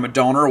holder. I'm a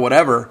donor or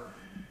whatever.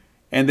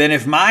 And then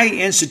if my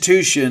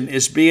institution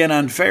is being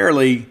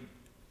unfairly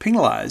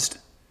penalized,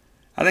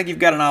 I think you've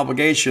got an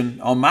obligation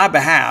on my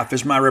behalf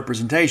as my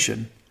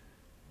representation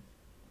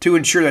to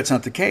ensure that's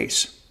not the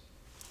case.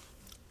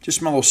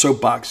 Just my little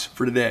soapbox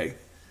for today.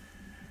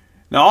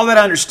 Now, all that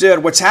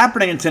understood, what's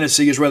happening in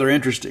Tennessee is rather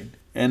interesting.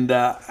 And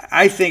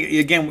I think,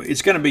 again,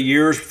 it's going to be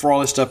years before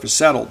all this stuff is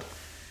settled.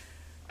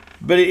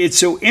 But it's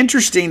so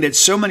interesting that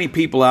so many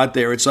people out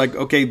there, it's like,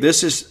 okay,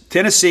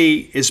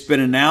 Tennessee, it's been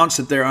announced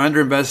that they're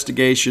under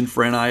investigation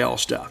for NIL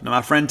stuff. Now,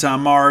 my friend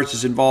Tom Mars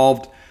is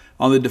involved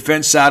on the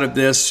defense side of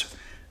this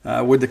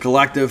with the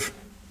collective.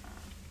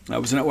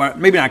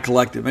 Maybe not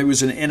collective, maybe it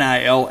was an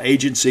NIL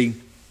agency.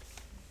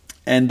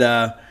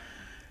 And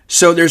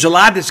so there's a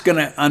lot that's going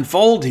to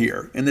unfold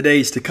here in the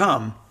days to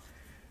come.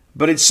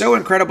 But it's so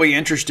incredibly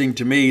interesting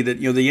to me that,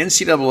 the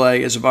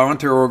NCAA as a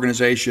voluntary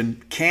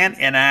organization can't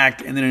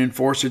enact and then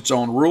enforce its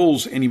own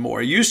rules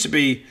anymore. It used to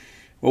be,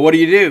 well, what do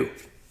you do?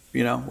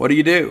 What do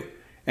you do?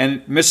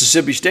 And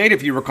Mississippi State,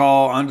 if you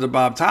recall, under the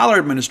Bob Tyler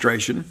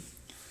administration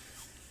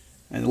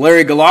and the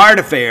Larry Gillard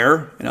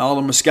affair and all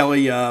the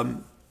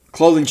Muskelly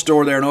clothing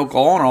store there in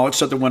Oklahoma and all that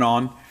stuff that went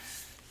on,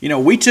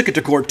 we took it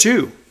to court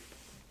too.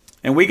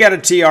 And we got a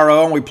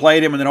TRO and we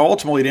played him. And then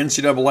ultimately the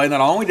NCAA,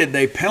 not only did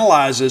they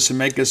penalize us and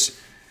make us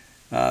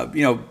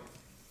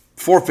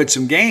forfeit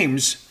some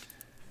games,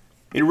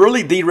 it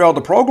really derailed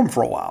the program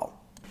for a while.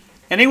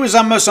 And it was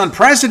almost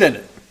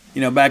unprecedented,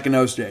 back in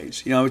those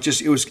days.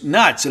 It was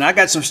nuts. And I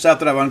got some stuff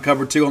that I've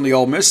uncovered too on the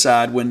Ole Miss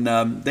side when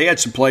they had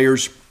some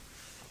players,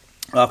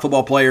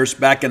 football players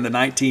back in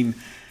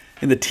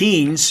the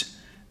teens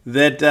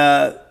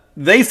that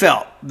they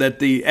felt that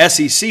the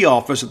SEC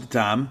office at the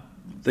time,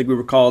 I think we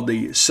were called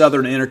the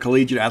Southern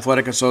Intercollegiate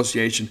Athletic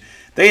Association,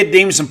 they had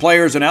deemed some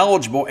players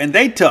ineligible, and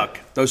they took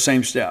those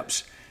same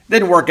steps. It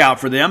didn't work out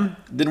for them.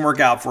 It didn't work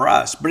out for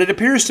us. But it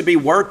appears to be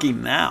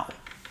working now.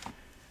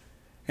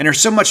 And there's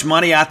so much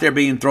money out there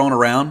being thrown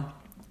around.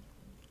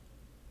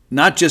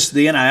 Not just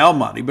the NIL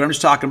money, but I'm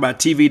just talking about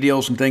TV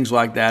deals and things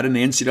like that. And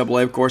the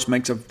NCAA, of course,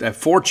 makes a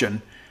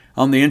fortune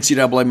on the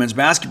NCAA men's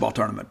basketball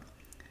tournament.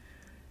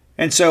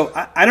 And so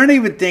I don't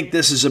even think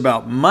this is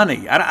about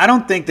money. I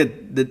don't think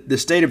that the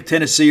state of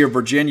Tennessee or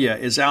Virginia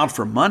is out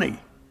for money.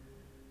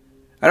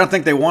 I don't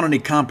think they want any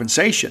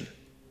compensation.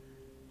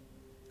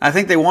 I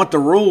think they want the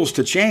rules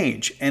to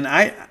change. And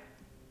I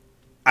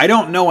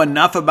don't know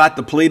enough about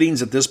the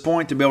pleadings at this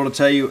point to be able to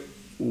tell you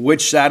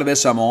which side of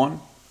this I'm on.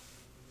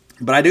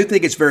 But I do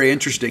think it's very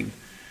interesting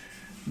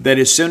that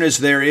as soon as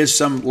there is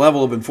some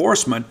level of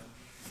enforcement,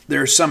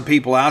 there are some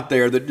people out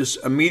there that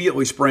just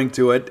immediately spring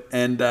to it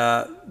and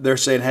they're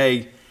saying,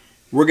 hey,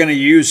 we're going to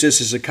use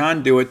this as a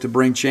conduit to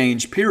bring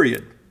change,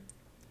 period.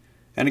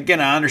 And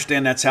again, I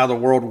understand that's how the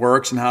world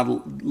works and how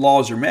the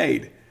laws are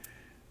made.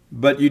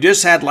 But you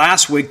just had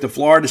last week the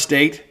Florida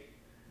State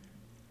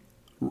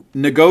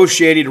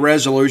negotiated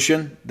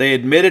resolution. They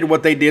admitted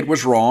what they did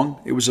was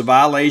wrong. It was a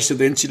violation of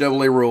the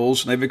NCAA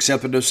rules, and they've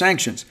accepted those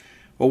sanctions.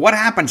 Well, what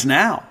happens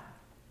now?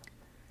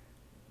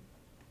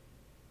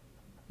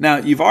 Now,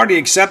 you've already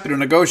accepted a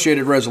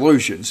negotiated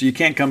resolution, so you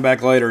can't come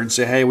back later and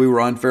say, hey, we were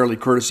unfairly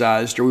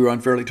criticized or we were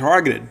unfairly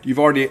targeted. You've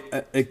already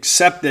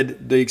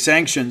accepted the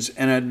sanctions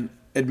and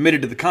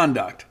admitted to the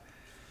conduct.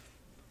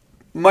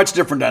 Much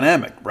different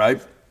dynamic,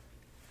 right?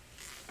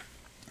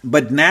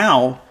 But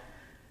now,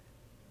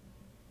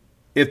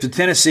 if the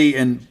Tennessee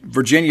and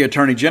Virginia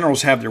attorney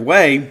generals have their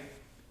way,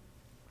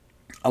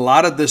 a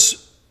lot of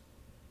this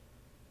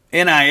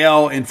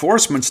NIL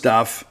enforcement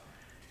stuff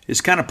is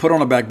kind of put on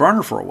the back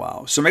burner for a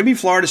while. So maybe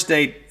Florida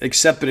State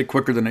accepted it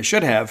quicker than they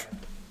should have.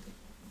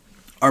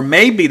 Or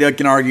maybe they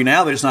can argue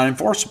now that it's not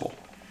enforceable.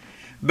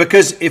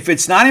 Because if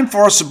it's not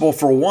enforceable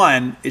for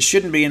one, it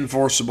shouldn't be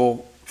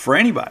enforceable for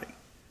anybody.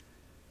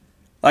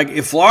 Like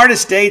if Florida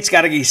State's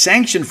got to get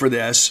sanctioned for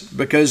this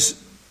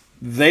because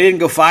they didn't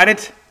go fight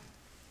it,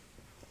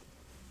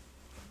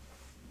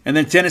 and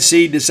then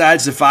Tennessee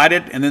decides to fight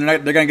it, and then they're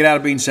going to get out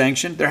of being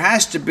sanctioned, there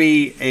has to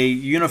be a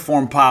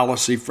uniform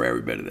policy for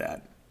every bit of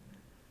that.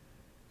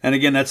 And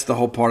again, that's the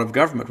whole part of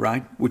government,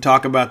 right? We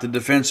talk about the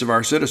defense of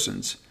our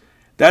citizens.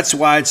 That's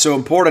why it's so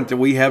important that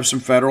we have some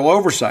federal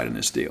oversight in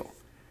this deal.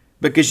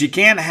 Because you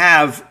can't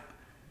have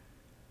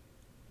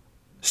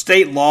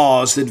state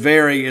laws that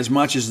vary as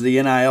much as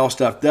the NIL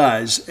stuff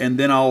does, and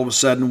then all of a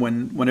sudden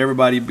when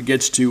everybody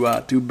gets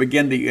to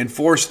begin to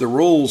enforce the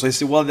rules, they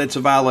say, well, that's a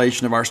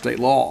violation of our state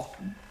law.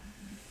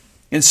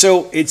 And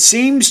so it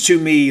seems to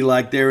me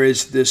like there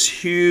is this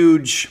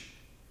huge,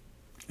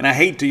 and I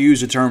hate to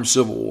use the term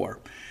civil war,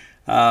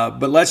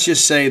 but let's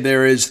just say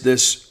there is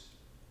this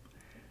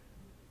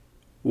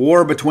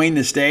war between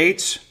the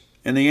states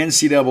and the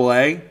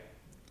NCAA.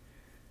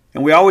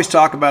 And we always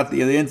talk about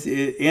the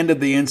end of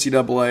the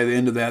NCAA, the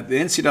end of that. The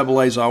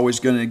NCAA is always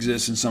going to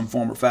exist in some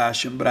form or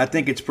fashion, but I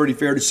think it's pretty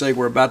fair to say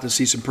we're about to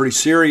see some pretty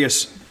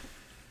serious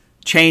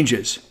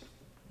changes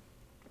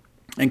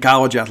in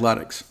college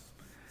athletics.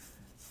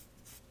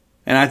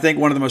 And I think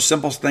one of the most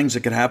simple things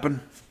that could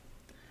happen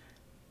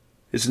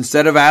is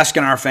instead of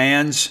asking our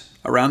fans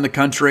around the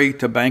country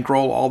to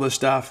bankroll all this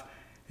stuff,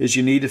 is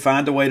you need to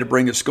find a way to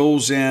bring the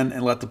schools in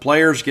and let the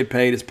players get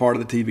paid as part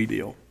of the TV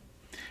deal.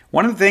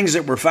 One of the things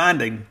that we're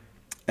finding,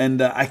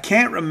 and I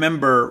can't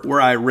remember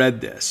where I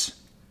read this.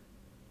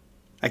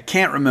 I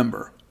can't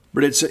remember,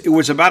 but it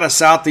was about a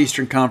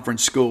Southeastern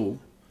Conference school.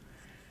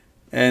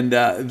 And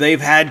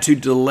they've had to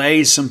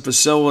delay some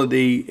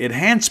facility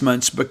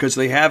enhancements because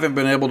they haven't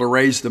been able to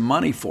raise the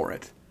money for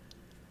it.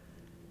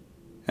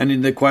 And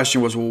then the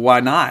question was, well, why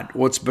not?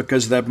 Well, it's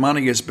because that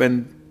money has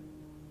been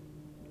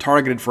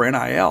targeted for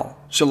NIL.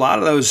 So a lot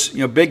of those,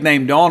 big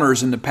name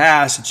donors in the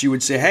past that you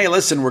would say, hey,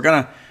 listen, we're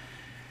going to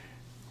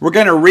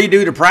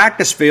redo the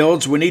practice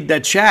fields. We need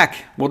that check.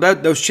 Well,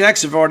 those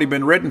checks have already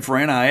been written for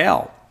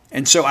NIL.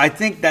 And so I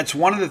think that's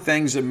one of the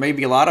things that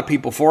maybe a lot of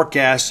people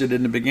forecasted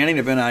in the beginning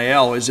of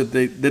NIL is that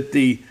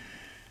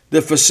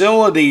the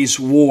facilities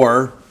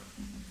war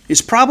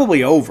is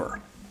probably over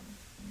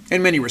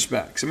in many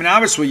respects. I mean,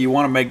 obviously you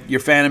want to make your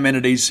fan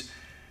amenities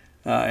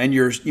and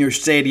your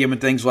stadium and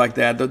things like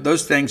that,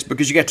 those things,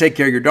 because you got to take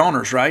care of your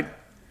donors, right?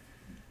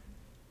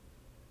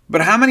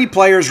 But how many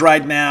players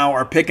right now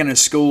are picking a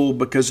school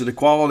because of the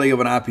quality of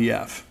an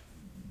IPF?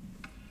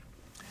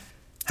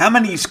 How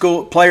many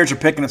players are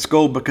picking a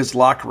school because of the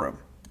locker room?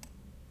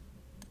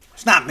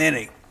 It's not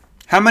many.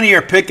 How many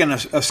are picking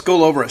a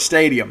school over a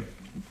stadium?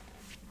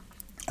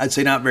 I'd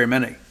say not very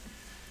many.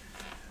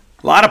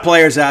 A lot of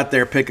players out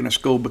there picking a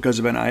school because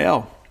of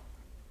NIL.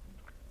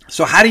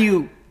 So how do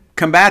you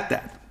combat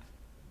that?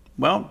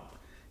 Well,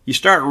 you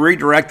start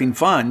redirecting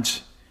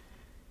funds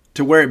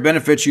to where it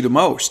benefits you the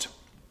most.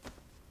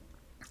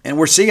 And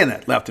we're seeing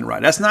that left and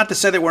right. That's not to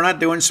say that we're not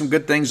doing some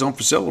good things on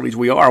facilities.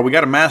 We are. We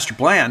got a master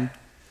plan.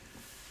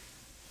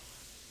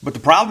 But the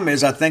problem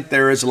is I think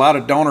there is a lot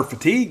of donor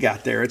fatigue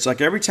out there. It's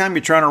like every time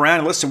you turn around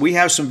and listen, we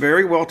have some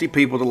very wealthy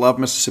people that love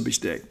Mississippi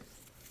State.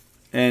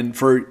 And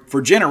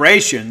for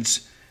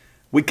generations,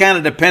 we kind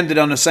of depended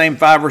on the same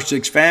 5 or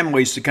 6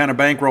 families to kind of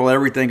bankroll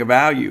everything of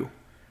value.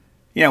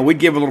 We'd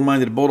give a little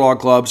money to the Bulldog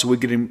Club so we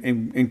could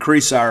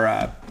increase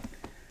our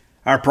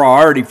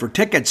priority for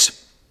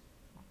tickets.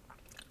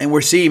 And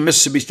we're seeing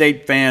Mississippi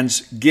State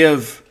fans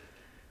give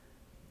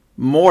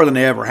more than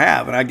they ever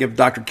have. And I give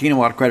Dr. Keenum a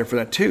lot of credit for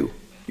that too.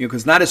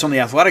 Because not just on the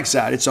athletic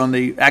side, it's on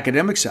the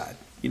academic side.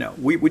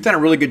 We've done a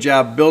really good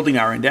job building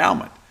our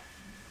endowment.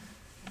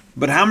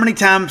 But how many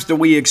times do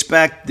we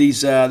expect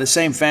these the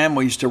same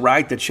families to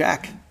write the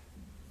check?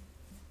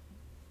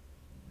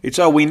 It's,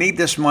 we need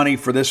this money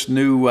for this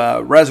new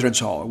residence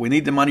hall. We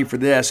need the money for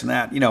this and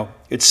that.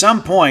 At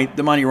some point,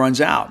 the money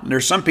runs out. And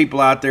there's some people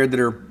out there that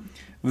are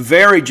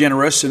very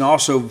generous and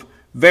also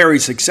very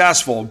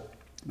successful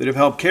that have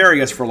helped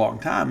carry us for a long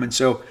time. And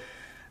so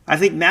I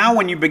think now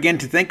when you begin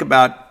to think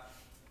about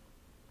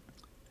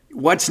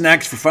what's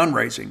next for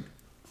fundraising,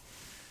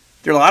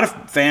 there are a lot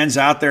of fans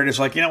out there that's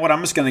like, you know what,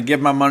 I'm just going to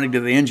give my money to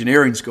the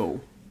engineering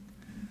school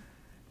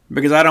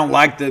because I don't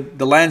like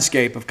the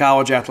landscape of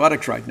college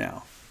athletics right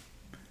now.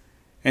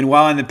 And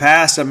while in the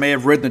past I may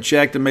have written a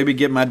check to maybe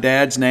get my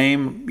dad's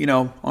name,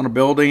 on a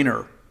building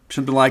or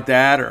something like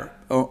that or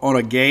on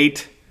a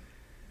gate,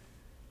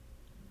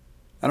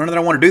 I don't know that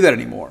I want to do that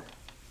anymore.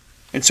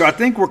 And so I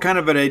think we're kind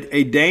of at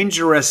a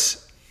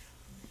dangerous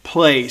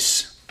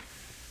place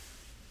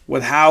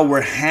with how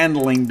we're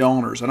handling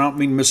donors. I don't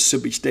mean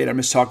Mississippi State. I'm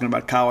just talking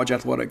about college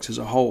athletics as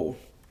a whole.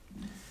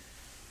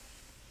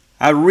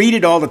 I read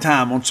it all the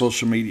time on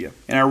social media,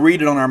 and I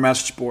read it on our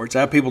message boards.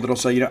 I have people that will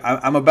say,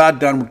 I'm about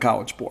done with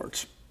college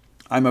sports.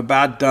 I'm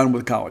about done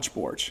with college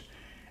sports.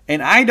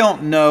 And I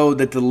don't know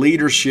that the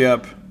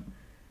leadership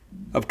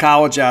of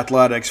college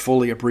athletics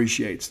fully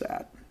appreciates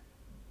that.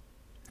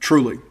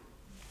 Truly.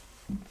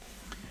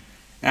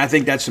 And I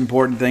think that's the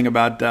important thing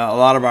about a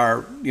lot of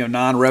our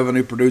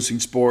non-revenue producing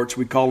sports.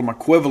 We call them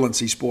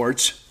equivalency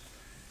sports.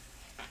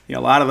 A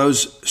lot of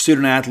those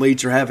student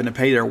athletes are having to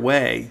pay their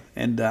way.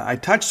 And I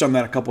touched on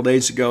that a couple of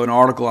days ago in an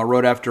article I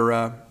wrote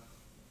after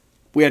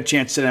we had a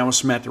chance to sit down with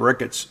Samantha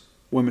Ricketts,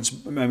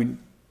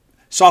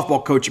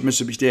 softball coach at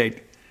Mississippi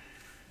State.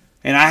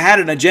 And I had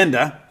an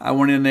agenda. I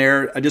went in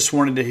there. I just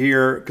wanted to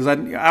hear, because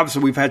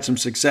obviously we've had some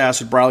success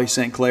with Briley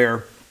St.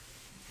 Clair.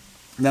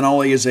 Not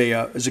only is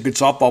a good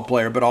softball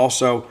player, but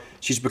also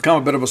she's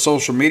become a bit of a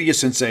social media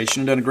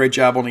sensation and done a great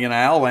job on the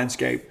NIL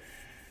landscape.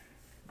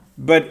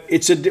 But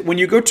when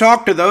you go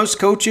talk to those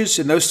coaches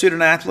and those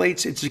student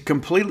athletes, it's a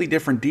completely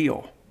different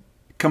deal.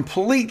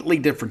 Completely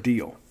different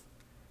deal.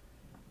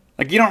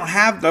 Like, you don't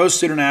have those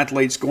student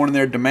athletes going in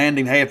there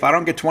demanding, hey, if I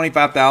don't get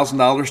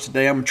 $25,000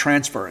 today, I'm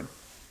transferring.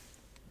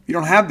 You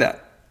don't have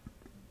that.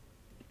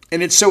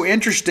 And it's so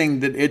interesting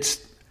that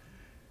it's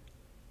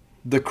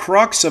the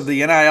crux of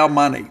the NIL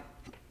money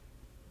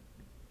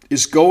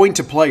is going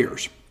to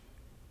players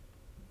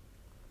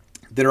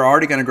that are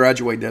already going to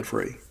graduate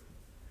debt-free.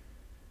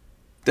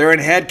 They're in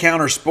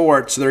head-counter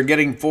sports, so they're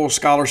getting full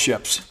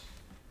scholarships.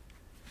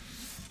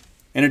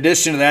 In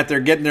addition to that, they're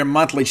getting their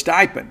monthly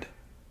stipend.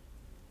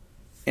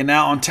 And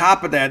now on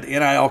top of that,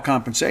 NIL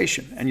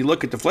compensation. And you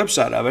look at the flip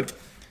side of it,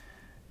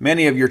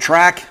 many of your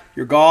track,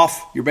 your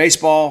golf, your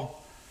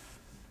baseball,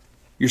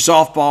 your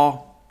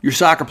softball, your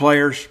soccer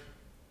players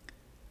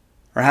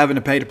are having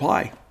to pay to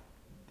play,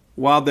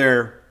 while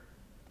their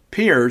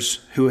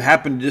peers who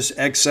happen to just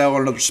excel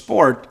in another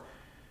sport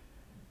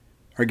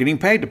are getting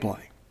paid to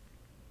play.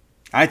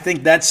 I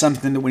think that's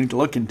something that we need to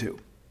look into.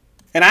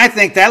 And I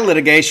think that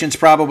litigation's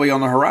probably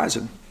on the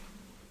horizon.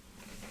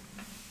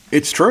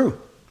 It's true.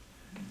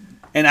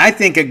 And I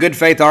think a good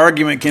faith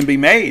argument can be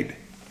made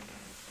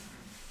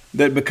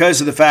that because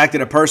of the fact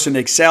that a person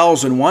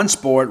excels in one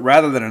sport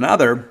rather than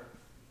another,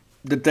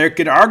 that there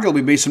could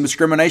arguably be some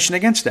discrimination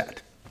against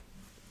that.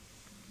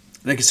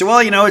 And they can say,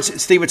 well,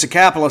 Steve, it's a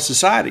capitalist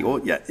society. Well,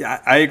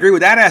 yeah, I agree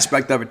with that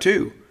aspect of it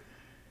too.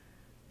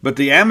 But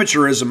the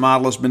amateurism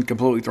model has been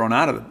completely thrown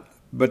out of it.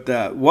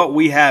 But what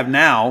we have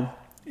now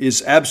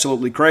is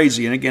absolutely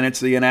crazy. And again,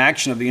 it's the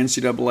inaction of the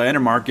NCAA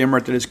and Mark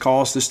Emmert that has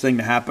caused this thing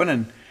to happen.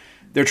 And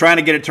they're trying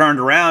to get it turned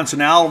around. So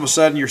now all of a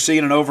sudden you're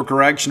seeing an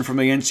overcorrection from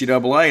the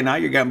NCAA. And now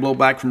you're getting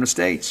blowback from the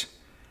states.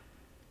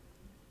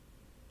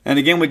 And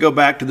again, we go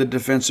back to the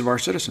defense of our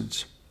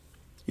citizens.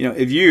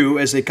 If you,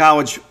 as a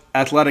college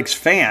athletics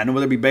fan,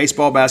 whether it be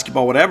baseball,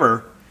 basketball,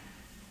 whatever,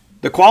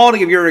 the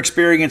quality of your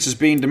experience is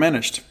being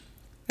diminished.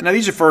 And now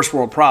these are first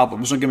world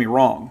problems, don't get me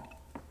wrong.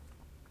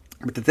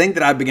 But the thing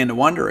that I begin to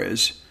wonder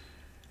is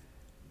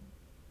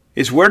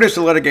where does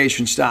the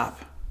litigation stop?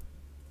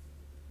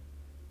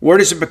 Where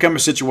does it become a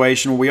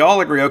situation where we all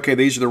agree, okay,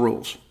 these are the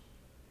rules.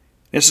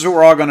 This is what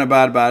we're all going to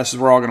abide by. This is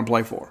what we're all going to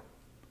play for.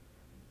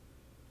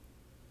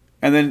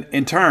 And then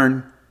in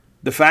turn,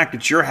 the fact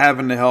that you're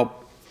having to help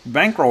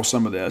bankroll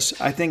some of this,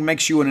 I think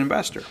makes you an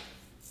investor.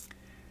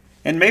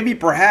 And maybe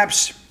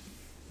perhaps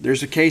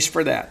there's a case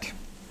for that.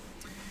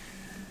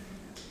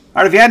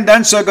 All right, if you hadn't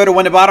done so, go to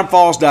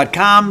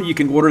whenthebottomfalls.com. You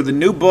can order the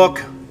new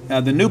book.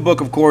 The new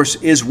book, of course,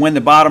 is When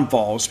the Bottom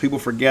Falls. People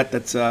forget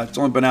that it's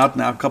only been out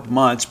now a couple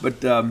months,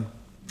 but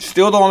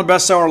still on the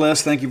bestseller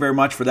list. Thank you very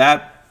much for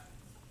that.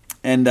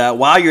 And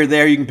while you're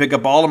there, you can pick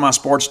up all of my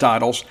sports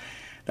titles.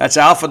 That's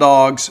Alpha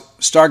Dogs,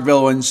 Stark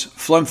Villains,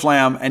 Flim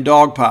Flam, and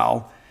Dog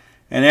Pile.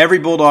 And every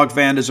Bulldog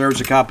fan deserves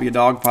a copy of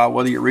Dog Pile,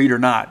 whether you read or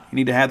not. You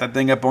need to have that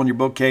thing up on your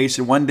bookcase,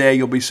 and one day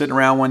you'll be sitting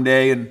around one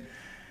day and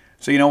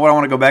so you know what, I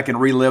want to go back and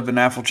relive the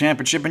National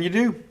Championship, and you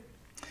do.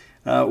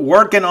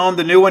 Working on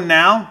the new one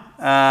now.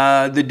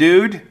 The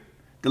Dude,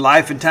 The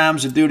Life and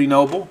Times of Duty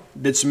Noble.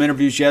 Did some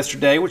interviews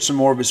yesterday with some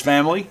more of his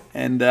family,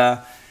 and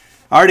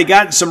already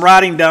gotten some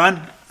writing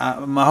done.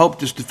 My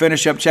hope is to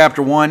finish up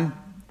chapter 1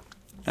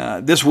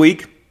 this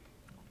week.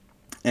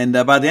 And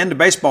by the end of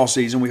baseball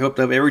season, we hope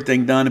to have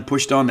everything done and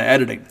pushed on to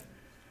editing.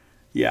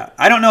 Yeah,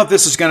 I don't know if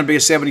this is going to be a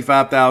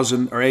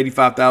 75,000 or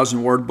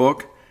 85,000 word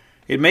book.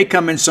 It may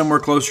come in somewhere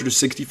closer to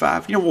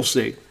 65. We'll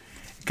see.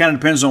 It kind of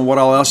depends on what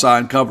all else I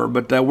uncover.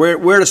 But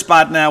we're at a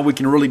spot now we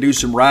can really do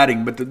some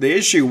writing. But the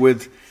issue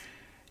with,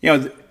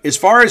 as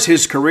far as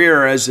his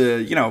career as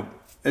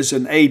as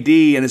an AD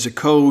and as a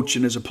coach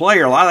and as a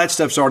player, a lot of that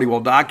stuff's already well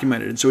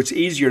documented. And so it's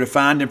easier to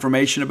find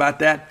information about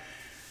that.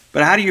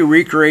 But how do you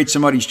recreate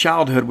somebody's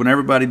childhood when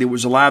everybody that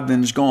was alive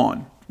then is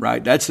gone,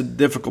 right? That's the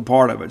difficult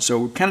part of it. So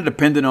we're kind of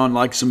dependent on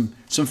like some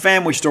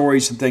family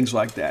stories and things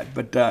like that.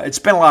 But it's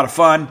been a lot of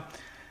fun.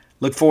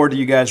 Look forward to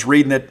you guys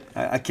reading it.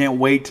 I can't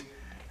wait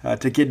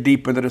to get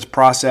deep into this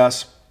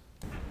process.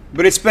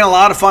 But it's been a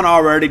lot of fun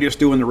already just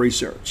doing the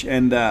research,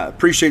 and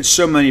appreciate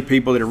so many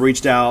people that have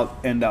reached out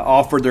and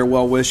offered their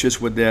well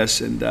wishes with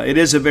this. And it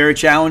is a very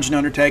challenging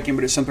undertaking,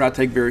 but it's something I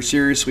take very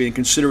seriously and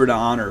consider it an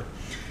honor.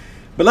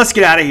 But let's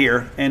get out of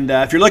here. And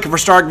if you're looking for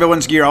Stark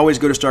Villains gear, always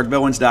go to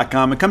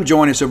starkvillains.com and come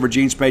join us over at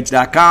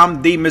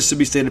genespage.com, the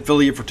Mississippi State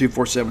affiliate for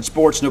 247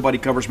 Sports. Nobody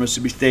covers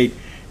Mississippi State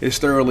as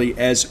thoroughly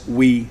as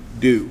we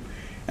do.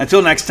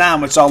 Until next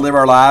time, let's all live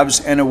our lives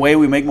in a way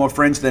we make more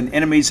friends than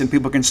enemies, and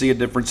people can see a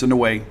difference in the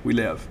way we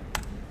live.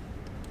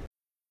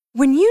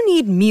 When you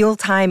need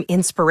mealtime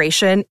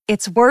inspiration,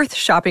 it's worth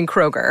shopping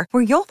Kroger,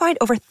 where you'll find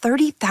over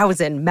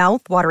 30,000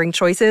 mouth-watering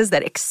choices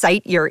that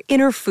excite your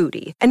inner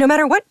foodie. And no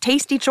matter what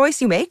tasty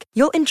choice you make,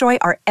 you'll enjoy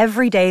our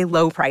everyday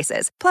low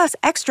prices, plus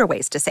extra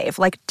ways to save,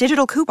 like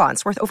digital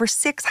coupons worth over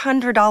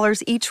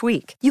 $600 each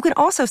week. You can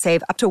also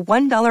save up to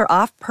 $1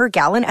 off per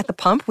gallon at the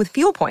pump with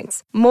fuel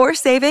points. More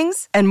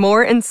savings and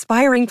more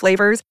inspiring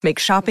flavors make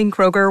shopping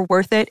Kroger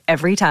worth it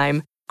every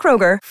time.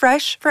 Kroger,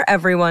 fresh for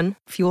everyone.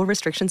 Fuel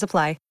restrictions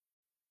apply.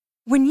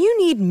 When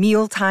you need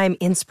mealtime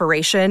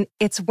inspiration,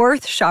 it's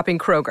worth shopping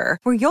Kroger,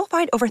 where you'll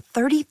find over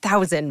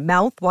 30,000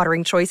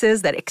 mouth-watering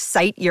choices that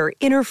excite your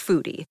inner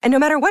foodie. And no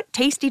matter what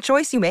tasty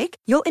choice you make,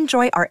 you'll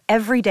enjoy our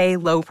everyday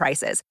low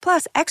prices,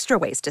 plus extra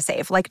ways to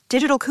save, like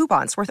digital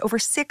coupons worth over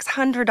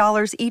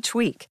 $600 each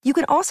week. You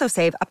can also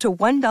save up to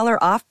 $1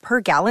 off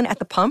per gallon at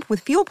the pump with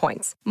fuel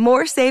points.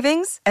 More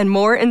savings and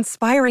more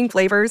inspiring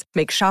flavors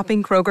make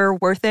shopping Kroger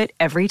worth it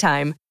every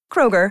time.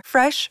 Kroger,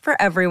 fresh for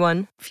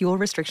everyone. Fuel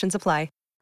restrictions apply.